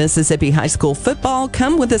season in Mississippi high school football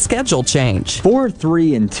come with a schedule change. 4,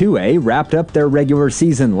 3, and 2A wrapped up their regular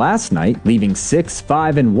season last night, leaving 6,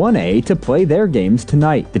 5, and 1A to play their games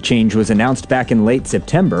tonight. The change was announced back in late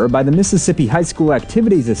September by the Mississippi High School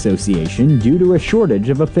Activities Association due to a shortage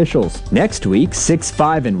of officials. Next week, 6,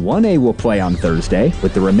 5, and 1A will play on Thursday,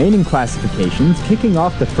 with the remaining classifications kicking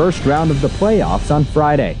off the first round of the playoffs on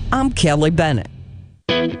Friday. I'm Kelly Bennett.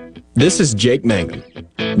 This is Jake Mangum,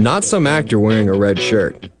 not some actor wearing a red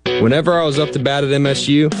shirt. Whenever I was up to bat at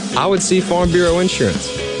MSU, I would see Farm Bureau Insurance.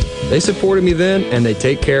 They supported me then, and they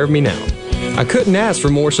take care of me now. I couldn't ask for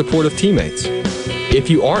more supportive teammates. If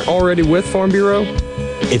you aren't already with Farm Bureau,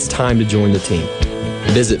 it's time to join the team.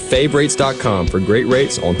 Visit favrates.com for great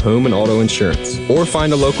rates on home and auto insurance, or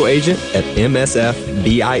find a local agent at msfbins.com.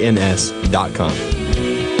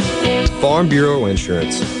 Farm Bureau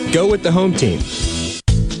Insurance. Go with the home team.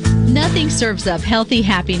 Nothing serves up healthy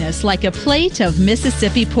happiness like a plate of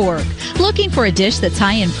Mississippi pork. Looking for a dish that's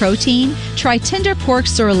high in protein? Try tender pork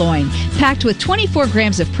sirloin, packed with 24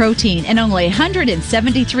 grams of protein and only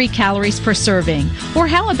 173 calories per serving. Or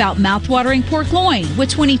how about mouthwatering pork loin with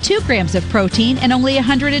 22 grams of protein and only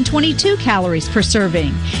 122 calories per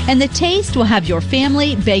serving? And the taste will have your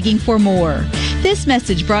family begging for more. This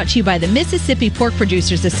message brought to you by the Mississippi Pork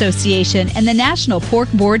Producers Association and the National Pork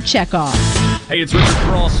Board Checkoff. Hey, it's Richard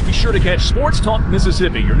Cross. Be sure to catch Sports Talk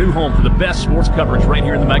Mississippi, your new home for the best sports coverage right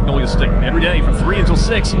here in the Magnolia State. Every day from 3 until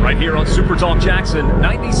 6, right here on SuperTalk Jackson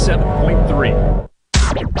 97.3.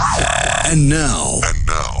 And now,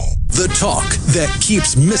 the talk that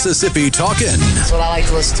keeps Mississippi talking. That's what I like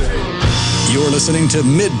to listen to. You're listening to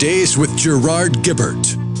MidDays with Gerard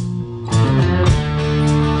Gibert.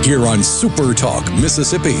 Here on SuperTalk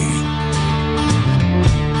Mississippi.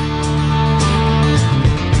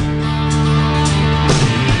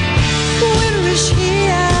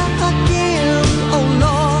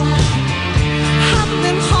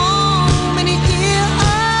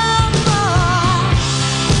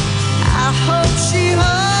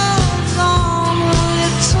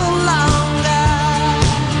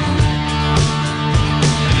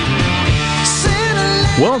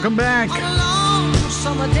 Welcome back.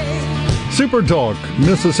 Super Talk,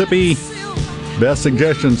 Mississippi. Best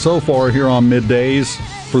suggestion so far here on MidDays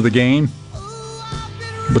for the game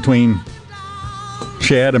between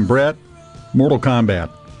Chad and Brett. Mortal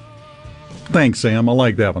Kombat. Thanks, Sam. I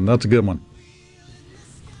like that one. That's a good one.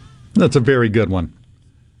 That's a very good one.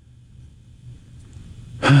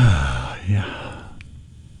 Yeah.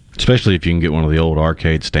 Especially if you can get one of the old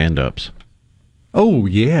arcade stand-ups. Oh,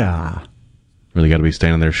 yeah. Really got to be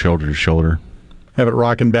standing there shoulder to shoulder. Have it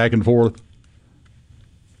rocking back and forth.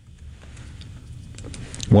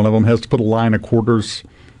 One of them has to put a line of quarters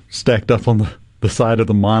stacked up on the side of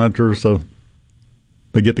the monitor so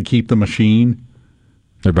they get to keep the machine.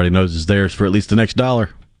 Everybody knows it's theirs for at least the next $1.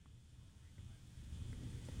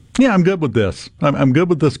 Yeah, I'm good with this. I'm good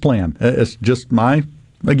with this plan. It's just my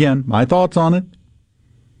thoughts on it.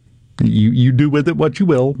 You do with it what you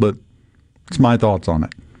will, but it's my thoughts on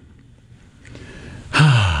it.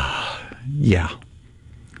 Yeah.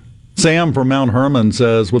 Sam from Mount Hermon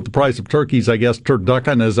says, with the price of turkeys, I guess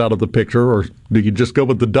turducken is out of the picture, or do you just go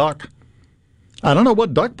with the duck? I don't know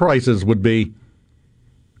what duck prices would be.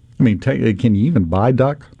 I mean, can you even buy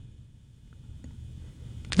duck?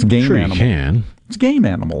 It's a game sure animal. You can. It's a game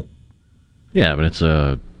animal. Yeah, but it's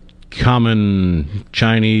a common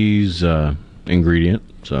Chinese ingredient.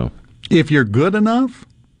 So, if you're good enough,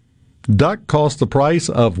 duck costs the price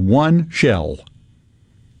of one shell.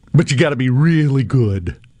 But you got to be really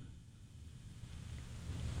good.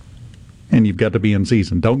 And you've got to be in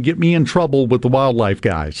season. Don't get me in trouble with the wildlife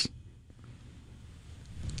guys.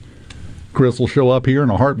 Chris will show up here in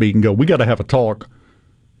a heartbeat and go, we got to have a talk.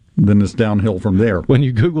 Then it's downhill from there. When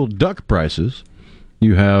you Google duck prices,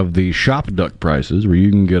 you have the shop duck prices where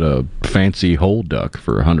you can get a fancy whole duck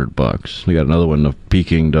for $100. We got another one, a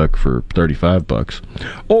Peking duck for $35.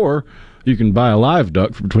 Or you can buy a live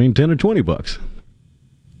duck for between $10 and $20.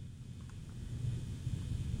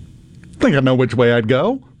 I think I know which way I'd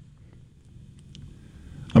go.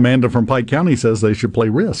 Amanda from Pike County says they should play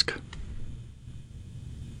Risk.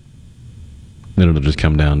 Then it'll just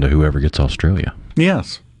come down to whoever gets Australia.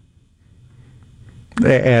 Yes.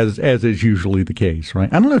 As is usually the case,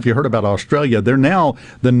 right? I don't know if you heard about Australia. They're now,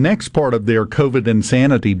 the next part of their COVID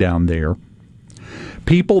insanity down there,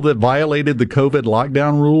 people that violated the COVID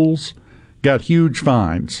lockdown rules got huge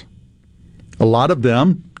fines. A lot of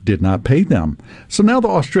them did not pay them. So now the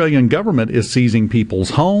Australian government is seizing people's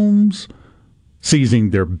homes, seizing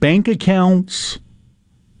their bank accounts,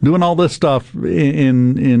 doing all this stuff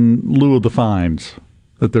in lieu of the fines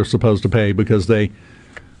that they're supposed to pay because they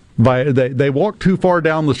walked too far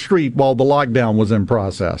down the street while the lockdown was in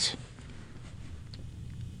process.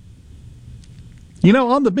 You know,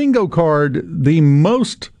 on the bingo card, the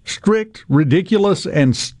most strict, ridiculous,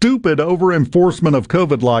 and stupid over-enforcement of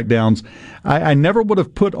COVID lockdowns, I never would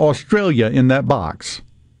have put Australia in that box.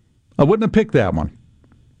 I wouldn't have picked that one.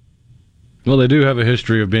 Well, they do have a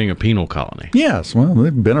history of being a penal colony. Yes, well,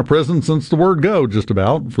 they've been a prison since the word go, just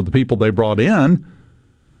about, for the people they brought in.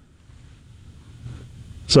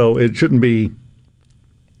 So it shouldn't be,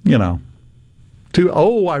 I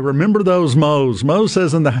remember those Moe's. Moe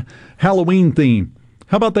says in the Halloween theme,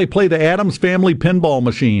 how about they play the Addams Family pinball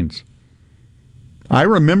machines? I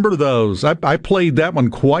remember those. I played that one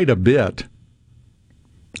quite a bit.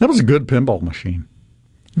 That was a good pinball machine.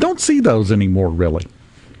 Don't see those anymore, really.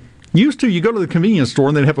 Used to, you go to the convenience store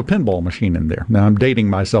and they'd have a pinball machine in there. Now, I'm dating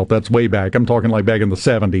myself. That's way back. I'm talking like back in the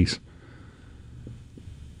 70s.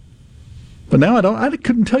 But now I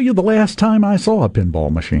couldn't tell you the last time I saw a pinball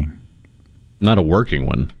machine. Not a working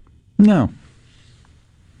one. No.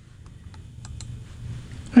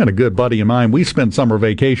 I had a good buddy of mine. We spent summer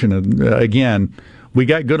vacation, and again, we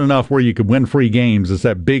got good enough where you could win free games. It's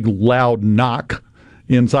that big, loud knock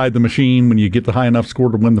inside the machine when you get the high enough score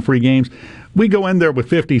to win the free games. We go in there with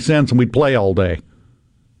 50 cents and we'd play all day.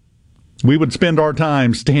 We would spend our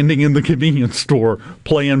time standing in the convenience store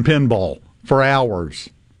playing pinball for hours.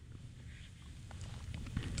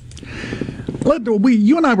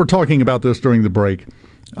 You and I were talking about this during the break.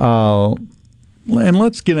 And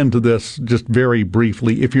let's get into this just very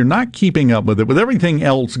briefly. If you're not keeping up with it, with everything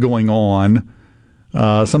else going on,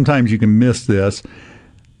 sometimes you can miss this.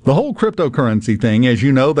 The whole cryptocurrency thing, as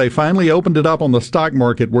you know, they finally opened it up on the stock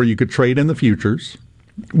market where you could trade in the futures,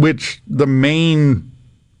 which the main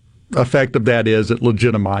effect of that is it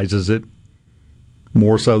legitimizes it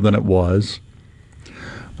more so than it was.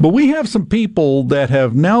 But we have some people that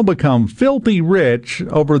have now become filthy rich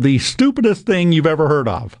over the stupidest thing you've ever heard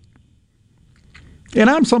of. And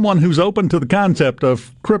I'm someone who's open to the concept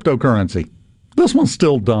of cryptocurrency. This one's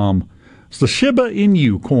still dumb. It's the Shiba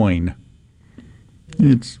Inu coin.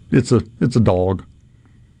 It's a dog,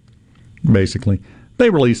 basically. They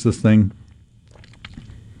released this thing.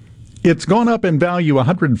 It's gone up in value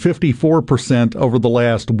 154% over the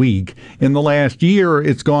last week. In the last year,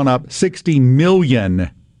 it's gone up 60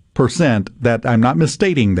 million%. That I'm not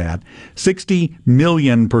misstating that. 60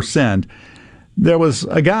 million%. There was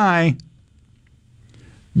a guy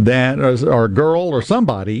or a girl or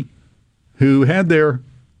somebody who had their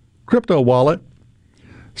crypto wallet,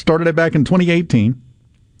 started it back in 2018.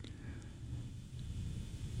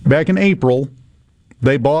 Back in April,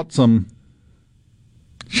 they bought some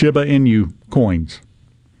Shiba Inu coins,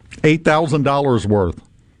 $8,000 worth,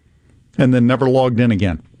 and then never logged in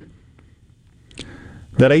again.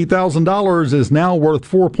 That $8,000 is now worth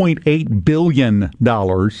 $4.8 billion.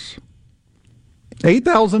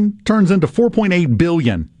 8,000 turns into 4.8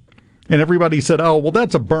 billion. And everybody said, oh, well,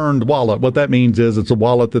 that's a burned wallet. What that means is it's a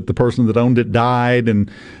wallet that the person that owned it died,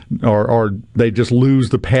 and or they just lose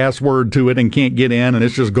the password to it and can't get in, and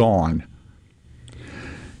it's just gone.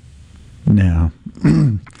 No.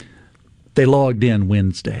 They logged in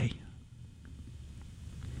Wednesday.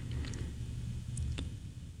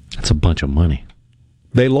 That's a bunch of money.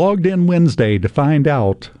 They logged in Wednesday to find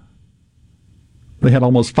out they had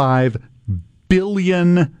almost $5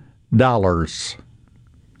 billion.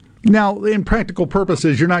 Now, in practical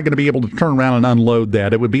purposes, you're not going to be able to turn around and unload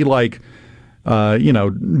that. It would be like,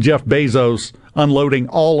 Jeff Bezos unloading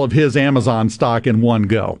all of his Amazon stock in one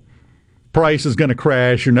go. Price is going to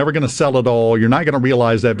crash. You're never going to sell it all. You're not going to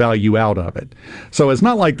realize that value out of it. So it's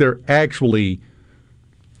not like they're actually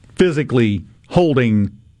physically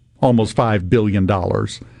holding almost $5 billion.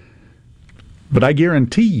 But I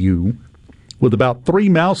guarantee you, with about 3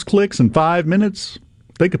 mouse clicks in 5 minutes,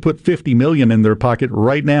 they could put $50 million in their pocket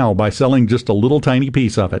right now by selling just a little tiny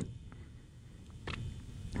piece of it.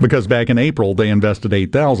 Because back in April, they invested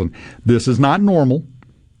 $8,000. This is not normal.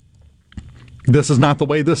 This is not the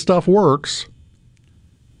way this stuff works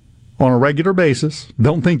on a regular basis.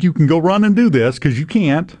 Don't think you can go run and do this, because you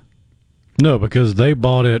can't. No, because they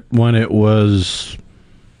bought it when it was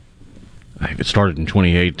I think it started in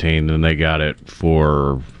 2018, and they got it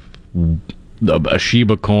for a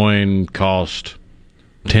Shiba coin cost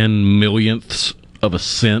 10 millionths of a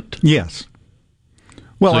cent. Yes.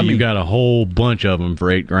 Well, so I mean, you got a whole bunch of them for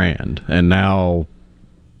 $8,000, and now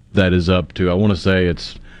that is up to, I want to say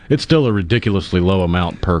it's still a ridiculously low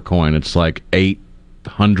amount per coin. It's like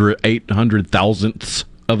 800 thousandths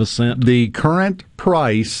of a cent. The current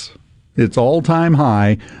price, its all-time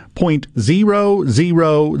high,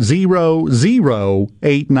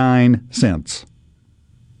 0.0000089 cents.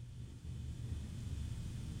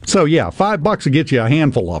 So yeah, $5 will get you a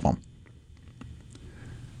handful of them.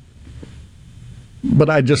 But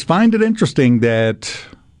I just find it interesting that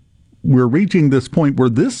we're reaching this point where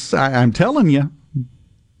this, I'm telling you,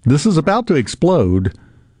 this is about to explode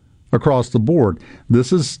across the board.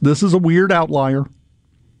 This is a weird outlier.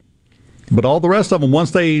 But all the rest of them,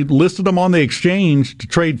 once they listed them on the exchange to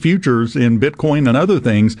trade futures in Bitcoin and other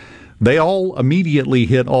things, they all immediately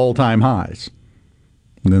hit all-time highs.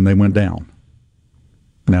 And then they went down.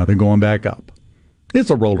 Now they're going back up. It's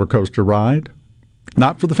a roller coaster ride.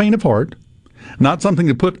 Not for the faint of heart. Not something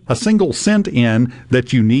to put a single cent in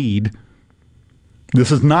that you need. This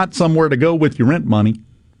is not somewhere to go with your rent money.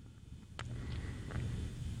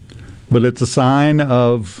 But it's a sign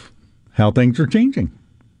of how things are changing.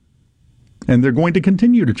 And they're going to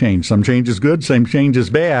continue to change. Some change is good, some change is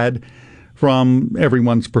bad from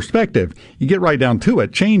everyone's perspective. You get right down to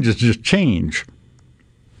it. Change is just change.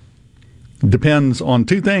 Depends on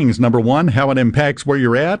two things. Number one, how it impacts where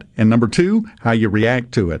you're at. And number two, how you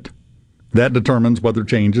react to it. That determines whether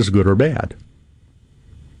change is good or bad.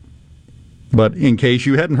 But in case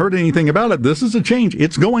you hadn't heard anything about it, this is a change.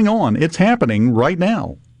 It's going on. It's happening right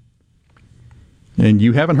now. And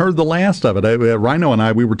you haven't heard the last of it. Rhino and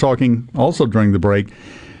I, we were talking also during the break.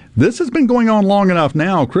 This has been going on long enough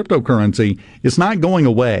now, cryptocurrency. It's not going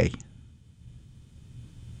away.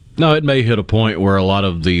 No, it may hit a point where a lot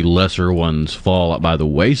of the lesser ones fall by the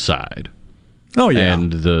wayside. Oh, yeah.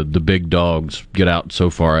 And the big dogs get out so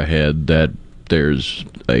far ahead that there's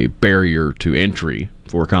a barrier to entry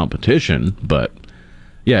for competition. But,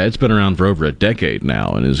 yeah, it's been around for over a decade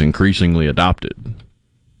now and is increasingly adopted.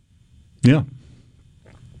 Yeah.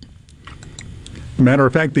 Matter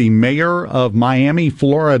of fact, the mayor of Miami,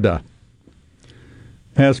 Florida,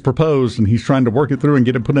 has proposed, and he's trying to work it through and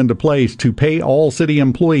get it put into place, to pay all city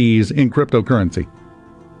employees in cryptocurrency.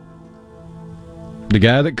 The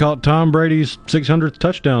guy that caught Tom Brady's 600th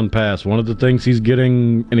touchdown pass, one of the things he's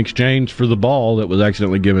getting in exchange for the ball that was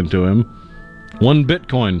accidentally given to him, 1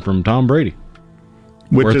 Bitcoin from Tom Brady,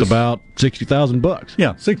 which worth is about $60,000.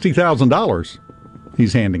 Yeah, $60,000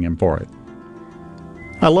 he's handing him for it.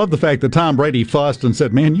 I love the fact that Tom Brady fussed and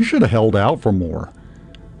said, man, you should have held out for more.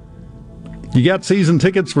 You got season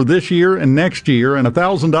tickets for this year and next year and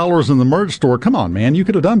 $1,000 in the merch store. Come on, man, you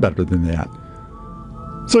could have done better than that.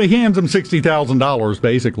 So he hands him $60,000,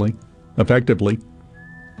 basically, effectively.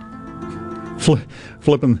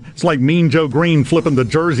 Flipping, it's like Mean Joe Green flipping the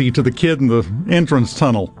jersey to the kid in the entrance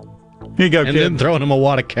tunnel. Here you go, kid. And then throwing him a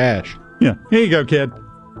wad of cash. Yeah, here you go, kid.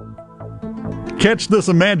 Catch this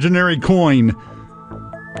imaginary coin.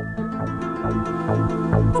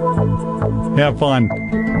 Have fun.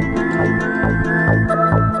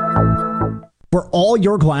 For all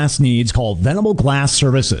your glass needs, call Venable Glass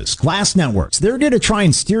Services. Glass Networks. They're going to try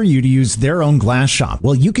and steer you to use their own glass shop.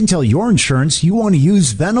 Well, you can tell your insurance you want to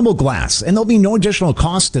use Venable Glass, and there'll be no additional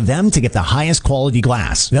cost to them to get the highest quality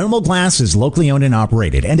glass. Venable Glass is locally owned and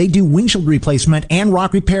operated, and they do windshield replacement and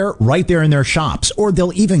rock repair right there in their shops, or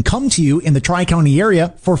they'll even come to you in the Tri-County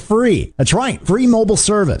area for free. That's right, free mobile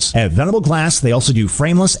service. At Venable Glass, they also do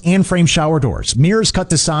frameless and frame shower doors, mirrors cut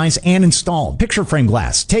to size and installed, picture frame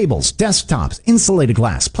glass, tables, desktops, insulated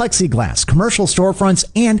glass, plexiglass, commercial storefronts,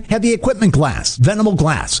 and heavy equipment glass. Venable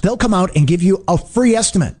Glass. They'll come out and give you a free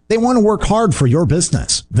estimate. They want to work hard for your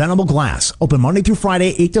business. Venable Glass. Open Monday through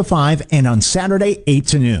Friday, 8 to 5, and on Saturday, 8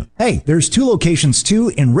 to noon. Hey, there's 2 locations too,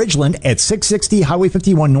 in Ridgeland at 660 Highway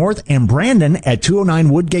 51 North and Brandon at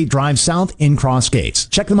 209 Woodgate Drive South in Crossgates.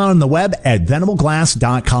 Check them out on the web at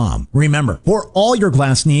venableglass.com. Remember, for all your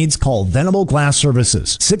glass needs, call Venable Glass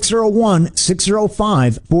Services.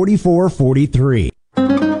 601-605-4443.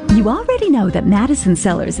 You already know that Madison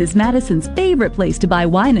Cellars is Madison's favorite place to buy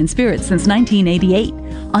wine and spirits since 1988.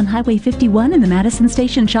 On Highway 51 in the Madison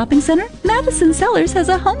Station Shopping Center, Madison Cellars has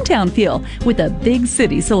a hometown feel with a big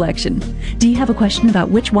city selection. Do you have a question about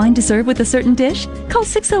which wine to serve with a certain dish? Call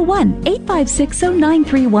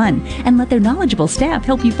 601-856-0931 and let their knowledgeable staff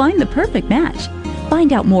help you find the perfect match.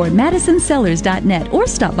 Find out more at madisonCellars.net or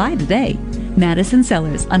stop by today. Madison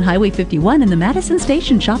Cellars on Highway 51 in the Madison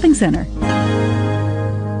Station Shopping Center.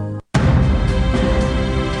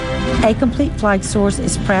 A Complete Flag Source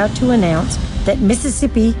is proud to announce that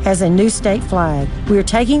Mississippi has a new state flag. We are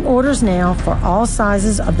taking orders now for all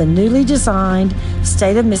sizes of the newly designed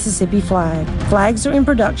State of Mississippi flag. Flags are in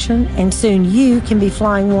production, and soon you can be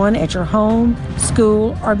flying one at your home,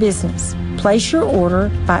 school, or business. Place your order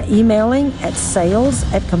by emailing at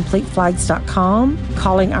sales@completeflags.com,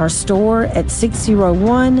 calling our store at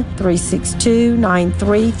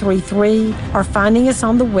 601-362-9333, or finding us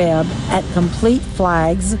on the web at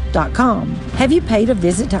completeflags.com. Have you paid a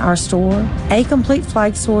visit to our store? A Complete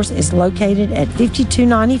Flag Source is located at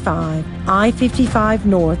 5295 I-55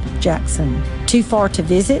 North, Jackson. Too far to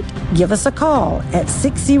visit? Give us a call at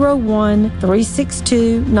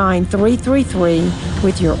 601-362-9333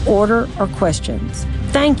 with your order or questions.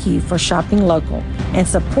 Thank you for shopping local and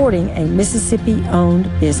supporting a Mississippi-owned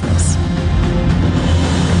business.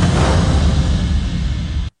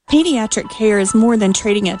 Pediatric care is more than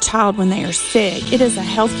treating a child when they are sick. It is a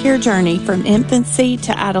healthcare journey from infancy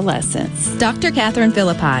to adolescence. Dr. Catherine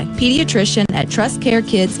Philippi, pediatrician at Trust Care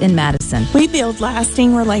Kids in Madison. We build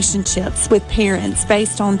lasting relationships with parents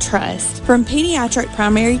based on trust. From pediatric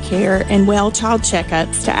primary care and well child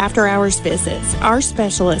checkups to after-hours visits, our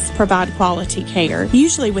specialists provide quality care,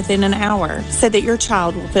 usually within an hour, so that your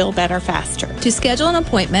child will feel better faster. To schedule an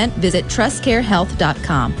appointment, visit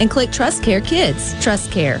TrustCareHealth.com and click Trust Care Kids.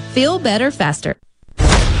 Trust Care. Feel better faster.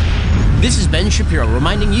 This is Ben Shapiro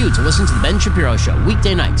reminding you to listen to The Ben Shapiro Show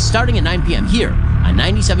weekday nights starting at 9 p.m. here on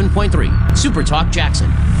 97.3 SuperTalk Jackson.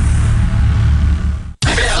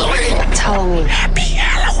 Happy Halloween! It's Halloween. Happy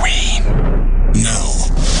Halloween! Now,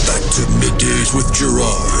 back to Middays with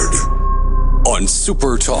Gerard on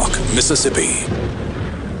SuperTalk Mississippi.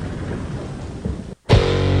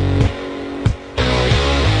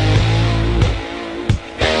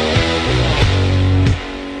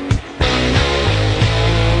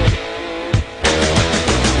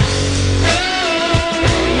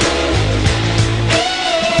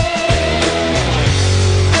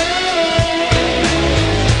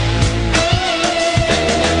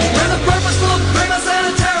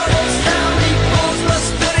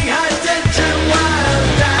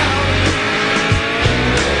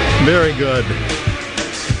 Very good.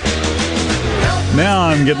 Now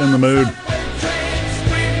I'm getting in the mood.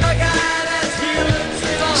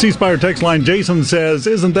 C-Spire text line, Jason says,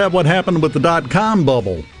 isn't that what happened with the dot-com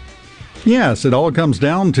bubble? Yes, it all comes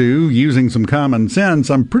down to using some common sense.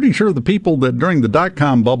 I'm pretty sure the people that during the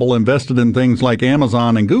dot-com bubble invested in things like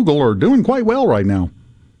Amazon and Google are doing quite well right now.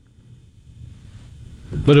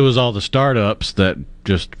 But it was all the startups that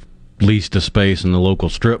just leased a space in the local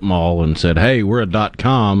strip mall and said, hey, we're a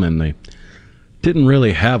 .com, and they didn't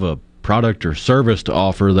really have a product or service to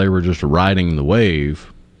offer. They were just riding the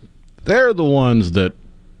wave. They're the ones that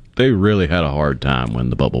they really had a hard time when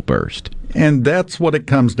the bubble burst. And that's what it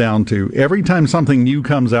comes down to. Every time something new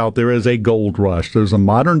comes out, there is a gold rush. There's a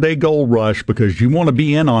modern-day gold rush because you want to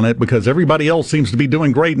be in on it because everybody else seems to be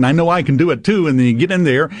doing great, and I know I can do it too. And then you get in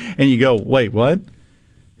there and you go, wait, what?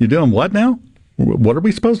 You're doing what now? What are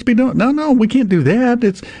we supposed to be doing? No, we can't do that.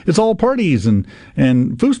 It's all parties and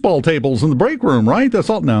foosball tables in the break room, right? That's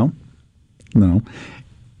all. No.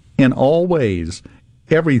 In all ways,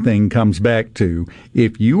 everything comes back to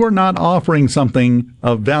if you are not offering something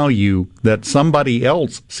of value that somebody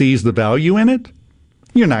else sees the value in it,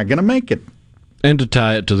 you're not going to make it. And to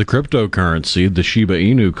tie it to the cryptocurrency, the Shiba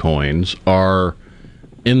Inu coins are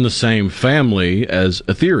in the same family as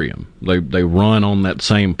Ethereum. They run on that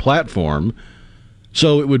same platform.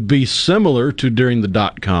 So it would be similar to during the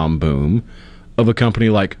dot-com boom of a company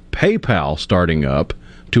like PayPal starting up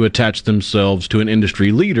to attach themselves to an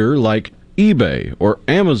industry leader like eBay or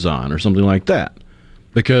Amazon or something like that.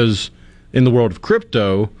 Because in the world of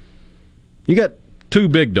crypto, you got two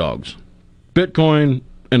big dogs, Bitcoin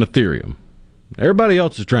and Ethereum. Everybody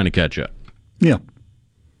else is trying to catch up. Yeah.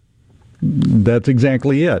 That's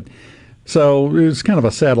exactly it. So it's kind of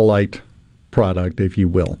a satellite product, if you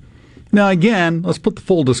will. Now, again, let's put the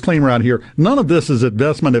full disclaimer out here. None of this is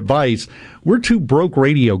investment advice. We're two broke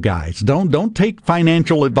radio guys. Don't take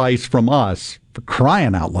financial advice from us, for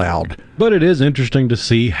crying out loud. But it is interesting to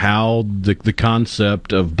see how the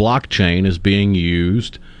concept of blockchain is being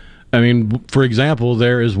used. I mean, for example,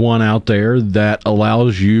 there is one out there that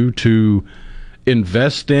allows you to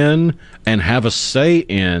invest in and have a say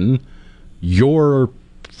in your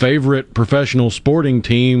favorite professional sporting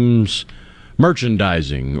team's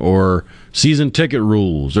merchandising or season ticket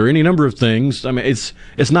rules or any number of things. I mean, it's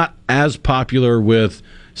not as popular with,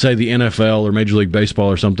 say, the NFL or Major League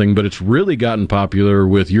Baseball or something, but it's really gotten popular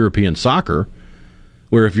with European soccer,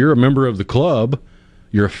 where if you're a member of the club,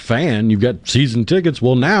 you're a fan, you've got season tickets.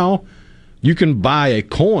 Well, now You can buy a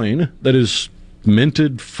coin that is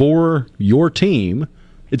minted for your team.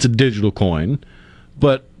 It's a digital coin,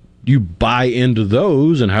 but you buy into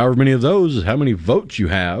those, and however many of those is how many votes you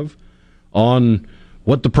have on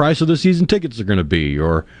what the price of the season tickets are going to be,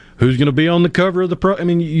 or who's going to be on the cover of the pro. I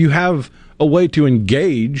mean, you have a way to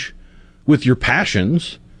engage with your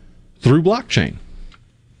passions through blockchain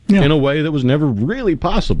in a way that was never really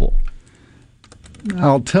possible.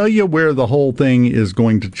 I'll tell you where the whole thing is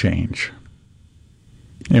going to change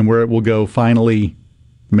and where it will go finally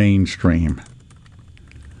mainstream.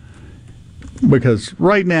 Because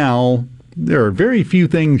right now, there are very few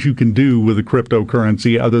things you can do with a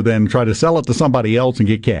cryptocurrency other than try to sell it to somebody else and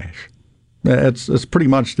get cash. That's pretty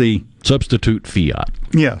much the... Substitute fiat.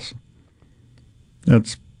 Yes.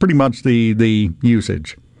 That's pretty much the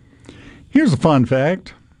usage. Here's a fun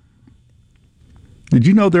fact. Did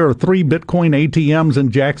you know there are 3 Bitcoin ATMs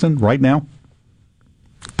in Jackson right now?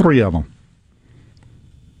 3 of them.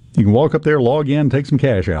 You can walk up there, log in, take some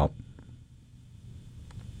cash out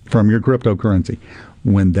from your cryptocurrency.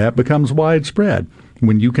 When that becomes widespread,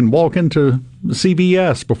 when you can walk into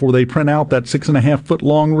CVS before they print out that 6.5-foot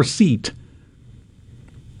long receipt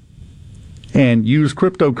and use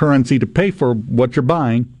cryptocurrency to pay for what you're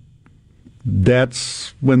buying,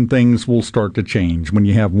 that's when things will start to change. When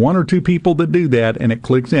you have 1 or 2 people that do that and it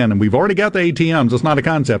clicks in, and we've already got the ATMs, it's not a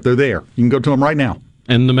concept, they're there. You can go to them right now.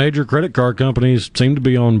 And the major credit card companies seem to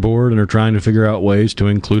be on board and are trying to figure out ways to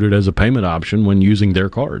include it as a payment option when using their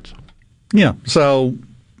cards. Yeah, so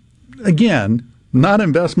again, not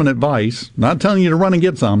investment advice, not telling you to run and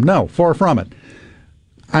get some. No, far from it.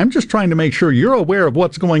 I'm just trying to make sure you're aware of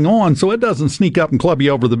what's going on so it doesn't sneak up and club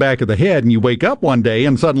you over the back of the head and you wake up one day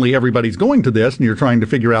and suddenly everybody's going to this and you're trying to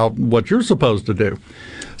figure out what you're supposed to do.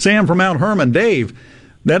 Sam from Mount Hermon, Dave,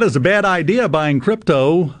 that is a bad idea buying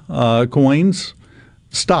crypto coins,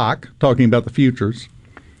 stock, talking about the futures.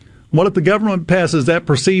 What if the government passes that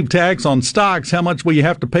perceived tax on stocks? How much will you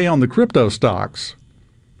have to pay on the crypto stocks?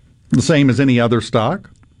 The same as any other stock?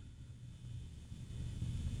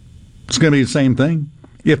 It's going to be the same thing.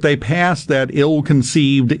 If they pass that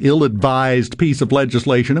ill-conceived, ill-advised piece of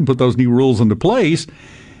legislation and put those new rules into place,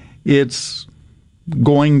 it's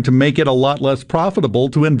going to make it a lot less profitable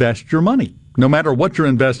to invest your money, no matter what you're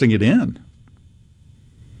investing it in.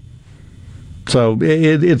 So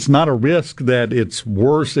it's not a risk that it's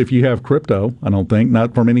worse if you have crypto, I don't think,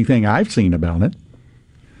 not from anything I've seen about it.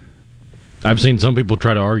 I've seen some people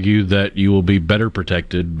try to argue that you will be better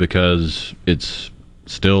protected because it's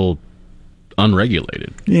still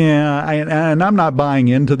unregulated. Yeah, and I'm not buying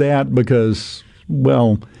into that because,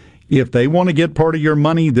 well, if they want to get part of your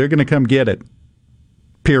money, they're going to come get it,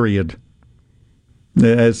 period.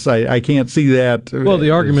 I can't see that. Well,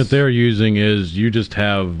 the argument they're using is you just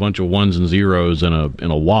have a bunch of ones and zeros in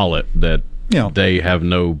a wallet that they have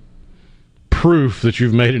no proof that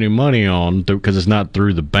you've made any money on because it's not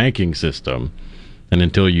through the banking system. And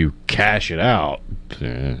until you cash it out,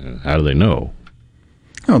 how do they know?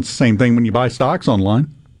 Well, it's the same thing when you buy stocks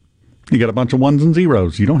online. You got a bunch of ones and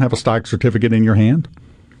zeros. You don't have a stock certificate in your hand.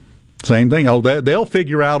 Same thing. Oh, they'll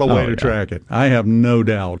figure out a way to track it. I have no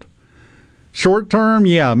doubt. Short term,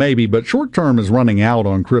 yeah, maybe, but short term is running out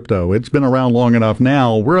on crypto. It's been around long enough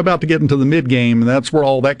now. We're about to get into the mid game, and that's where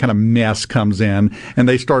all that kind of mess comes in, and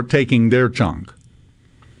they start taking their chunk.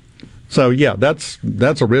 So, yeah, that's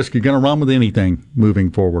a risk you're going to run with anything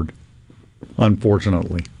moving forward,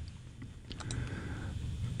 unfortunately.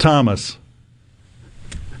 Thomas.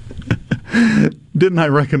 Didn't I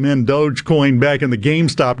recommend Dogecoin back in the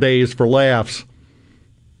GameStop days for laughs?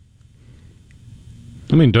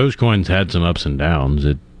 I mean, Dogecoin's had some ups and downs.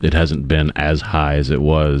 It hasn't been as high as it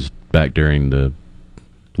was back during the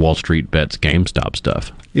Wall Street Bets GameStop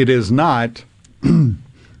stuff. It has not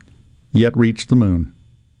yet reached the moon.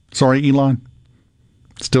 Sorry, Elon.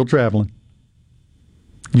 Still traveling.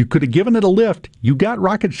 You could have given it a lift. You got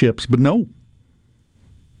rocket ships, but no.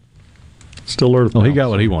 Still Earth. Well, he got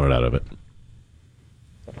what he wanted out of it.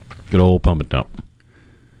 Good old pump and dump.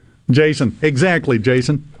 Jason. Exactly,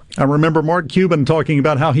 Jason. I remember Mark Cuban talking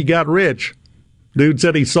about how he got rich. Dude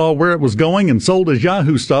said he saw where it was going and sold his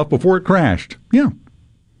Yahoo stuff before it crashed. Yeah.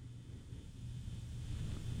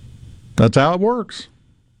 That's how it works.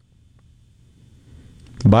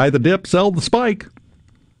 Buy the dip, sell the spike.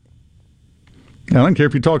 I don't care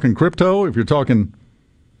if you're talking crypto, if you're talking,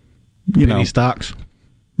 penny stocks.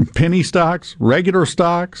 Penny stocks, regular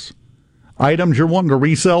stocks, items you're wanting to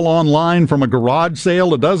resell online from a garage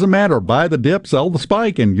sale, it doesn't matter. Buy the dip, sell the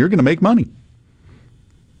spike, and you're going to make money.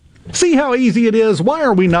 See how easy it is? Why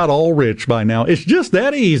are we not all rich by now? It's just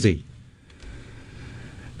that easy.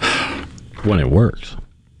 When it works.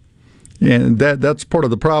 And that's part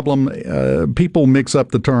of the problem. People mix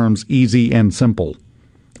up the terms easy and simple.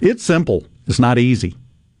 It's simple. It's not easy.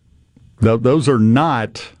 Those are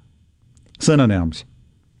not synonyms.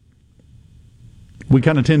 We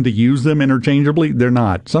kind of tend to use them interchangeably. They're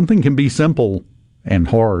not. Something can be simple and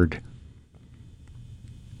hard.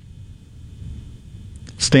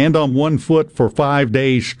 Stand on one foot for 5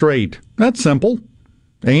 days straight. That's simple.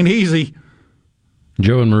 Ain't easy.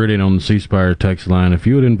 Joe and Meridian on the C Spire text line. If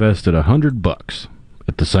you had invested $100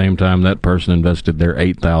 at the same time that person invested their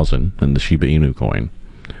 $8,000 in the Shiba Inu coin,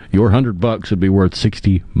 your $100 would be worth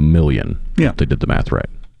 $60 million. Yeah, if they did the math right.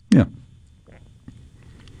 Yeah,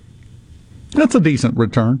 that's a decent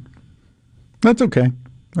return. That's okay.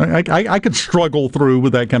 I could struggle through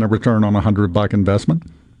with that kind of return on a $100 investment.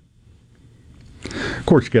 Of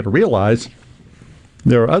course, you got to realize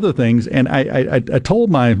there are other things, and I told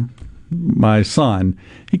my son,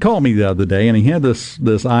 he called me the other day, and he had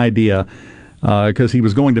this idea because he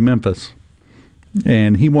was going to Memphis,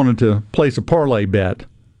 and he wanted to place a parlay bet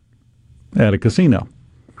at a casino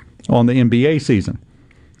on the NBA season.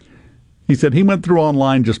 He said he went through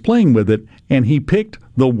online just playing with it, and he picked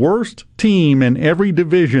the worst team in every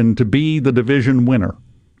division to be the division winner.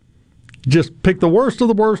 Just pick the worst of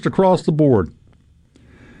the worst across the board.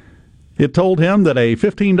 It told him that a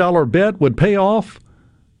 $15 bet would pay off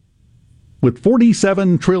with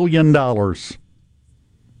 $47 trillion.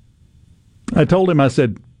 I told him, I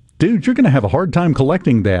said, dude, you're going to have a hard time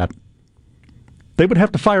collecting that. They would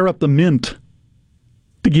have to fire up the mint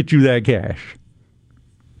to get you that cash.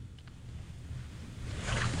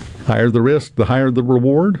 Higher the risk, the higher the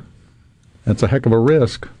reward. That's a heck of a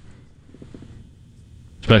risk.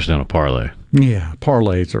 Especially on a parlay. Yeah,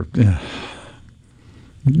 parlays are...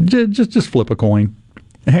 Just flip a coin.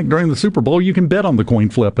 Heck, during the Super Bowl, you can bet on the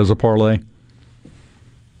coin flip as a parlay.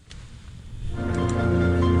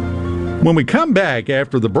 When we come back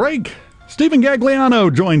after the break, Steven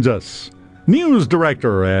Gagliano joins us, news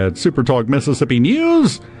director at SuperTalk Mississippi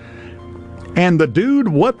News, and the dude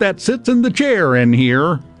what that sits in the chair in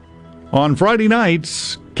here on Friday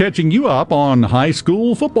nights, catching you up on high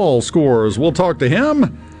school football scores. We'll talk to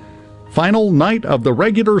him. Final night of the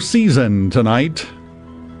regular season tonight.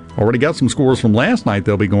 Already got some scores from last night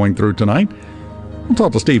they'll be going through tonight. We'll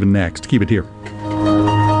talk to Steven next. Keep it here.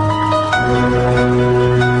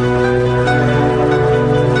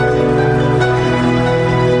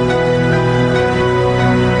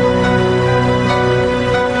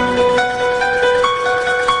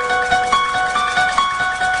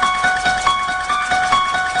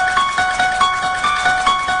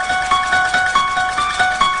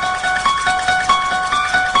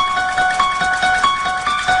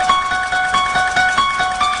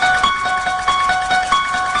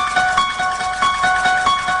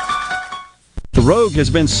 Rogue has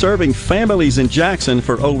been serving families in Jackson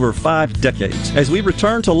for over 5 decades. As we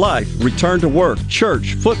return to life, return to work,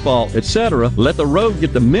 church, football, etc., let the Rogue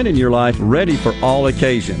get the men in your life ready for all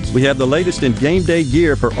occasions. We have the latest in game day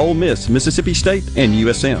gear for Ole Miss, Mississippi State, and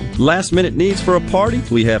USM. Last minute needs for a party?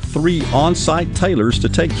 We have 3 on-site tailors to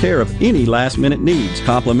take care of any last minute needs.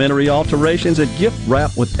 Complimentary alterations and gift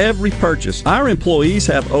wrap with every purchase. Our employees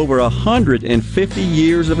have over 150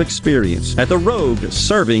 years of experience at the Rogue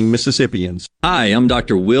serving Mississippians. Hi, I'm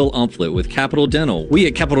Dr. Will Umflett with Capital Dental. We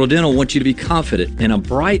at Capital Dental want you to be confident in a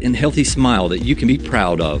bright and healthy smile that you can be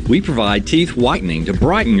proud of. We provide teeth whitening to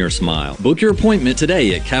brighten your smile. Book your appointment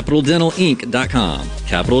today at CapitalDentalInc.com.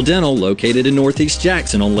 Capital Dental, located in Northeast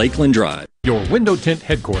Jackson on Lakeland Drive. Your window tint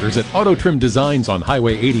headquarters at Auto Trim Designs on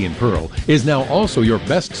Highway 80 in Pearl is now also your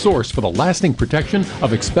best source for the lasting protection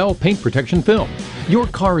of Expel paint protection film. Your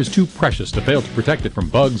car is too precious to fail to protect it from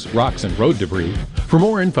bugs, rocks, and road debris. For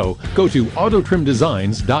more info, go to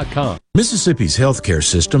autotrimdesigns.com. Mississippi's healthcare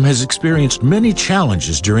system has experienced many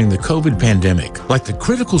challenges during the COVID pandemic, like the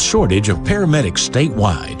critical shortage of paramedics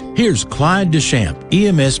statewide. Here's Clyde Deschamps,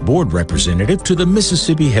 EMS board representative to the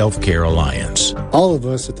Mississippi Healthcare Alliance. All of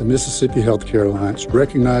us at the Mississippi Healthcare Alliance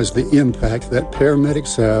recognize the impact that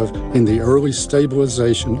paramedics have in the early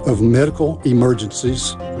stabilization of medical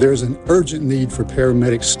emergencies. There's an urgent need for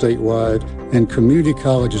paramedics statewide, and community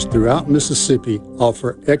colleges throughout Mississippi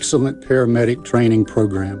offer excellent paramedic training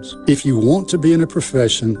programs. If you want to be in a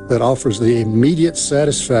profession that offers the immediate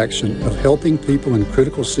satisfaction of helping people in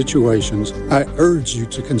critical situations, I urge you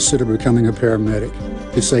to consider becoming a paramedic.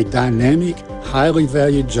 It's a dynamic, highly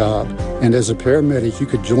valued job, and as a paramedic, you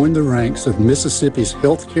could join the ranks of Mississippi's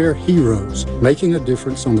healthcare heroes, making a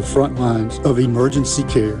difference on the front lines of emergency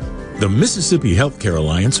care. The Mississippi Healthcare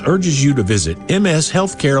Alliance urges you to visit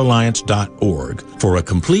mshealthcarealliance.org for a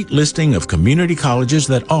complete listing of community colleges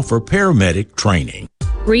that offer paramedic training.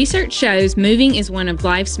 Research shows moving is one of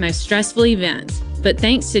life's most stressful events, but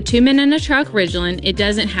thanks to 2 Men in a Truck Ridgeland, it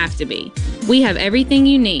doesn't have to be. We have everything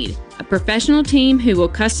you need. A professional team who will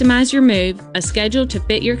customize your move, a schedule to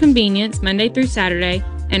fit your convenience Monday through Saturday,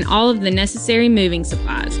 and all of the necessary moving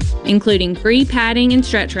supplies, including free padding and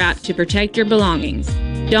stretch wrap to protect your belongings.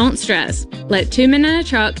 Don't stress. Let 2 Men in a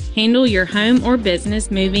Truck handle your home or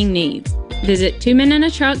business moving needs. Visit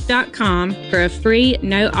 2meninatruck.com for a free,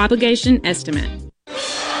 no-obligation estimate.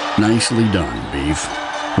 Nicely done, Beef.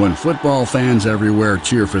 When football fans everywhere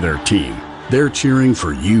cheer for their team, they're cheering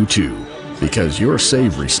for you too, because your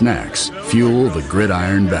savory snacks fuel the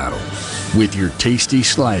gridiron battle. With your tasty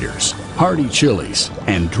sliders, hearty chilies,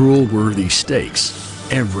 and drool-worthy steaks,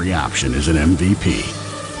 every option is an MVP.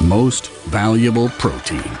 Most valuable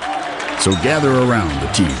protein. So gather around the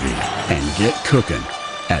TV and get cooking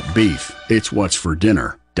at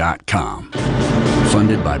BeefIt'sWhat'sForDinner.com.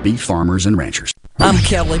 Funded by beef farmers and ranchers. I'm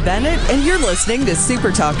Kelly Bennett, and you're listening to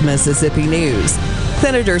SuperTalk Mississippi News.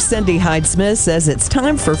 Senator Cindy Hyde-Smith says it's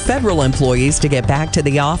time for federal employees to get back to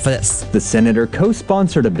the office. The senator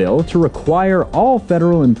co-sponsored a bill to require all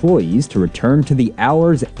federal employees to return to the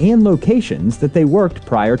hours and locations that they worked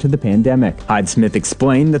prior to the pandemic. Hyde-Smith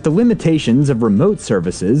explained that the limitations of remote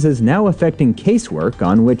services is now affecting casework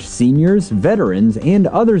on which seniors, veterans, and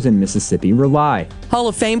others in Mississippi rely. Hall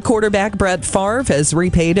of Fame quarterback Brett Favre has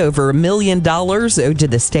repaid over $1 million owed to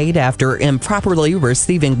the state after improperly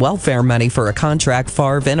receiving welfare money for a contract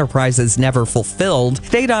Favre Enterprises never fulfilled.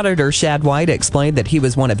 State Auditor Shad White explained that he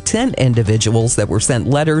was one of 10 individuals that were sent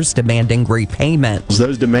letters demanding repayment.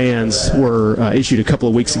 Those demands were issued a couple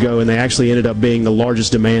of weeks ago, and they actually ended up being the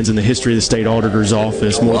largest demands in the history of the state auditor's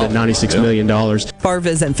office, more than $96 million. Favre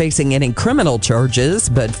isn't facing any criminal charges,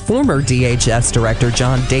 but former DHS Director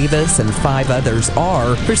John Davis and 5 others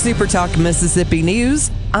are. For SuperTalk Mississippi News,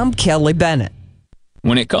 I'm Kelly Bennett.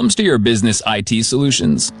 When it comes to your business IT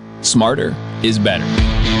solutions, smarter is better.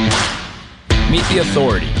 Meet the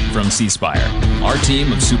authority from C-Spire. Our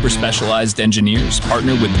team of super specialized engineers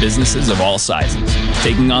partner with businesses of all sizes,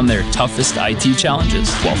 taking on their toughest IT challenges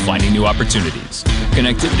while finding new opportunities.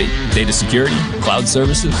 Connectivity, data security, cloud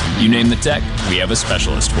services, you name the tech, we have a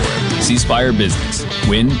specialist for it. C-Spire Business.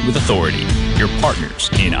 Win with authority. Your partners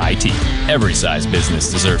in IT. Every size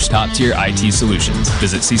business deserves top-tier IT solutions.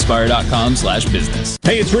 Visit cspire.com/business.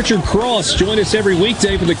 Hey, it's Richard Cross. Join us every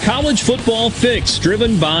weekday for the College Football Fix,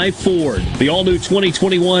 driven by Ford. The all-new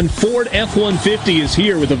 2021 Ford F-150 is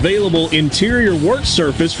here with available interior work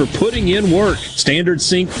surface for putting in work. Standard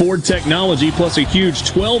sync Ford technology plus a huge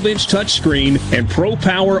 12-inch touchscreen and Pro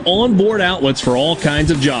Power onboard outlets for all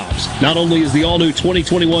kinds of jobs. Not only is the all-new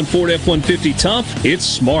 2021 Ford F-150 tough, it's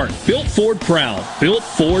smart. Built Ford proud. Built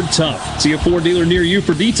Ford tough. See a Ford dealer near you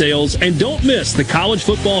for details, and don't miss the College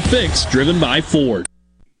Football Fix, driven by Ford.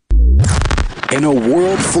 In a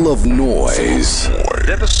world full of noise,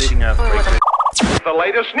 devastating earthquake. The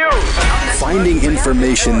latest news. Finding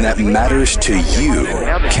information that matters to you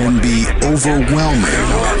can be overwhelming.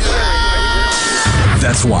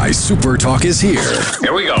 That's why SuperTalk is here.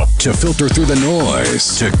 Here we go. To filter through the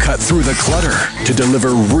noise, to cut through the clutter, to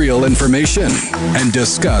deliver real information, and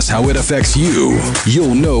discuss how it affects you.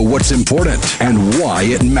 You'll know what's important and why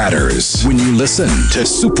it matters when you listen to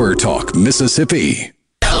SuperTalk Mississippi.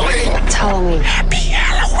 Halloween. Happy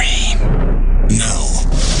Halloween. Now,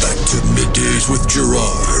 back to Middays with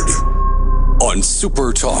Gerard on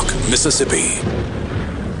SuperTalk Mississippi.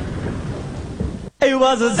 It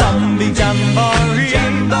was a zombie jamboree,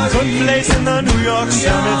 took place in the New York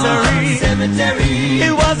cemetery.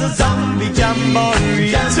 It was a zombie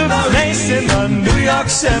jamboree, took place in the New York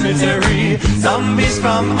cemetery. Zombies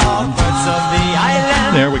from all parts of the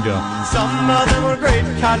island. There we go. Some of them were great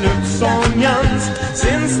Calypsonians,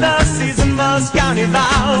 since the season was Carnival.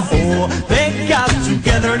 Oh, they got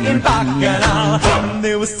together in Bacchanal, and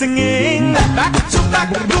they were singing back to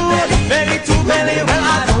back, good, belly to belly. Well,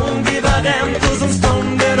 I don't give a damn, 'cause I'm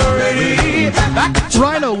stoned and already.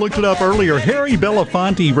 Rhino looked it up earlier. Harry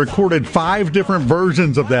Belafonte recorded 5 different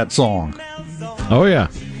versions of that song. Oh, yeah.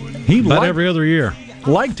 He about every other year.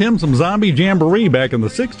 Liked him some Zombie Jamboree back in the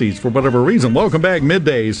 60s for whatever reason. Welcome back,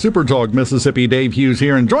 Middays. SuperTalk Mississippi. Dave Hughes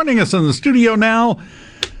here. And joining us in the studio now,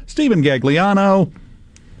 Steven Gagliano.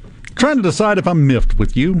 Trying to decide if I'm miffed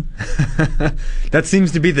with you. That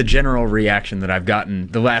seems to be the general reaction that I've gotten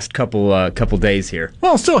the last couple days here.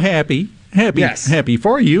 Well, still happy. Happy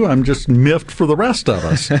for you. I'm just miffed for the rest of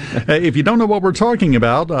us. If you don't know what we're talking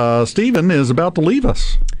about, Steven is about to leave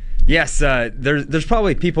us. Yes, there's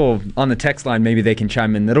probably people on the text line, maybe they can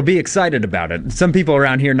chime in, that'll be excited about it. Some people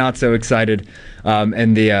around here not so excited.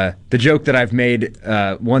 And the joke that I've made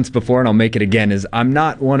once before, and I'll make it again, is I'm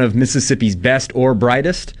not one of Mississippi's best or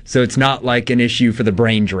brightest, so it's not like an issue for the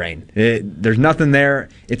brain drain. There's nothing there.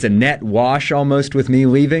 It's a net wash almost with me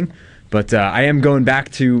leaving, but I am going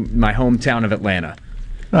back to my hometown of Atlanta.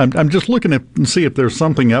 I'm just looking at and see if there's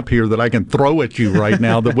something up here that I can throw at you right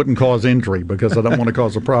now that wouldn't cause injury, because I don't want to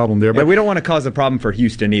cause a problem there. But we don't want to cause a problem for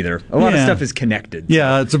Houston either. A lot of stuff is connected.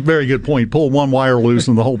 Yeah, it's a very good point. Pull one wire loose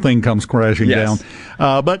and the whole thing comes crashing down.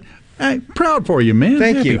 But hey, proud for you, man.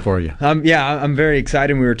 Thank Happy you. for you. I'm very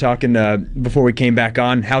excited. We were talking before we came back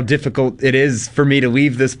on how difficult it is for me to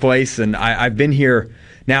leave this place, and I've been here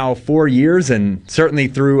now 4 years, and certainly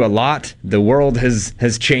through a lot. The world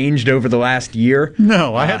has changed over the last year.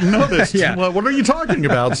 No, I hadn't noticed. Well, what are you talking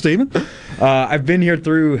about, Steven? I've been here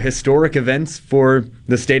through historic events for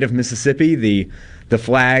the state of Mississippi, the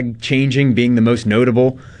flag changing being the most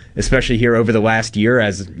notable, especially here over the last year,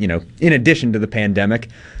 as you know, in addition to the pandemic.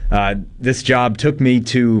 This job took me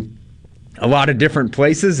to a lot of different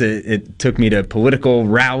places. It took me to political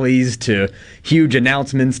rallies, to huge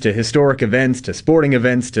announcements, to historic events, to sporting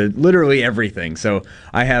events, to literally everything. So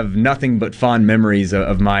I have nothing but fond memories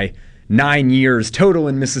of my 9 years total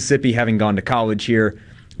in Mississippi, having gone to college here,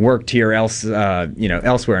 worked here elsewhere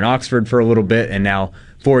in Oxford for a little bit, and now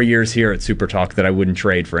 4 years here at SuperTalk that I wouldn't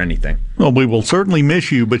trade for anything. Well, we will certainly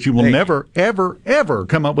miss you, but you will never, ever, ever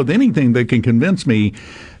come up with anything that can convince me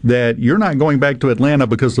that you're not going back to Atlanta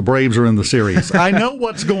because the Braves are in the series. I know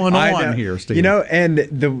what's going on here, Steve. You know, and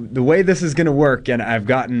the way this is going to work, and I've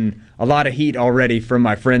gotten a lot of heat already from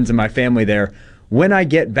my friends and my family there, when I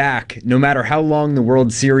get back, no matter how long the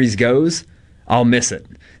World Series goes, I'll miss it.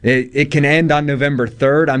 It can end on November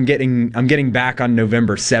 3rd. I'm getting back on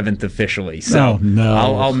November 7th officially. So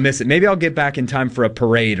I'll miss it. Maybe I'll get back in time for a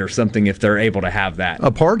parade or something if they're able to have that. A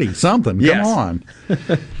party, something. Yes. Come on.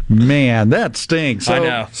 Man, that stinks. I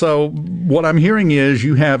know. So what I'm hearing is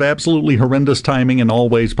you have absolutely horrendous timing in all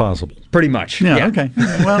ways possible. Pretty much. Yeah. Okay.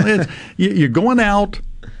 Well, you're going out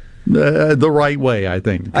the right way, I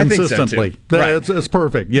think. Consistently. I think so too. Right. It's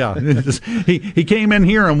perfect. Yeah. He came in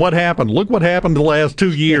here and what happened? Look what happened the last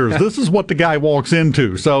 2 years. This is what the guy walks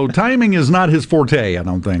into. So timing is not his forte, I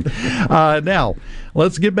don't think. Now,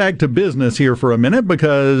 let's get back to business here for a minute,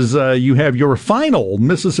 because you have your final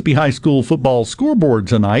Mississippi High School football scoreboard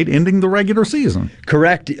tonight, ending the regular season.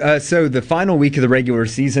 Correct. So the final week of the regular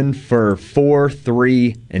season for 4,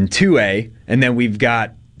 3, and 2A, and then we've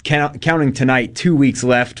got, counting tonight, 2 weeks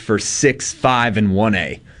left for 6, 5, and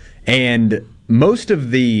 1A. And most of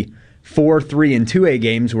the 4, 3, and 2A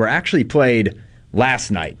games were actually played last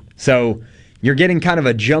night. So you're getting kind of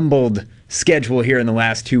a jumbled schedule here in the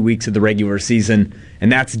last 2 weeks of the regular season,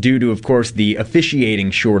 and that's due to, of course, the officiating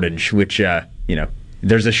shortage, which,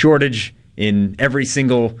 there's a shortage in every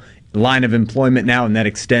single line of employment now, and that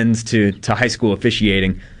extends to high school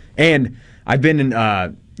officiating. And I've been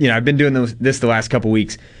doing this the last couple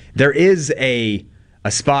weeks. There is a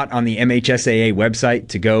spot on the MHSAA website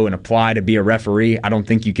to go and apply to be a referee. I don't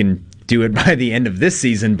think you can do it by the end of this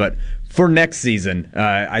season, but for next season,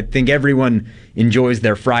 I think everyone enjoys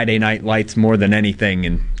their Friday night lights more than anything,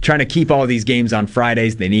 and trying to keep all these games on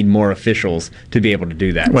Fridays, they need more officials to be able to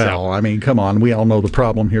do that. Well, I mean, come on. We all know the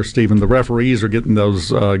problem here, Stephen. The referees are getting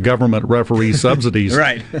those government referee subsidies,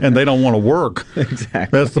 right? And they don't want to work.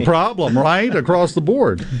 Exactly. That's the problem, right? Across the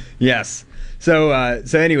board. Yes. So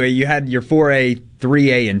anyway, you had your 4A,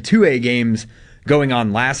 3A, and 2A games going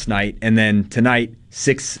on last night, and then tonight,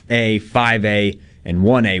 6A, 5A, and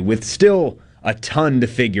 1A, with still a ton to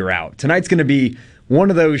figure out. Tonight's going to be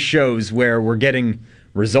one of those shows where we're getting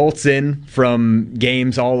results in from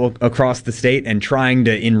games all across the state and trying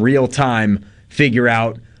to, in real time, figure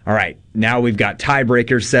out, all right, now we've got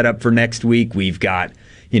tiebreakers set up for next week. We've got,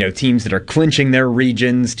 teams that are clinching their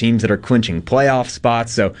regions, teams that are clinching playoff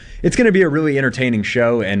spots. So it's going to be a really entertaining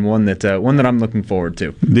show, and one that I'm looking forward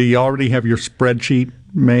to. Do you already have your spreadsheet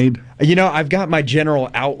made? I've got my general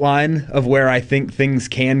outline of where I think things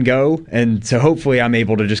can go, and so hopefully I'm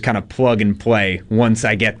able to just kind of plug and play once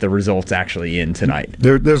I get the results actually in tonight.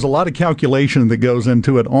 There's a lot of calculation that goes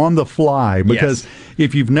into it on the fly, because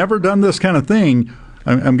if you've never done this kind of thing,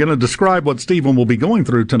 I'm going to describe what Stephen will be going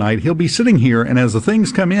through tonight. He'll be sitting here, and as the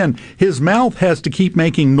things come in, his mouth has to keep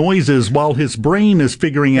making noises while his brain is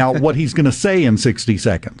figuring out what he's going to say in 60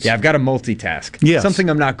 seconds. Yeah, I've got to multitask. Yes. Something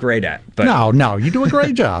I'm not great at. But No, you do a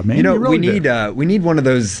great job, man. We need one of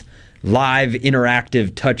those live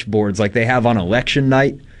interactive touch boards like they have on election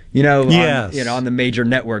night. on the major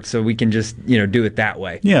network, so we can just do it that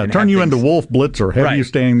way. Yeah, turn you into Wolf Blitzer. Have you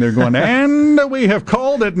staying there going, and we have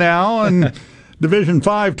called it now, and Division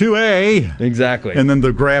 5 2A. Exactly. And then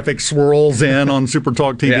the graphic swirls in on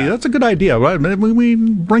SuperTalk TV. Yeah. That's a good idea, right? We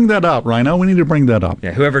bring that up, Rhino. We need to bring that up.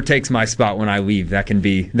 Yeah, whoever takes my spot when I leave, that can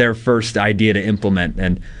be their first idea to implement.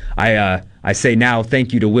 And I say now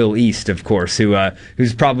thank you to Will East, of course,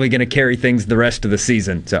 who's probably going to carry things the rest of the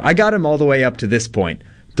season. So I got him all the way up to this point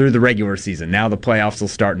through the regular season. Now the playoffs will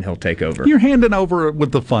start and he'll take over. You're handing over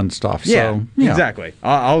with the fun stuff. Yeah, so, exactly.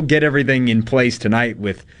 I'll get everything in place tonight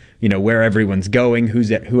with where everyone's going,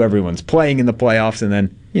 who everyone's playing in the playoffs, and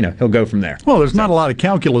then he'll go from there. Well, there's not a lot of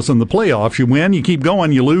calculus in the playoffs. You win, you keep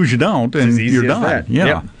going, you lose, you don't, and you're done. That. Yeah.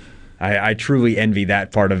 Yep. I truly envy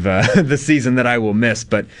that part of the season that I will miss.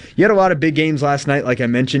 But you had a lot of big games last night. Like I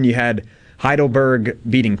mentioned, you had Heidelberg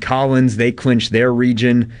beating Collins. They clinched their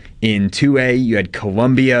region in 2A. You had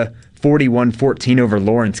Columbia 41-14 over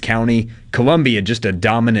Lawrence County. Columbia just a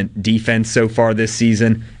dominant defense so far this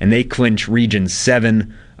season, and they clinch Region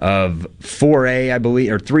 7 of 4A, I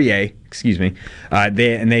believe, or 3A, excuse me.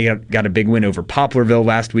 They got a big win over Poplarville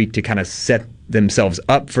last week to kind of set themselves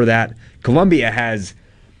up for that. Columbia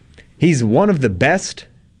he's one of the best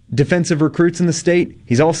defensive recruits in the state.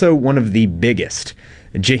 He's also one of the biggest.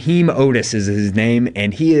 Jaheim Otis is his name,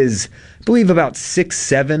 and he is, I believe, about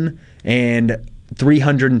 6'7" and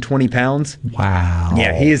 320 pounds. Wow.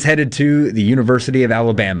 Yeah, he is headed to the University of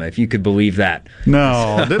Alabama, if you could believe that.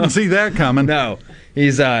 No, didn't see that coming. No.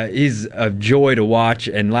 He's a joy to watch,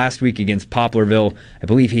 and last week against Poplarville, I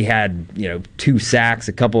believe he had 2 sacks,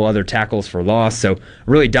 a couple other tackles for loss, so a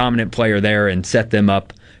really dominant player there and set them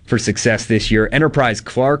up for success this year. Enterprise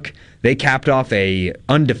Clark, they capped off a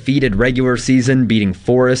undefeated regular season, beating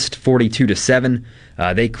Forest 42-7.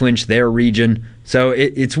 They clinched their region. So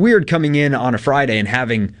it's weird coming in on a Friday and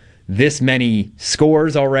having this many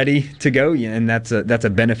scores already to go, and that's a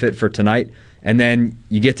benefit for tonight. And then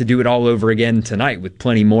you get to do it all over again tonight with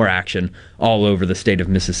plenty more action all over the state of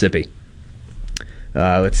Mississippi.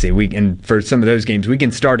 Let's see. For some of those games, we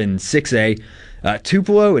can start in 6A.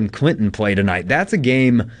 Tupelo and Clinton play tonight. That's a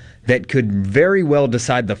game that could very well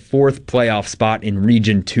decide the 4th playoff spot in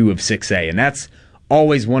Region 2 of 6A. And that's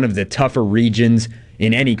always one of the tougher regions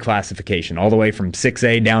in any classification, all the way from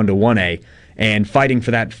 6A down to 1A. And fighting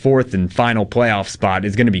for that 4th and final playoff spot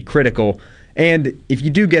is going to be critical. And if you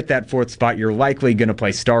do get that 4th spot, you're likely going to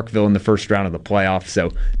play Starkville in the first round of the playoffs.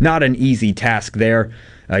 So not an easy task there.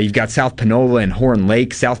 You've got South Panola and Horn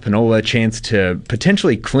Lake. South Panola a chance to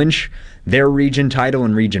potentially clinch their region title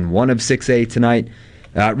in Region 1 of 6A tonight.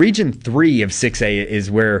 Region 3 of 6A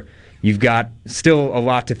is where you've got still a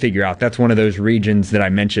lot to figure out. That's one of those regions that I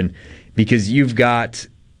mentioned because you've got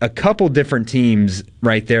a couple different teams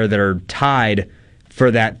right there that are tied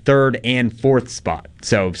for that 3rd and 4th spot.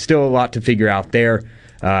 So still a lot to figure out there.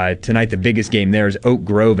 Tonight the biggest game there is Oak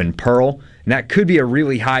Grove and Pearl. And that could be a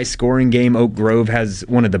really high-scoring game. Oak Grove has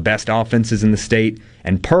one of the best offenses in the state.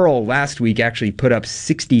 And Pearl last week actually put up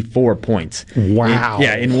 64 points. Wow.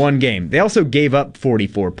 In one game. They also gave up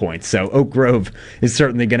 44 points. So Oak Grove is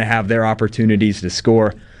certainly going to have their opportunities to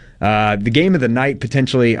score. The game of the night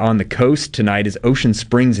potentially on the coast tonight is Ocean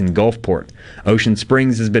Springs and Gulfport. Ocean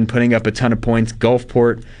Springs has been putting up a ton of points.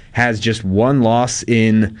 Gulfport has just one loss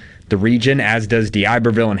in the region, as does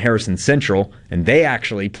D'Iberville and Harrison Central, and they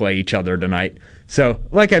actually play each other tonight. So,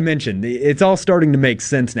 like I mentioned, it's all starting to make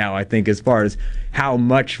sense now, I think, as far as how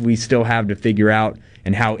much we still have to figure out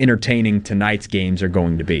and how entertaining tonight's games are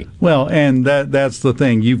going to be. Well, and that's the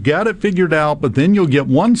thing. You've got it figured out, but then you'll get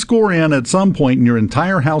one score in at some point and your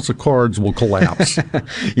entire house of cards will collapse.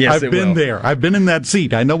 Yes, I've been there. I've been in that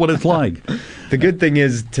seat. I know what it's like. The good thing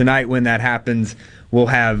is tonight when that happens, we'll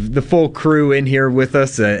have the full crew in here with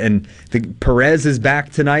us, and Perez is back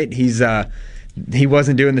tonight. He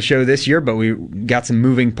wasn't doing the show this year, but we got some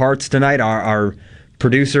moving parts tonight. Our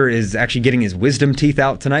producer is actually getting his wisdom teeth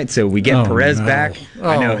out tonight, so we get Perez back.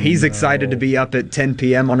 I know he's excited to be up at 10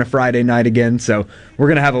 p.m. on a Friday night again, so we're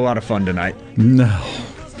going to have a lot of fun tonight. No.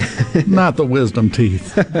 Not the wisdom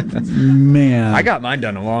teeth. Man. I got mine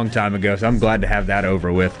done a long time ago, so I'm glad to have that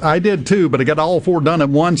over with. I did too, but I got all 4 done at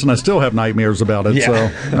once, and I still have nightmares about it, so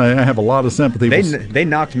I have a lot of sympathy. They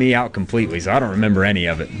knocked me out completely, so I don't remember any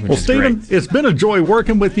of it. Well, Steven, it's been a joy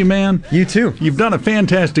working with you, man. You too. You've done a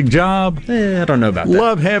fantastic job. I don't know about that.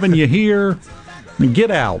 Love having you here. Get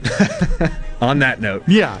out. On that note.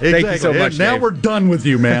 Yeah, exactly. Thank you so much, now Dave. we're done with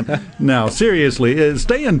you, man. No, seriously,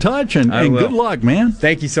 stay in touch and good luck, man.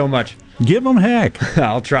 Thank you so much. Give them heck.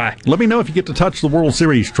 I'll try. Let me know if you get to touch the World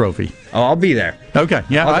Series trophy. Oh, I'll be there. Okay.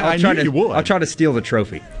 Yeah, I knew you would. I'll try to steal the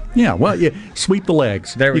trophy. Yeah, well, sweep the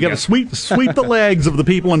legs. There we go. You got to sweep the legs of the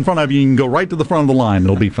people in front of you. You can go right to the front of the line.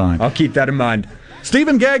 It'll be fine. I'll keep that in mind.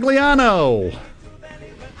 Steven Gagliano.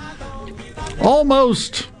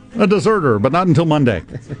 Almost a deserter, but not until Monday.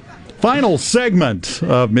 Final segment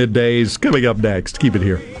of Middays coming up next. Keep it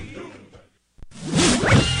here.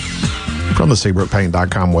 From the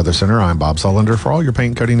SeabrookPaint.com Weather Center, I'm Bob Sullender. For all your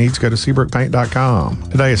paint coating needs, go to SeabrookPaint.com.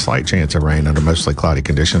 Today, a slight chance of rain under mostly cloudy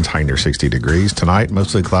conditions, high near 60 degrees. Tonight,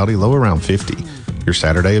 mostly cloudy, low around 50. Your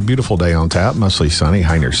Saturday, a beautiful day on tap, mostly sunny,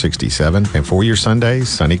 high near 67. And for your Sunday,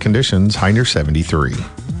 sunny conditions, high near 73.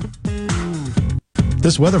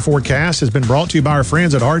 This weather forecast has been brought to you by our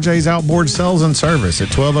friends at RJ's Outboard Sales and Service at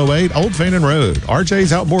 1208 Old Fannin Road.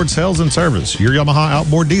 RJ's Outboard Sales and Service, your Yamaha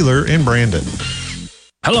outboard dealer in Brandon.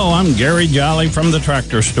 Hello, I'm Gary Jolly from the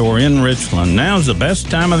Tractor Store in Richland. Now's the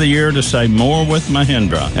best time of the year to save more with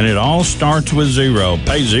Mahindra, and it all starts with zero.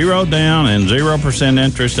 Pay zero down and 0%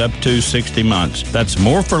 interest up to 60 months. That's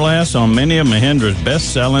more for less on many of Mahindra's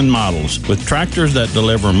best-selling models, with tractors that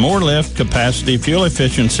deliver more lift, capacity, fuel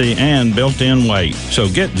efficiency, and built-in weight. So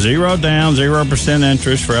get zero down, 0%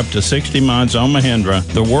 interest for up to 60 months on Mahindra,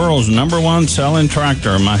 the world's #1 selling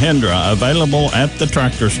tractor, Mahindra, available at the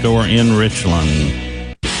Tractor Store in Richland.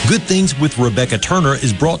 Good Things with Rebecca Turner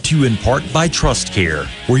is brought to you in part by Trust Care,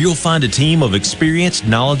 where you'll find a team of experienced,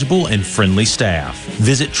 knowledgeable, and friendly staff.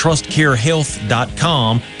 Visit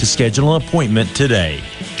TrustCareHealth.com to schedule an appointment today.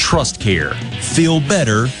 Trust Care. Feel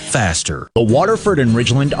better, faster. The Waterford in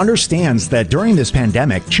Ridgeland understands that during this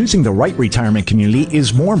pandemic, choosing the right retirement community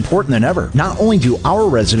is more important than ever. Not only do our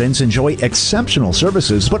residents enjoy exceptional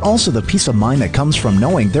services, but also the peace of mind that comes from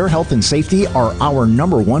knowing their health and safety are our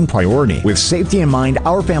 #1 priority. With safety in mind,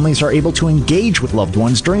 our families are able to engage with loved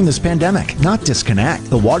ones during this pandemic, not disconnect.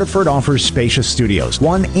 The Waterford offers spacious studios,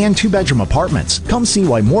 1 and 2 bedroom apartments. Come see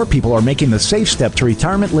why more people are making the safe step to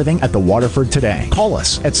retirement living at the Waterford today. Call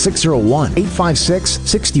us at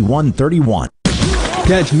 601-856-6131.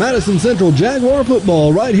 Catch Madison Central Jaguar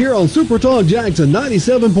football right here on SuperTalk Jackson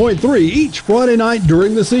 97.3 each Friday night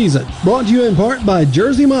during the season. Brought to you in part by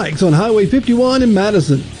Jersey Mike's on Highway 51 in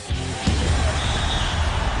Madison.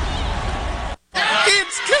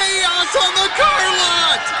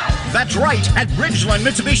 That's right. At Ridgeland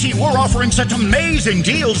Mitsubishi, we're offering such amazing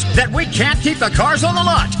deals that we can't keep the cars on the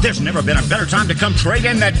lot. There's never been a better time to come trade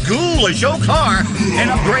in that ghoulish old car and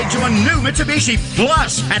upgrade to a new Mitsubishi.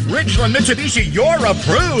 Plus, at Ridgeland Mitsubishi, you're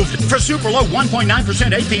approved for super low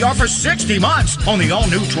 1.9% APR for 60 months on the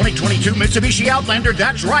all-new 2022 Mitsubishi Outlander.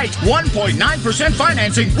 That's right, 1.9%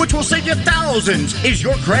 financing, which will save you thousands. Is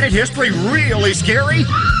your credit history really scary?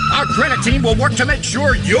 Our credit team will work to make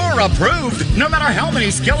sure you're approved, no matter how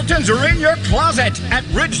many skeletons are in your closet. At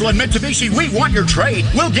Ridgeland Mitsubishi, we want your trade.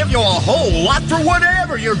 We'll give you a whole lot for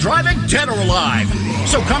whatever you're driving, dead or alive.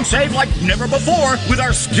 So come save like never before with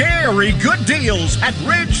our scary good deals at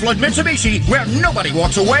Ridgeland Mitsubishi, where nobody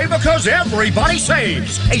walks away because everybody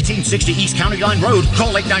saves. 1860 East County Line Road.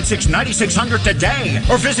 Call 896-9600 today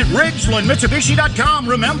or visit RidgelandMitsubishi.com.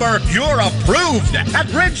 Remember, you're approved at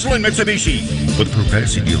Ridgeland Mitsubishi. With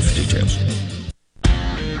Progressive deal for details.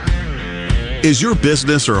 Is your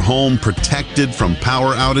business or home protected from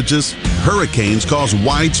power outages? Hurricanes cause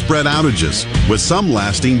widespread outages, with some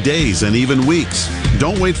lasting days and even weeks.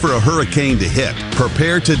 Don't wait for a hurricane to hit.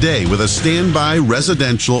 Prepare today with a standby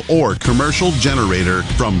residential or commercial generator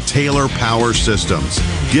from Taylor Power Systems.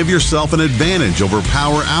 Give yourself an advantage over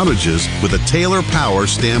power outages with a Taylor Power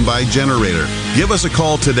standby generator. Give us a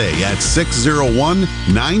call today at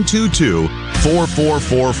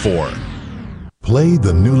 601-922-4444. Play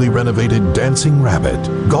the newly renovated Dancing Rabbit.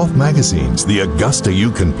 Golf Magazine's The Augusta You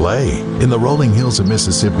Can Play. In the rolling hills of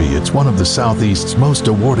Mississippi, it's one of the Southeast's most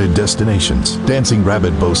awarded destinations. Dancing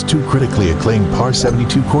Rabbit boasts 2 critically acclaimed par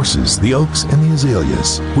 72 courses, the Oaks and the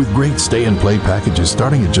Azaleas. With great stay and play packages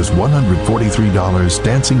starting at just $143,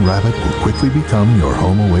 Dancing Rabbit will quickly become your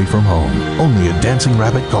home away from home. Only at Dancing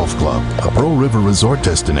Rabbit Golf Club, a Pearl River resort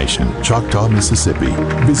destination, Choctaw, Mississippi.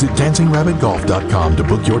 Visit DancingRabbitGolf.com to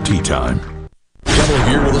book your tee time. Gallo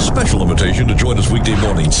here with a special invitation to join us weekday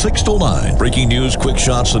morning, 6 till 9. Breaking news, quick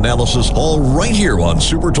shots, analysis, all right here on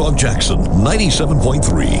SuperTalk Jackson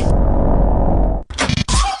 97.3.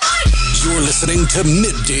 You're listening to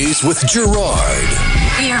Middays with Gerard.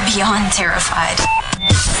 We are beyond terrified.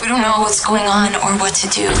 We don't know what's going on or what to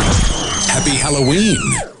do. Happy Halloween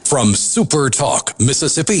from SuperTalk,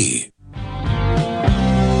 Mississippi.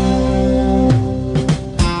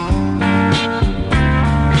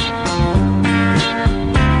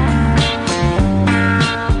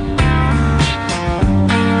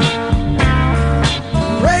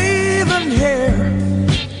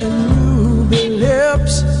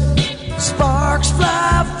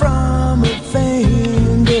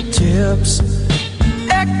 footsteps,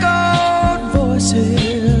 echoed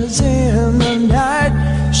voices in the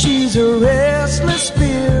night. She's a restless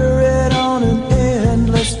spirit on an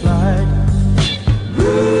endless flight.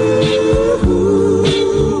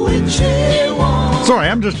 Ooh, witchy one. Sorry,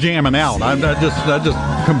 I'm just jamming out. I just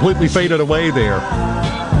completely faded away there.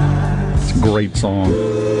 It's a great song.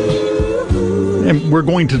 And we're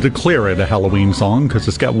going to declare it a Halloween song because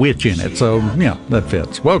it's got witch in it. So, yeah, that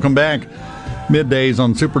fits. Welcome back. Middays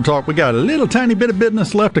on Super Talk. We got a little tiny bit of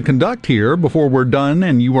business left to conduct here before we're done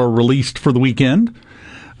and you are released for the weekend.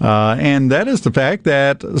 And that is the fact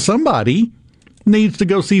that somebody needs to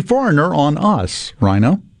go see Foreigner on us,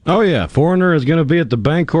 Rhino. Oh, yeah. Foreigner is going to be at the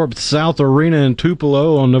Bancorp South Arena in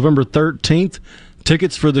Tupelo on November 13th.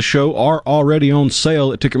 Tickets for the show are already on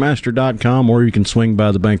sale at Ticketmaster.com, or you can swing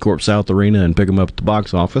by the Bancorp South Arena and pick them up at the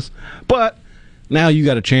box office. But now you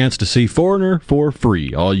got a chance to see Foreigner for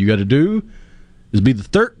free. All you got to do is be the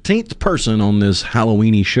 13th person on this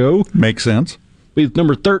Halloween-y show. Makes sense. Be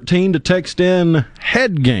number 13 to text in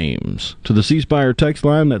Head Games to the C Spire text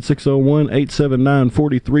line. That's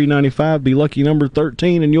 601-879-4395. Be lucky number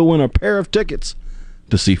 13, and you'll win a pair of tickets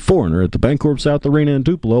to see Foreigner at the Bancorp South Arena in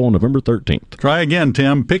Tupelo on November 13th. Try again,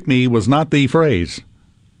 Tim. Pick me was not the phrase.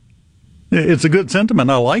 It's a good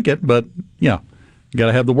sentiment. I like it, but, yeah, you got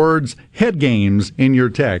to have the words Head Games in your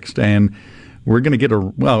text, and we're going to get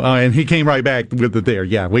and he came right back with it there.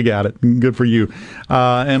 Yeah, we got it. Good for you.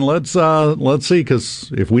 And let's see,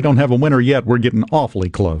 because if we don't have a winner yet, we're getting awfully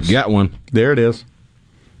close. Got one. There it is.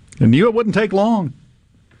 I knew it wouldn't take long.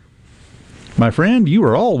 My friend, you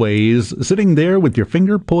are always sitting there with your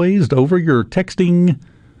finger poised over your texting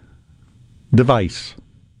device.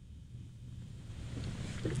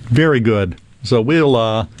 Very good. So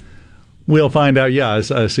we'll find out. Yeah,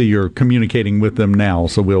 I see you're communicating with them now,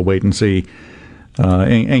 so we'll wait and see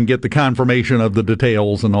and get the confirmation of the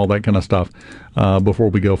details and all that kind of stuff before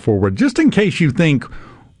we go forward. Just in case you think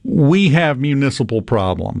we have municipal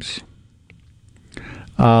problems,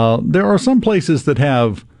 there are some places that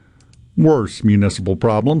have worse municipal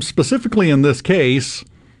problems. Specifically in this case,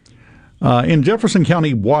 in Jefferson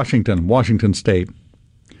County, Washington State.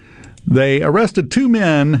 They arrested 2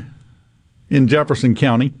 men in Jefferson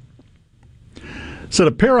County. Said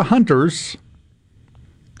a pair of hunters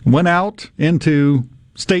went out into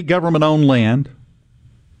state government-owned land,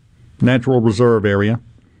 natural reserve area,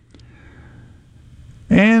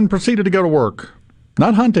 and proceeded to go to work.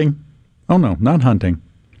 Not hunting. Oh, no, not hunting.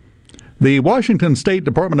 The Washington State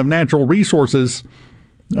Department of Natural Resources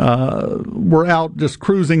were out just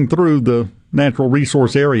cruising through the natural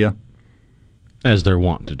resource area. As they're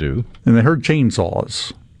wont to do. And they heard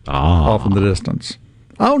chainsaws off in the distance.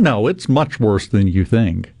 Oh, no, it's much worse than you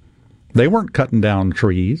think. They weren't cutting down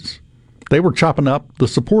trees. They were chopping up the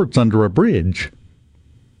supports under a bridge.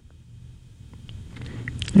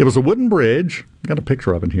 It was a wooden bridge. Got a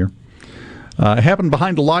picture of it here. It happened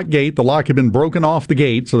behind a lock gate. The lock had been broken off the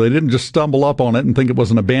gate, so they didn't just stumble up on it and think it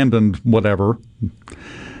was an abandoned whatever.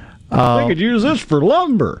 They could use this for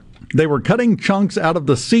lumber. They were cutting chunks out of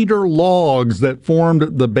the cedar logs that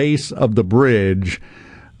formed the base of the bridge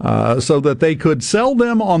so that they could sell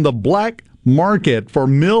them on the black market for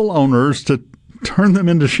mill owners to turn them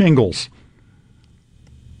into shingles.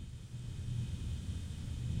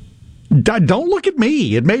 Don't look at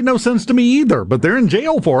me. It made no sense to me either, but they're in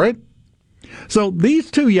jail for it. So these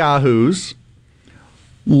 2 yahoos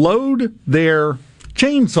load their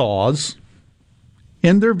chainsaws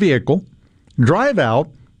in their vehicle, drive out,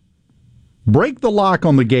 break the lock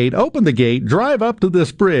on the gate, open the gate, drive up to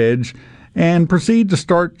this bridge, and proceed to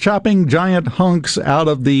start chopping giant hunks out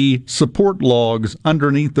of the support logs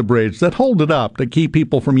underneath the bridge that hold it up to keep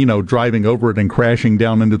people from, driving over it and crashing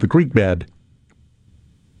down into the creek bed.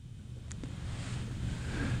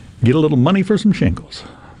 Get a little money for some shingles.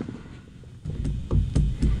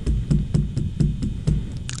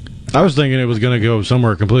 I was thinking it was going to go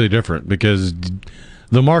somewhere completely different because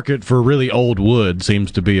the market for really old wood seems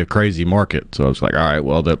to be a crazy market. So I was like, all right,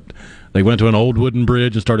 well, they went to an old wooden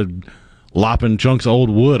bridge and started lopping chunks of old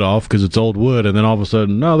wood off because it's old wood, and then all of a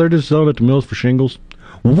sudden, no, they're just selling it to mills for shingles.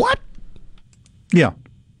 What? Yeah.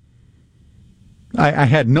 I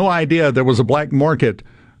had no idea there was a black market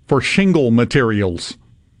for shingle materials.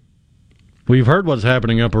 We've heard what's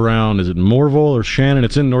happening up around, is it Morville or Shannon?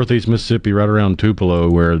 It's in northeast Mississippi, right around Tupelo,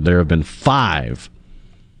 where there have been 5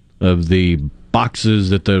 of the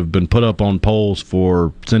boxes that have been put up on poles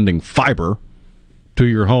for sending fiber to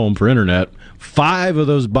your home for internet. 5 of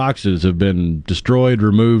those boxes have been destroyed,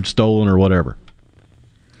 removed, stolen, or whatever.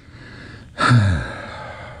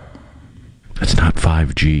 It's not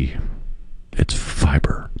 5G. It's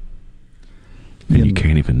fiber. And you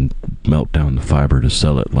can't even the fiber to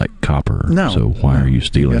sell it like copper. No. So why are you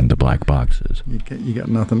stealing the black boxes? You got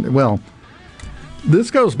nothing. Well,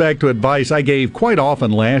 this goes back to advice I gave quite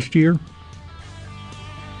often last year.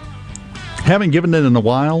 Haven't given it in a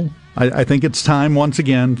while. I think it's time once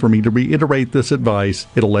again for me to reiterate this advice.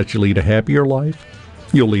 It'll let you lead a happier life.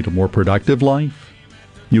 You'll lead a more productive life.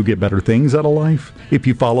 You'll get better things out of life if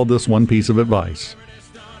you follow this one piece of advice.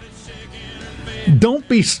 Don't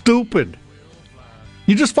be stupid.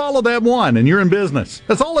 You just follow that one and you're in business.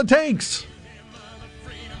 That's all it takes.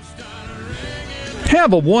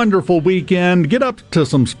 Have a wonderful weekend. Get up to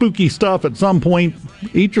some spooky stuff at some point.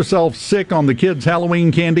 Eat yourself sick on the kids'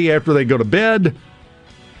 Halloween candy after they go to bed.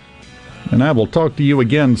 And I will talk to you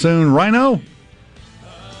again soon. Rhino,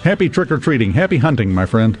 happy trick-or-treating. Happy hunting, my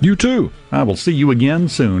friend. You too. I will see you again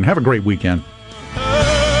soon. Have a great weekend.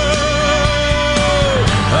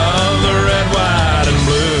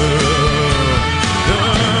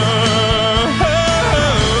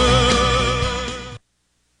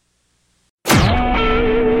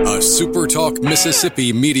 SuperTalk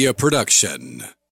Mississippi Media Production.